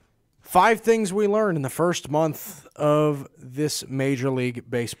 5 things we learned in the first month of this Major League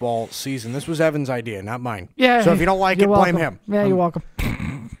Baseball season. This was Evan's idea, not mine. Yeah. So if you don't like it, welcome. blame him. Yeah, you're welcome.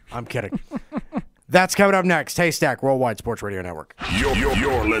 I'm kidding. That's coming up next. Haystack Worldwide Sports Radio Network.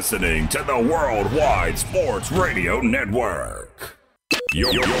 You're listening to the Worldwide Sports Radio Network.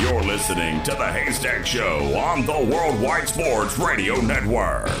 You're listening to the Haystack Show on the Worldwide Sports Radio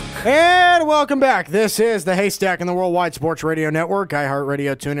Network. And welcome back. This is the Haystack and the Worldwide Sports Radio Network,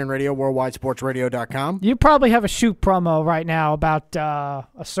 iHeartRadio, TuneIn Radio, WorldwideSportsRadio.com. You probably have a shoot promo right now about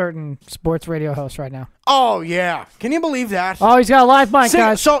a certain sports radio host right now. Oh, yeah. Can you believe that? Oh, he's got a live mic,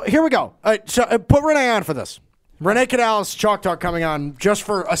 guys. So here we go. Put Renee on for this. Renee Canales, Chalk Talk coming on just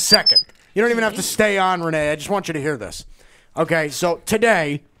for a second. You don't even have to stay on, Renee. I just want you to hear this. Okay, so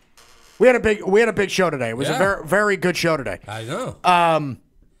today we had a big show today. It was a very, very good show today. I know.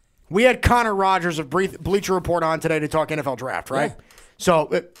 We had Connor Rogers of Bleacher Report on today to talk NFL draft, right? Yeah.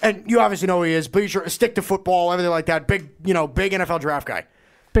 So, and you obviously know who he is. Bleacher, stick to football, everything like that. Big NFL draft guy.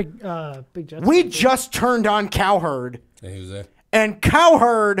 Big Jets. We just turned on Cowherd. And he was there. And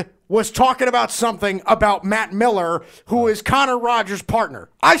Cowherd was talking about something about Matt Miller, who is Connor Rogers' partner.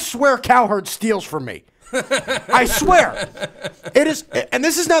 I swear Cowherd steals from me. I swear. It is, and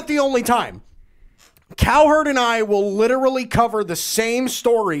this is not the only time. Cowherd and I will literally cover the same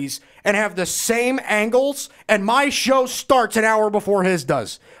stories and have the same angles, and my show starts an hour before his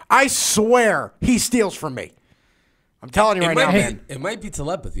does. I swear he steals from me. I'm telling you right now, man. It might be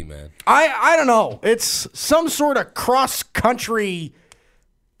telepathy, man. I don't know. It's some sort of cross-country.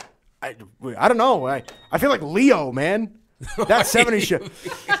 I don't know. I feel like Leo, man. That 70s show.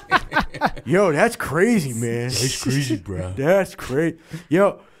 Yo, that's crazy, man. That's crazy, bro. That's crazy.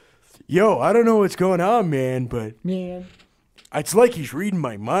 Yo, I don't know what's going on, man, but it's like he's reading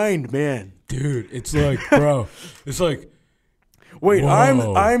my mind, man. Dude, it's like, bro, it's like, wait,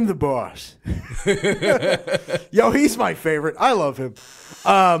 whoa. I'm the boss. Yo, he's my favorite. I love him.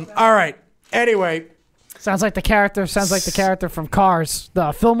 All right. Anyway, Sounds like the character from Cars.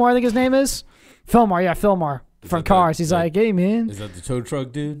 The Fillmore, I think his name is. Fillmore from Cars. He's like, hey, man. Is that the tow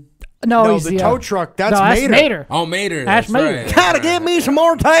truck dude? no, he's the tow truck. That's that's Mater. Mater. Oh, Mater. That's That's Mater. right. Gotta give me some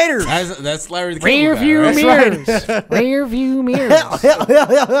more taters. That's Larry the Cable Rear Guy, view right? mirrors. Rear view mirrors.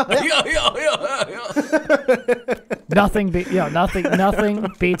 Nothing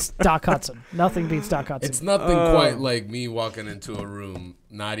beats Doc Hudson. Nothing beats Doc Hudson. It's nothing quite like me walking into a room,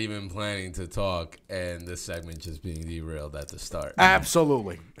 not even planning to talk, and this segment just being derailed at the start.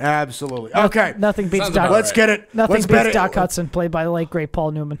 Absolutely. Okay. Nothing beats Sounds Doc. about Let's get it. Nothing Let's beats bet Doc it. Hudson, played by the late great Paul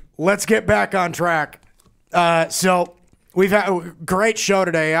Newman. Let's get back on track. So we've had a great show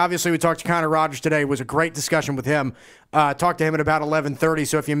today. Obviously, we talked to Connor Rogers today. It was a great discussion with him. Talked to him at about 11:30.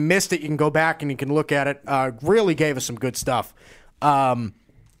 So if you missed it, you can go back and you can look at it. Really gave us some good stuff. And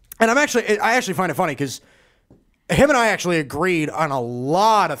I actually find it funny because him and I actually agreed on a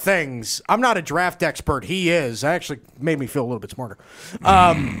lot of things. I'm not a draft expert. He is. That actually made me feel a little bit smarter.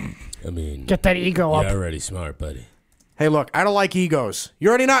 I mean, Get that ego up. you're already smart, buddy. Hey, look, I don't like egos. You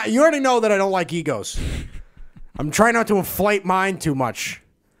already know that I don't like egos. I'm trying not to inflate mine too much.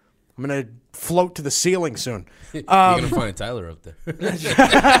 I'm gonna float to the ceiling soon. You're gonna find Tyler up there.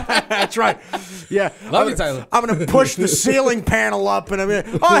 That's right. Yeah, Love you, Tyler. I'm gonna push the ceiling panel up, and I'm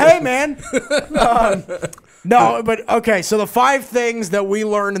gonna. Oh, hey, man. No, but okay. So the 5 things that we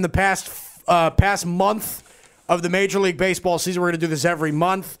learned in the past month of the Major League Baseball season. We're gonna do this every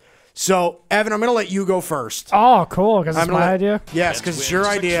month. So, Evan, I'm going to let you go first. Oh, cool, because it's my idea. Yes, because it's your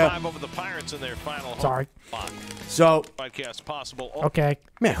idea. Over the Pirates in their final Sorry. So, podcast possible. Okay.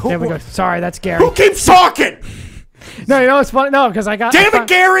 Man, There we go. Sorry, that's Gary. Who keeps talking? No, you know what's funny? No, because I got. Damn it,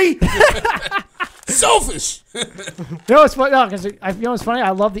 Gary! Selfish. You know what's funny? No, because you know what's funny? I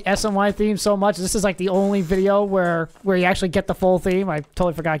love the SNY theme so much. This is like the only video where you actually get the full theme. I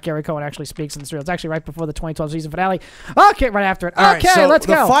totally forgot Gary Cohen actually speaks in this reel. It's actually right before the 2012 season finale. Okay, right after it. All right, Okay, so let's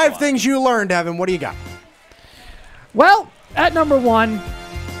the go. 5 things you learned, Evan, what do you got? Well, at number 1,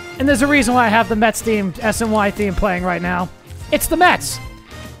 and there's a reason why I have the Mets theme, SNY theme playing right now. It's the Mets.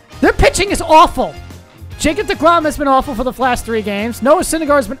 Their pitching is awful. Jacob deGrom has been awful for the last 3 games. Noah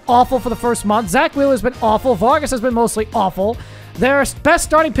Syndergaard has been awful for the first month. Zach Wheeler has been awful. Vargas has been mostly awful. Their best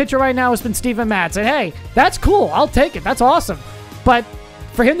starting pitcher right now has been Steven Matz. And hey, that's cool. I'll take it. That's awesome. But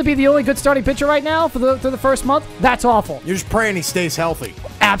for him to be the only good starting pitcher right now for the first month, that's awful. You're just praying he stays healthy.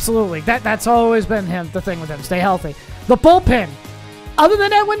 Absolutely. That's always been the thing with him. Stay healthy. The bullpen, other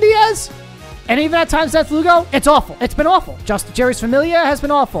than Edwin Diaz, and even at times Seth Lugo, it's awful. It's been awful. Jerry's Familia has been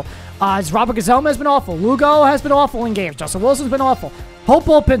awful. Robert Gazoma has been awful. Lugo has been awful in games. Justin Wilson's been awful. Whole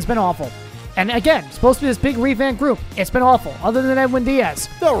bullpen's been awful. And again, it's supposed to be this big revamped group. It's been awful, other than Edwin Diaz.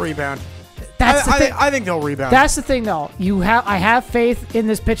 They'll rebound. That's the thing. I think they'll rebound. That's the thing, though. I have faith in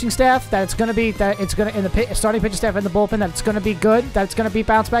this pitching staff that it's going to be in the starting pitching staff and the bullpen that it's going to be good, that it's going to be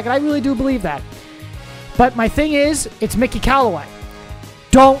bounce back, and I really do believe that. But my thing is, it's Mickey Callaway.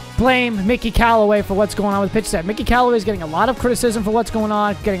 don't blame Mickey Callaway for what's going on with pitch staff. Mickey Callaway is getting a lot of criticism for what's going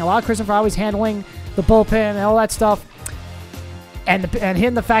on, getting a lot of criticism for how he's handling the bullpen and all that stuff. And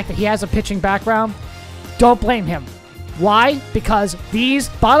him, the fact that he has a pitching background, don't blame him. Why? Because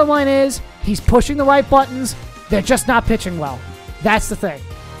bottom line is, he's pushing the right buttons. They're just not pitching well. That's the thing.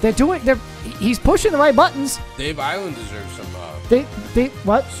 He's pushing the right buttons. Dave Island deserves some.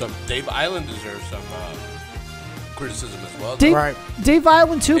 What? Dave Island deserves some criticism as well. Dave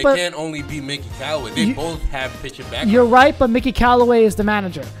Island too, but it can't only be Mickey Callaway. They both have pitching background. You're right, but Mickey Callaway is the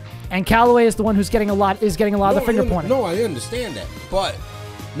manager, and Callaway is the one who's getting a lot of the finger pointing. No, I understand that, but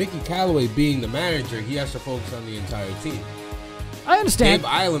Mickey Callaway being the manager, he has to focus on the entire team. I understand.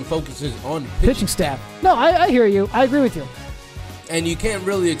 Dave Island focuses on pitching staff. No, I hear you. I agree with you. And you can't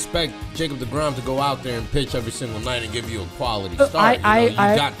really expect Jacob deGrom to go out there and pitch every single night and give you a quality start. You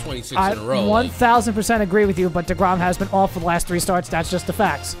got 26 in a row. 1,000% agree with you, but deGrom has been off for the last 3 starts. That's just the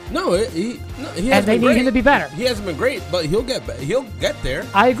facts. No, he and they need him to be better. He hasn't been great, but he'll get there.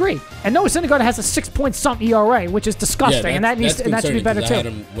 I agree. And Noah Syndergaard has a 6-point-something ERA, which is disgusting, and that should be better too. I had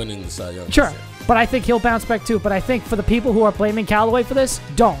him winning the Cy Young. Sure. But I think he'll bounce back too. But I think for the people who are blaming Callaway for this,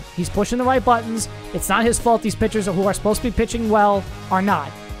 don't. He's pushing the right buttons. It's not his fault these pitchers who are supposed to be pitching well are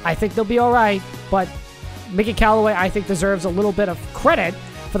not. I think they'll be all right. But Mickey Callaway, I think, deserves a little bit of credit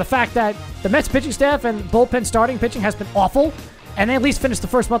for the fact that the Mets pitching staff and bullpen starting pitching has been awful. And they at least finished the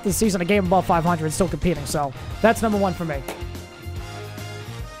first month of the season a game above 500 and still competing. So that's number 1 for me.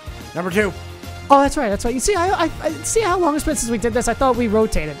 Number 2. Oh, that's right. You see, I see how long it's been since we did this. I thought we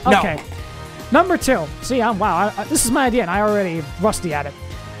rotated. Okay. No. Number 2. See, this is my idea, and I already rusty at it.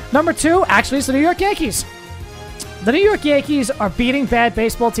 Number 2, actually, is the New York Yankees. The New York Yankees are beating bad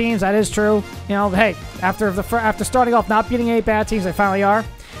baseball teams. That is true. You know, hey, after starting off not beating any bad teams, they finally are.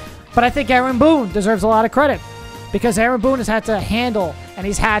 But I think Aaron Boone deserves a lot of credit because Aaron Boone has had to handle and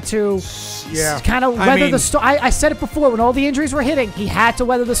he's had to kind of weather the storm. I said it before, when all the injuries were hitting, he had to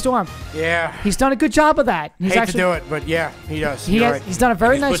weather the storm. Yeah. He's done a good job of that. Hate to do it, but yeah, he does. He's done a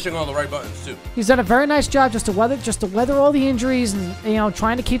very nice. He's pushing all the right buttons too. He's done a very nice job just to weather all the injuries and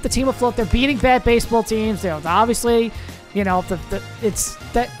trying to keep the team afloat. They're beating bad baseball teams. Obviously,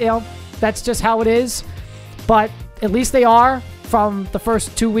 that's just how it is. But at least they are from the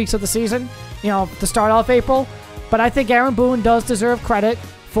first 2 weeks of the season. To start off April. But I think Aaron Boone does deserve credit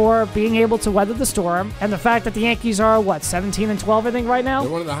for being able to weather the storm, and the fact that the Yankees are 17-12, I think, right now.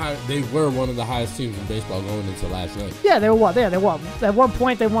 They were one of the highest teams in baseball going into last night. Yeah, they were. They won. At one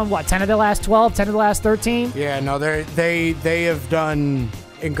point, they won 10 of the last 12, 10 of the last 13. Yeah, no, they have done.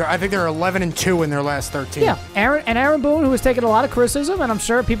 I think they're 11-2 in their last 13. Yeah, Aaron Boone, who has taken a lot of criticism, and I'm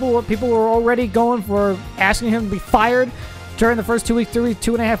sure people were already going for asking him to be fired during the first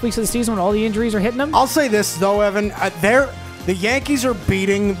 2.5 weeks of the season when all the injuries are hitting them. I'll say this, though, Evan. The Yankees are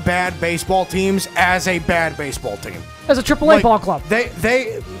beating bad baseball teams as a bad baseball team. As a AAA ball club.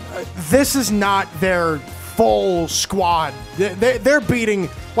 This is not their full squad. They're beating,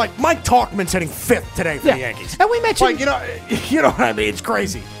 Mike Tauchman's hitting 5th today for the Yankees. And we mentioned... you know what I mean? It's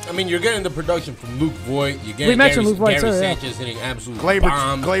crazy. I mean, you're getting the production from Luke Voigt. You're getting we mentioned Luke Voigt, Gary Sanchez hitting absolute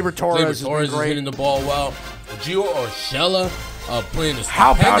bombs. Gleyber Torres is hitting the ball well. Gio Urshela playing a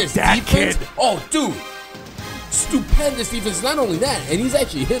How about that defense. kid? Oh, dude. Stupendous defense. Not only that, and he's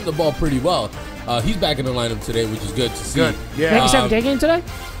actually hitting the ball pretty well. He's back in the lineup today, which is good to see. Good, yeah. Yankees have a day game today?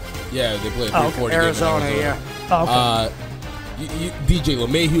 Yeah, they play a 3:40 Arizona, game in yeah. Oh, okay. DJ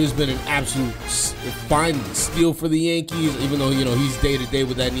LeMahieu has been an absolute fine steal for the Yankees, even though he's day to day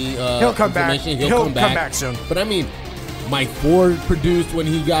with that knee. He'll come back. He'll come back soon. But I mean, Mike Ford produced when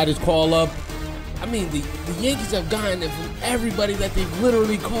he got his call up. I mean, the Yankees have gotten it from everybody that they've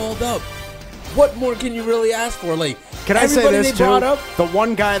literally called up. What more can you really ask for? Can I say this too? Up, the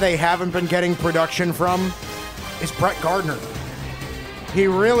one guy they haven't been getting production from is Brett Gardner. He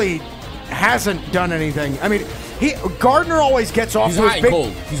really hasn't done anything. I mean, Gardner always gets off to his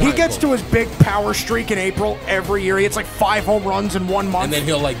big. He gets to his big power streak in April every year. He hits 5 home runs in 1 month, and then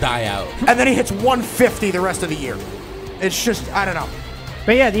he'll die out. And then he hits 150 the rest of the year. It's just, I don't know.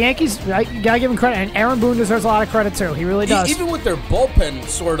 But yeah, the Yankees, you gotta give him credit, and Aaron Boone deserves a lot of credit too. He really does. Even with their bullpen,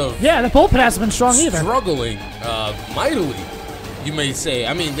 sort of. Yeah, the bullpen hasn't been strong either. Struggling mightily, you may say.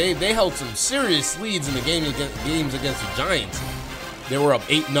 I mean, they held some serious leads in the games against the Giants. They were up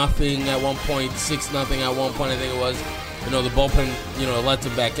 8-0 at one point, 6-0 at one point, I think it was. The bullpen, let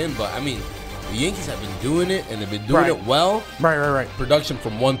them back in. But I mean, the Yankees have been doing it, and they've been doing it well. Right. Production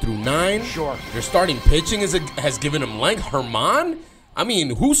from 1 through 9. Sure. Their starting pitching has given them length. Herman. I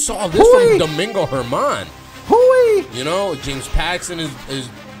mean, who saw this from Domingo Herman? James Paxton is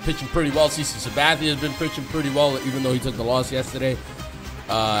pitching pretty well. CeCe Sabathia has been pitching pretty well, even though he took the loss yesterday.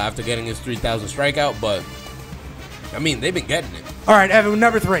 after getting his 3,000 strikeout, but I mean, they've been getting it. All right, Evan,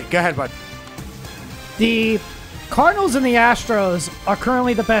 number 3. Go ahead, bud. The Cardinals and the Astros are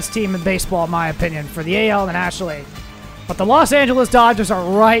currently the best team in baseball, in my opinion, for the AL and the National League. But the Los Angeles Dodgers are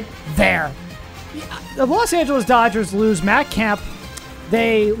right there. The Los Angeles Dodgers lose Matt Kemp.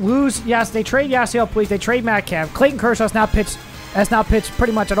 They trade Yasiel Puig. They trade Matt Kemp. Clayton Kershaw has not pitched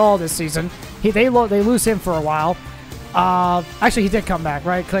pretty much at all this season. They lose him for a while. Actually, he did come back,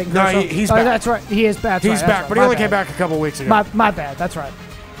 right? Clayton Kershaw? No, he's back. That's right. He is back. He's back, but he only came back a couple weeks ago. My bad. That's right.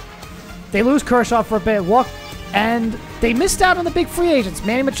 They lose Kershaw for a bit. And they missed out on the big free agents.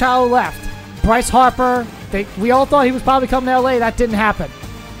 Manny Machado left. Bryce Harper. We all thought he was probably coming to LA. That didn't happen.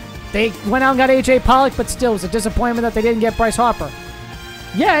 They went out and got A.J. Pollock, but still, it was a disappointment that they didn't get Bryce Harper.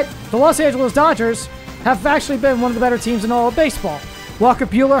 Yet, the Los Angeles Dodgers have actually been one of the better teams in all of baseball. Walker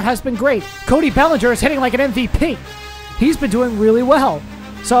Buehler has been great. Cody Bellinger is hitting like an MVP. He's been doing really well.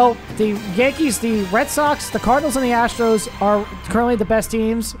 So, the Yankees, the Red Sox, the Cardinals, and the Astros are currently the best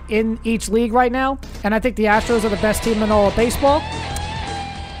teams in each league right now. And I think the Astros are the best team in all of baseball.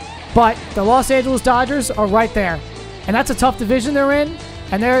 But the Los Angeles Dodgers are right there. And that's a tough division they're in.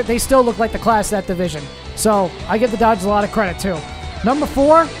 And they still look like the class of that division. So, I give the Dodgers a lot of credit, too. Number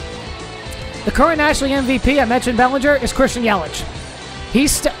 4, the current National League MVP, I mentioned Bellinger, is Christian Yelich.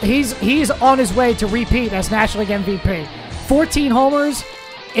 He's on his way to repeat as National League MVP. 14 homers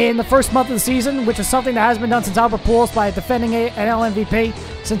in the first month of the season, which is something that hasn't been done since Albert Pujols by a defending NL MVP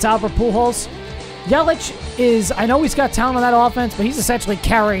since Albert Pujols. Yelich is, I know he's got talent on that offense, but he's essentially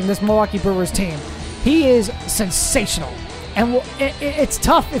carrying this Milwaukee Brewers team. He is sensational. And it's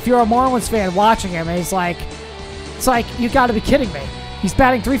tough if you're a Marlins fan watching him. And it's like, you got to be kidding me. He's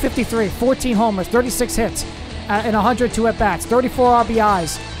batting .353, 14 homers, 36 hits, and 102 at-bats, 34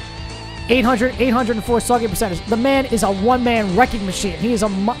 RBIs, 804 slugging percentage. The man is a one-man wrecking machine. He is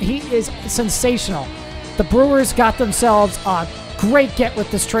sensational. The Brewers got themselves a great get with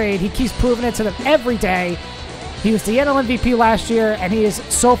this trade. He keeps proving it to them every day. He was the NL MVP last year, and he has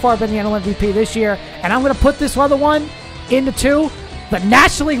so far been the NL MVP this year. And I'm going to put this other one into 2. The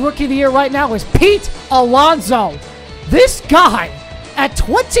National League Rookie of the Year right now is Pete Alonso. This guy, at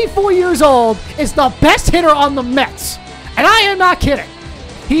 24 years old, is the best hitter on the Mets. And I am not kidding.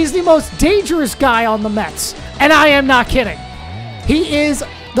 He's the most dangerous guy on the Mets. And I am not kidding. He is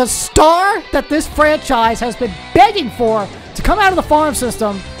the star that this franchise has been begging for to come out of the farm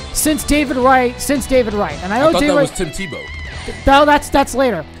system since David Wright. And I thought that was Tim Tebow. No, that's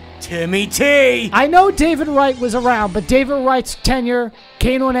later. Timmy T. I know David Wright was around, but David Wright's tenure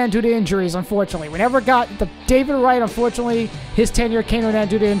came to an end due to injuries, unfortunately. We never got the David Wright, unfortunately, his tenure came to an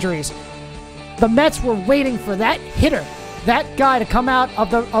end due to injuries. The Mets were waiting for that hitter, that guy to come out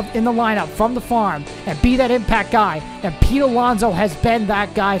in the lineup from the farm and be that impact guy. And Pete Alonso has been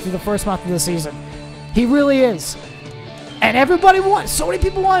that guy through the first month of the season. He really is. And everybody so many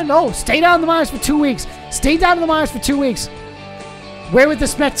people want to know, stay down in the minors for 2 weeks. Stay down in the minors for 2 weeks. Where would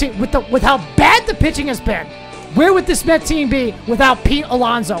this Met team, with how bad the pitching has been, where would this Met team be without Pete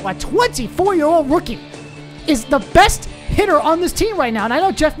Alonso? A 24-year-old rookie is the best hitter on this team right now. And I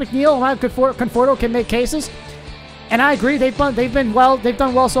know Jeff McNeil and Mike Conforto can make cases, and I agree they've done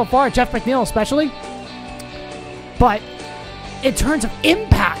well so far. Jeff McNeil especially. But in terms of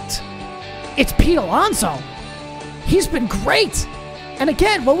impact, it's Pete Alonso. He's been great. And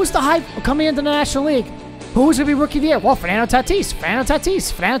again, what was the hype coming into the National League? Who was going to be Rookie of the Year? Well, Fernando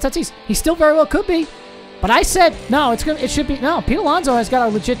Tatis. He still very well could be. But I said, no, it should be. No, Pete Alonso has got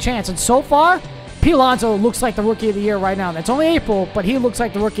a legit chance. And so far, Pete Alonso looks like the Rookie of the Year right now. And it's only April, but he looks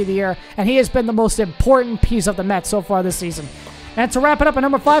like the Rookie of the Year. And he has been the most important piece of the Mets so far this season. And to wrap it up at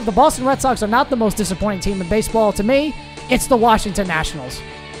number 5, the Boston Red Sox are not the most disappointing team in baseball. To me, it's the Washington Nationals.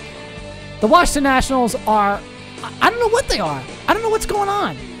 The Washington Nationals are, I don't know what they are. I don't know what's going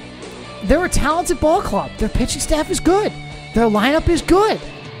on. They're a talented ball club. Their pitching staff is good. Their lineup is good.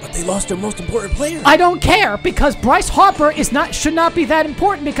 But they lost their most important player. I don't care, because Bryce Harper should not be that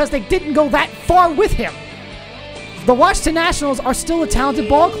important because they didn't go that far with him. The Washington Nationals are still a talented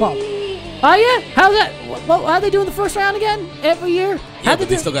ball club. Oh yeah? How'd they do in the first round again? Every year? Yeah, but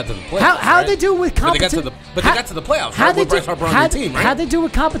they still got to the playoffs. How'd they do with competition? But they got to the playoffs, right? With Bryce Harper on their team, right? How'd they do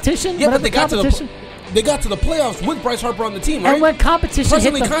with competition? Yeah, but they got to the playoffs with Bryce Harper on the team, right? And when competition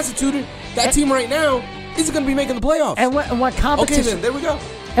presently constituted, that team right now isn't going to be making the playoffs. And when competition, okay, then there we go.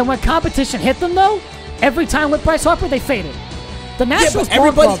 And when competition hit them, though, every time with Bryce Harper, they faded. The Nationals but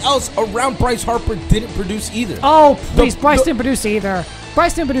everybody club. else around Bryce Harper didn't produce either. Oh, please, Bryce didn't produce either.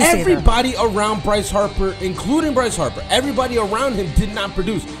 Bryce didn't produce either. Everybody around Bryce Harper, including Bryce Harper, everybody around him did not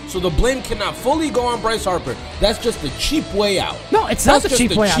produce. So the blame cannot fully go on Bryce Harper. That's just the cheap way out. No, it's not the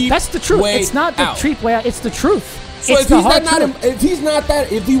cheap way out. That's the truth. It's not the cheap way out. It's the truth. So it's if the he's hard not truth.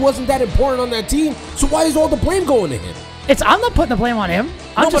 if he wasn't that important on that team, so why is all the blame going to him? I'm not putting the blame on him.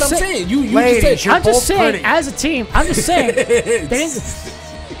 No, but I'm saying you Ladies, just said I'm just saying as a team. I'm just saying they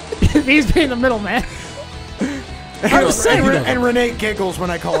didn't. He's being the middleman. I'm just saying, and Renee giggles when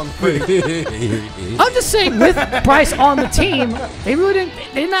I call him pretty. I'm just saying, with Bryce on the team, they really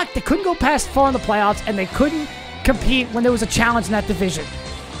didn't. They couldn't go past far in the playoffs, and they couldn't compete when there was a challenge in that division.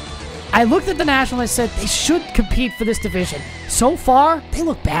 I looked at the Nationals and said they should compete for this division. So far, they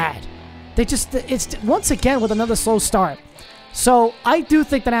look bad. It's once again with another slow start. So I do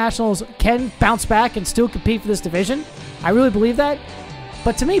think the Nationals can bounce back and still compete for this division. I really believe that.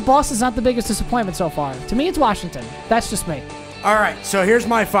 But to me, Boston's not the biggest disappointment so far. To me, it's Washington. That's just me. All right, so here's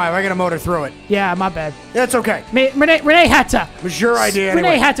my 5. I got to motor through it. Yeah, my bad. That's okay. Renee had to. It was your idea anyway.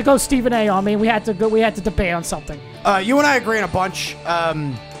 Renee had to go Stephen A. on me. We had to debate on something. You and I agree on a bunch.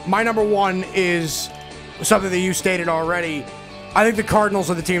 My number 1 is something that you stated already. I think the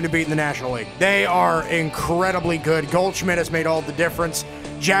Cardinals are the team to beat in the National League. They are incredibly good. Goldschmidt has made all the difference.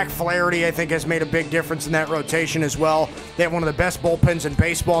 Jack Flaherty, I think, has made a big difference in that rotation as well. They have one of the best bullpens in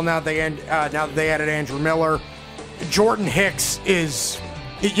baseball now that they added Andrew Miller. Jordan Hicks is...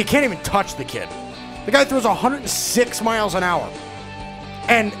 You can't even touch the kid. The guy throws 106 miles an hour.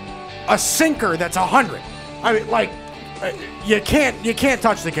 And a sinker that's 100. I mean, you can't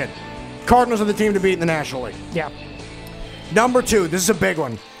touch the kid. Cardinals are the team to beat in the National League. Yeah. Number 2, this is a big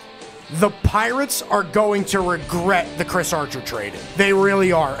one. The Pirates are going to regret the Chris Archer trade. They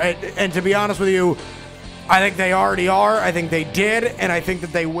really are. And to be honest with you, I think they already are. I think they did, and I think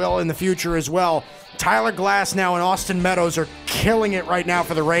that they will in the future as well. Tyler Glasnow and Austin Meadows are killing it right now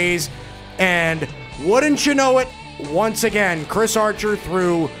for the Rays. And wouldn't you know it, once again, Chris Archer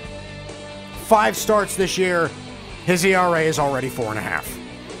through 5 starts this year, his ERA is already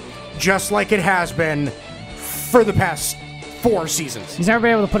 4.5. Just like it has been for the past 4 seasons. He's never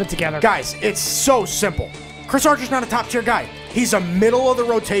been able to put it together. Guys, it's so simple. Chris Archer's not a top-tier guy. He's a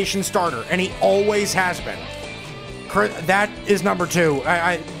middle-of-the-rotation starter, and he always has been. That is number 2.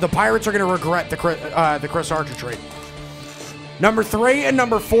 The Pirates are going to regret the Chris Archer trade. Number 3 and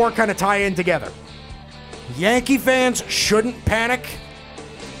number 4 kind of tie in together. Yankee fans shouldn't panic.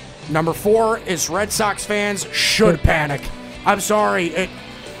 Number 4 is Red Sox fans should panic. I'm sorry.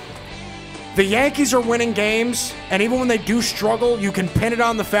 The Yankees are winning games, and even when they do struggle, you can pin it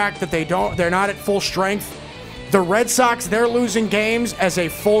on the fact that they're not at full strength. The Red Sox, they're losing games as a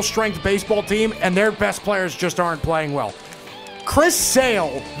full-strength baseball team, and their best players just aren't playing well. Chris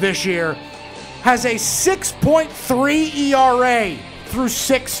Sale this year has a 6.3 ERA through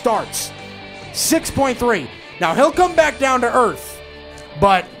 6 starts. 6.3. Now, he'll come back down to earth,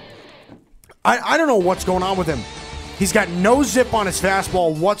 but I don't know what's going on with him. He's got no zip on his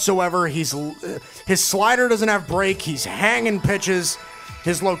fastball whatsoever. His slider doesn't have break. He's hanging pitches.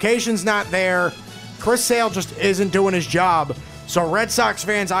 His location's not there. Chris Sale just isn't doing his job. So Red Sox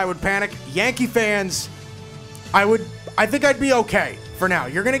fans, I would panic. Yankee fans, I think I'd be okay for now.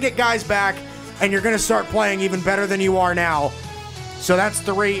 You're going to get guys back, and you're going to start playing even better than you are now. So that's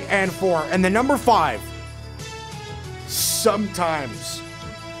 3 and 4. And then number 5, sometimes,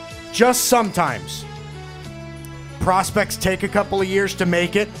 just sometimes, prospects take a couple of years to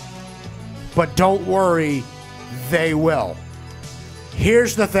make it, but don't worry, they will.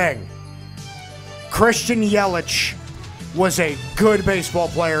 Here's the thing. Christian Yelich was a good baseball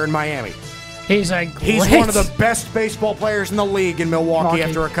player in Miami. He's one of the best baseball players in the league in Milwaukee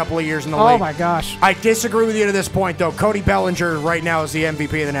after a couple of years in the league. Oh, my gosh. I disagree with you to this point, though. Cody Bellinger right now is the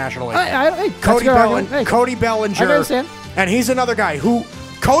MVP of the National League. Cody Bellinger. I understand. And he's another guy who,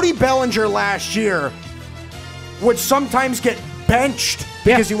 Cody Bellinger last year would sometimes get benched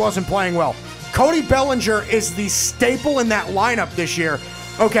because he wasn't playing well. Cody Bellinger is the staple in that lineup this year.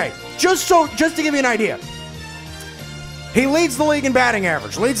 Okay, just to give you an idea. He leads the league in batting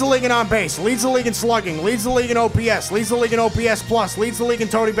average, leads the league in on base, leads the league in slugging, leads the league in OPS, leads the league in OPS plus, leads the league in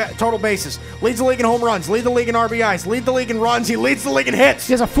total bases, leads the league in home runs, leads the league in RBIs, leads the league in runs, he leads the league in hits.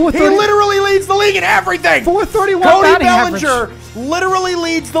 He has a 430. He literally leads the league in everything. 431 Cody batting Bellinger average. Literally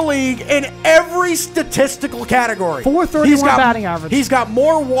leads the league in every statistical category. 431 batting average. He's got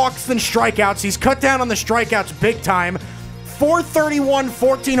more walks than strikeouts. He's cut down on the strikeouts big time. 431,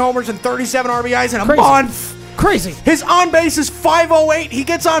 14 homers, and 37 RBIs in a month. Crazy. His on base is 508. He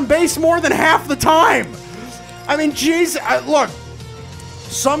gets on base more than half the time. I mean, geez, look,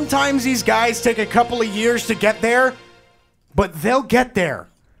 Sometimes these guys take a couple of years to get there, but they'll get there.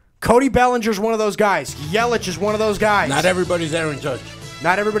 Cody Bellinger's one of those guys. Yelich is one of those guys. Not everybody's Aaron Judge.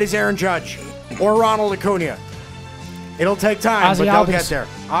 Not everybody's Aaron Judge or Ronald Acuna. It'll take time, but they'll get there.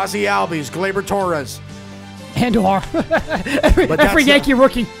 Ozzie Albies, Gleyber Torres. Andor. every Yankee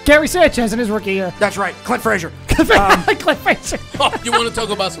rookie. Gary Sanchez in his rookie year. That's right. Clint Frazier. Clint Frazier. Oh, you want to talk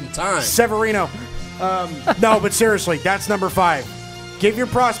about some time? Severino. No, but seriously, that's number 5. Give your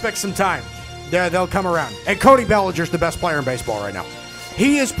prospects some time. They'll come around. And Cody Bellinger's the best player in baseball right now.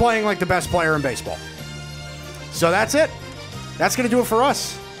 He is playing like the best player in baseball. So that's it. That's going to do it for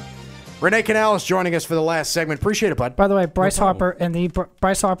us. Renee Canales joining us for the last segment. Appreciate it, bud. By the way, Bryce Harper and his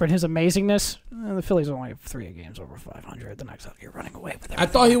amazingness. The Phillies only have 3 games over 500. The next you're running away with it. I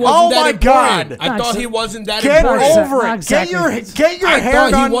thought he wasn't that important. God. I thought he wasn't that Get important. over it. Exactly. Get your hair done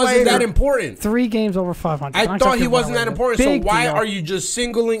I thought he wasn't later. that important. 3 games over 500. I thought he wasn't that important. So why are you just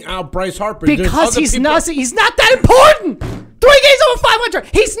singling out Bryce Harper? Because he's not that important. 3 games over 500.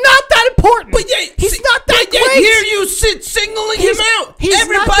 He's not that important. But yet, he's not that great. Here you sit singling him out.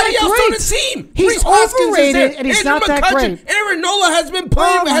 Everybody else on the team. He's overrated, and he's not that great. Aaron Nola has been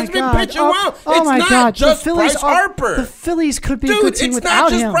playing, has been pitching well. Oh my God! Just Bryce Harper. The Phillies could be a good team It's not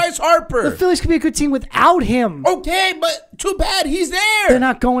without him. just Bryce Harper. The Phillies could be a good team without him. Okay, but too bad he's there. They're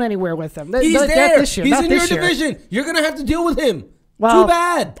not going anywhere with him. He's there. This year, he's not in this your year. division. You're going to have to deal with him. Well, too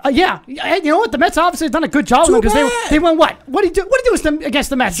bad. Yeah. You know what? The Mets obviously have done a good job with him because they won what? What did he do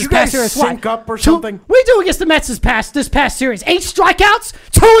against the Mets this past series? Sync up or something? What did he do against the Mets this past series? 8 strikeouts,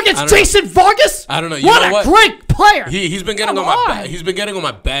 2 against Jason Vargas. I don't know. What a great player! He's been getting on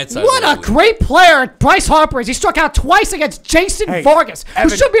my bad side. What a great player Bryce Harper is. He struck out twice against Jason Vargas, who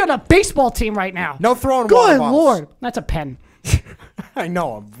should be on a baseball team right now. No throwing water bottles. Good Lord, that's a pen. I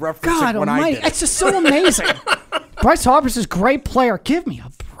know. I'm referencing God when I almighty, did it. it's just so amazing. Bryce Harper's a great player. Give me a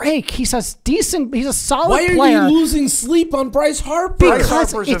break. He's a solid player. Why are you losing sleep on Bryce Harper?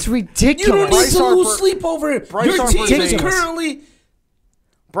 Because it's ridiculous. You don't need to lose sleep over him. Your team is currently...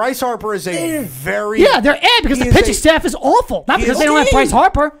 Bryce Harper is a very... Yeah, they're because the pitching staff is awful. Not because they don't have Bryce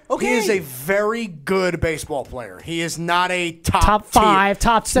Harper. Okay. He is a very good baseball player. He is not a top 5,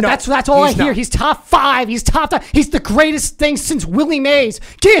 tier. No, that's all I hear. He's top 5. He's top 5. He's the greatest thing since Willie Mays.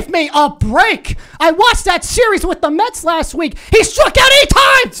 Give me a break. I watched that series with the Mets last week. He struck out 8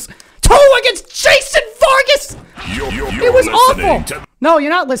 times. 2 against Jason Vargas. It was awful. No,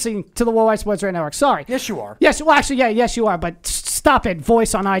 you're not listening to the Worldwide Sports Radio Network. Sorry. Yes, you are. Yes, well, actually, yes, you are. But stop it.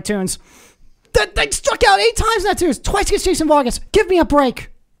 Voice on iTunes. They struck out 8 times in that series. Twice against Jason Vargas. Give me a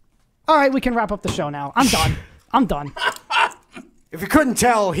break. All right, we can wrap up the show now. I'm done. If you couldn't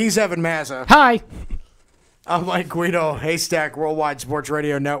tell, he's Evan Mazza. Hi. I'm Mike Guido. Haystack Worldwide Sports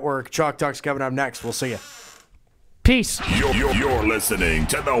Radio Network. Chalk Talk's coming up next. We'll see you. Peace. You're listening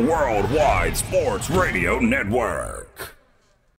to the Worldwide Sports Radio Network.